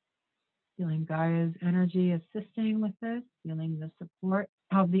 Feeling Gaia's energy assisting with this, feeling the support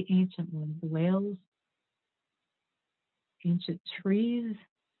of the ancient ones, the whales, ancient trees,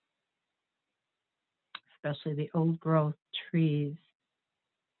 especially the old growth trees.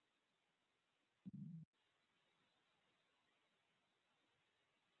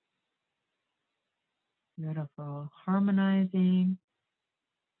 Beautiful. Harmonizing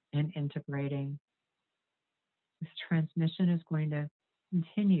and integrating. This transmission is going to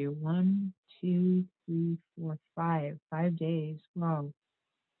continue 1, 2, 3, 4, 5. 5 days. Wow.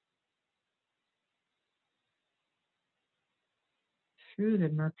 Through the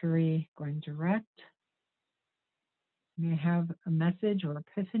Mercury going direct. You may have a message or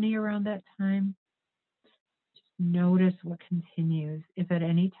epiphany around that time. Just notice what continues. If at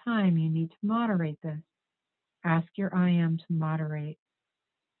any time you need to moderate this, ask your I Am to moderate.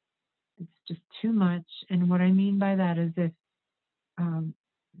 It's just too much. And what I mean by that is if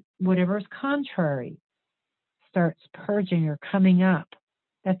whatever is contrary starts purging or coming up,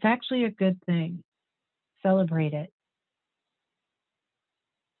 that's actually a good thing. Celebrate it.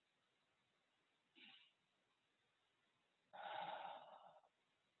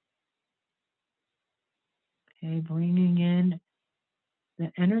 Okay, bringing in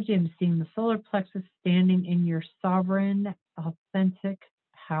the energy. I'm seeing the solar plexus standing in your sovereign, authentic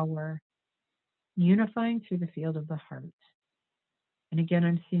power, unifying through the field of the heart. And again,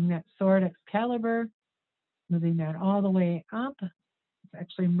 I'm seeing that sword Excalibur, moving that all the way up. It's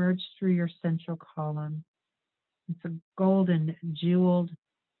actually merged through your central column. It's a golden, jeweled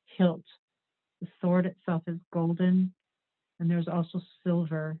hilt. The sword itself is golden, and there's also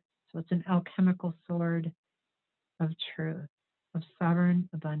silver. So it's an alchemical sword of truth, of sovereign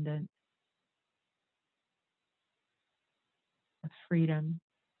abundance, of freedom.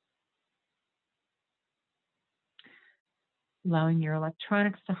 Allowing your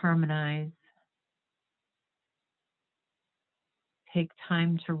electronics to harmonize. Take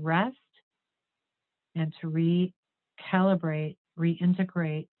time to rest and to recalibrate,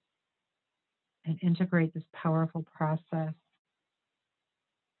 reintegrate, and integrate this powerful process.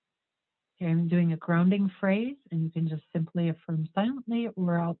 Okay, I'm doing a grounding phrase, and you can just simply affirm silently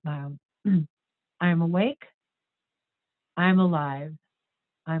or out loud. I am awake. I am alive.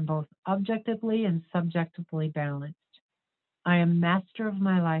 I am both objectively and subjectively balanced. I am master of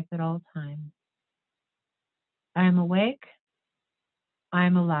my life at all times. I am awake. I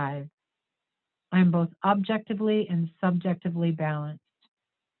am alive. I am both objectively and subjectively balanced.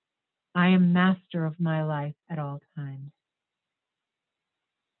 I am master of my life at all times.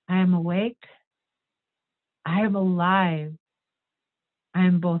 I am awake. I am alive. I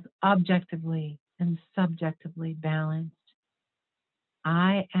am both objectively and subjectively balanced.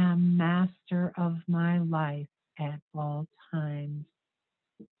 I am master of my life at all times.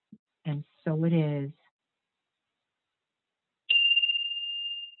 And so it is.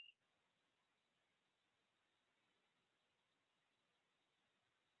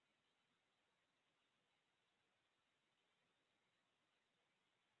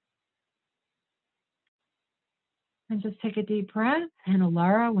 And just take a deep breath. And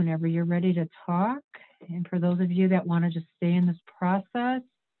Alara, whenever you're ready to talk, and for those of you that want to just stay in this process,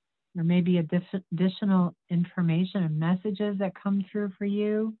 there may be additional information and messages that come through for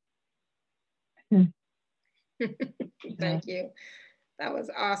you. Thank you. That was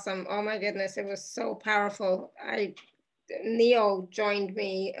awesome. Oh my goodness, it was so powerful. Neo joined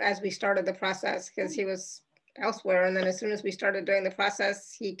me as we started the process because he was elsewhere. And then as soon as we started doing the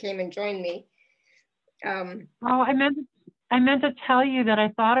process, he came and joined me. Oh, I meant to tell you that I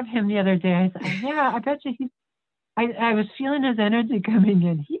thought of him the other day. I said, yeah, I bet you I was feeling his energy coming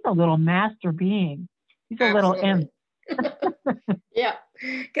in. He's a little master being. He's a little imp. Yeah.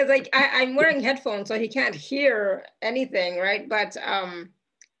 because like I'm wearing headphones, so he can't hear anything, right? But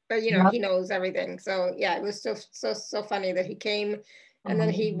you know, he knows everything. So yeah, it was so funny that he came, and then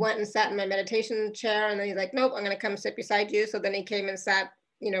he went and sat in my meditation chair, and then he's like, nope, I'm gonna come sit beside you. So then he came and sat,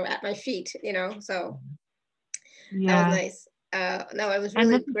 you know, at my feet, you know. So that was nice. No, it was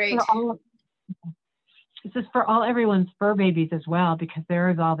really great. This is for everyone's fur babies as well, because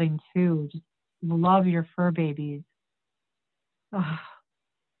they're evolving too. Just love your fur babies. Oh,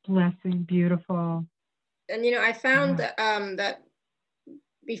 blessing, beautiful. And you know, I found that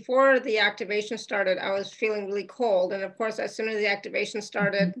before the activation started, I was feeling really cold. And of course, as soon as the activation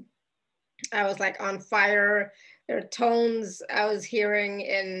started, I was like on fire. There are tones I was hearing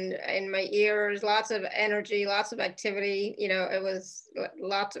in my ears, lots of energy, lots of activity. You know, it was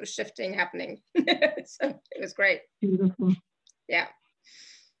lots of shifting happening. So it was great. Beautiful. Yeah.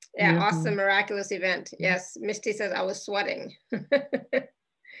 Yeah, beautiful. Awesome, miraculous event. Yes, Misty says I was sweating.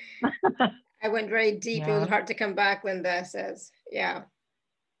 I went very deep. Yeah. It was hard to come back, Linda says. Yeah.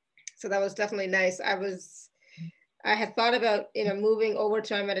 So that was definitely nice. I had thought about, you know, moving over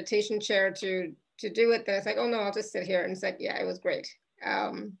to my meditation chair to do it. Then it's like, oh no, I'll just sit here. And it's like, yeah, it was great.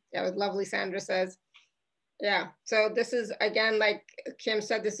 Yeah, it was lovely, Sandra says. Yeah, so this is, again, like Kim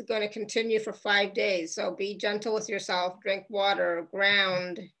said, this is going to continue for 5 days. So be gentle with yourself, drink water,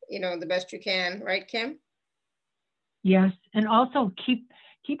 ground, you know, the best you can. Right, Kim? Yes, and also keep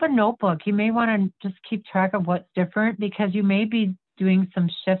a notebook. You may want to just keep track of what's different, because you may be doing some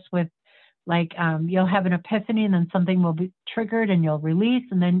shifts with, like, you'll have an epiphany and then something will be triggered and you'll release,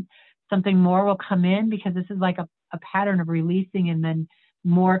 and then something more will come in, because this is like a pattern of releasing and then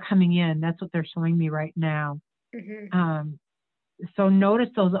more coming in. That's what they're showing me right now. So notice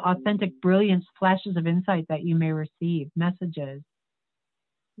those authentic brilliance flashes of insight that you may receive, messages.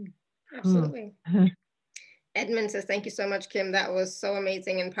 Absolutely. Edmund says, thank you so much, Kim. That was so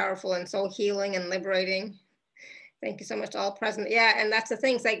amazing and powerful and so healing and liberating. Thank you so much to all present. Yeah, and that's the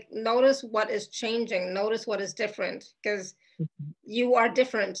thing. It's like, notice what is changing. Notice what is different, because you are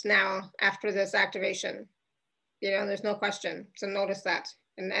different now after this activation. You know, there's no question. So notice that.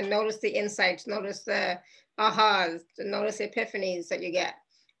 And notice the insights. Notice the ahas. Notice the epiphanies that you get.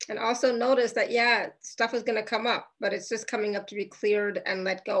 And also notice that, yeah, stuff is going to come up, but it's just coming up to be cleared and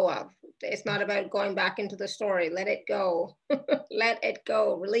let go of. It's not about going back into the story. Let it go. Let it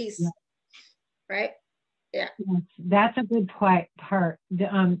go. Release. Yeah. Right? Yeah. That's a good part.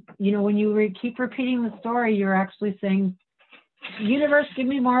 You know, when you keep repeating the story, you're actually saying, universe, give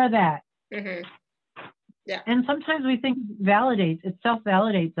me more of that. Yeah. And sometimes we think it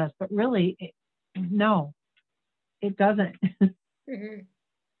self-validates us, but really, no, it doesn't.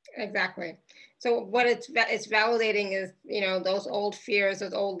 Exactly. So what it's validating is, you know, those old fears,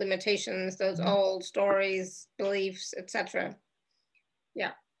 those old limitations, those old stories, beliefs, etc.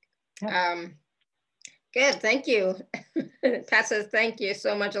 Yeah. Good. Thank you. Pat says, thank you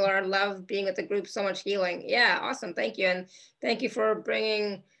so much, Laura. Love being with the group. So much healing. Yeah. Awesome. Thank you. And thank you for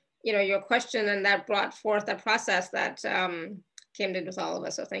bringing, you know, your question, and that brought forth a process that Kim did with all of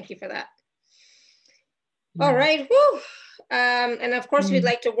us. So thank you for that. All right. Woo. And of course, if you'd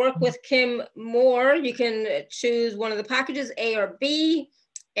like to work with Kim more, you can choose one of the packages, A or B.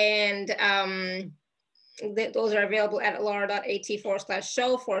 And those are available at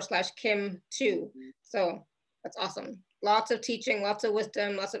alara.at/show/Kim2. So that's awesome. Lots of teaching, lots of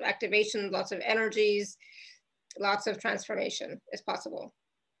wisdom, lots of activation, lots of energies, lots of transformation is possible.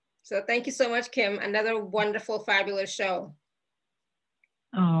 So thank you so much, Kim. Another wonderful, fabulous show.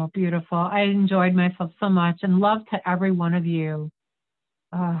 Oh, beautiful. I enjoyed myself so much, and love to every one of you.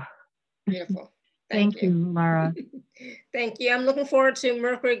 Beautiful. Thank you, Laura. Thank you. I'm looking forward to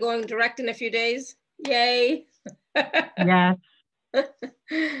Mercury going direct in a few days. Yay. Yes. So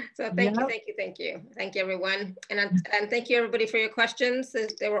thank you. Thank you, everyone. And thank you, everybody, for your questions.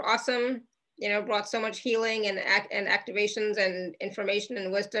 They were awesome. You know, brought so much healing and activations and information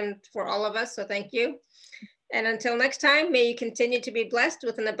and wisdom for all of us. So thank you. And until next time, may you continue to be blessed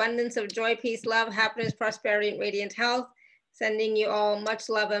with an abundance of joy, peace, love, happiness, prosperity, and radiant health. Sending you all much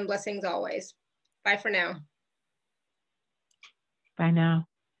love and blessings always. Bye for now. Bye now.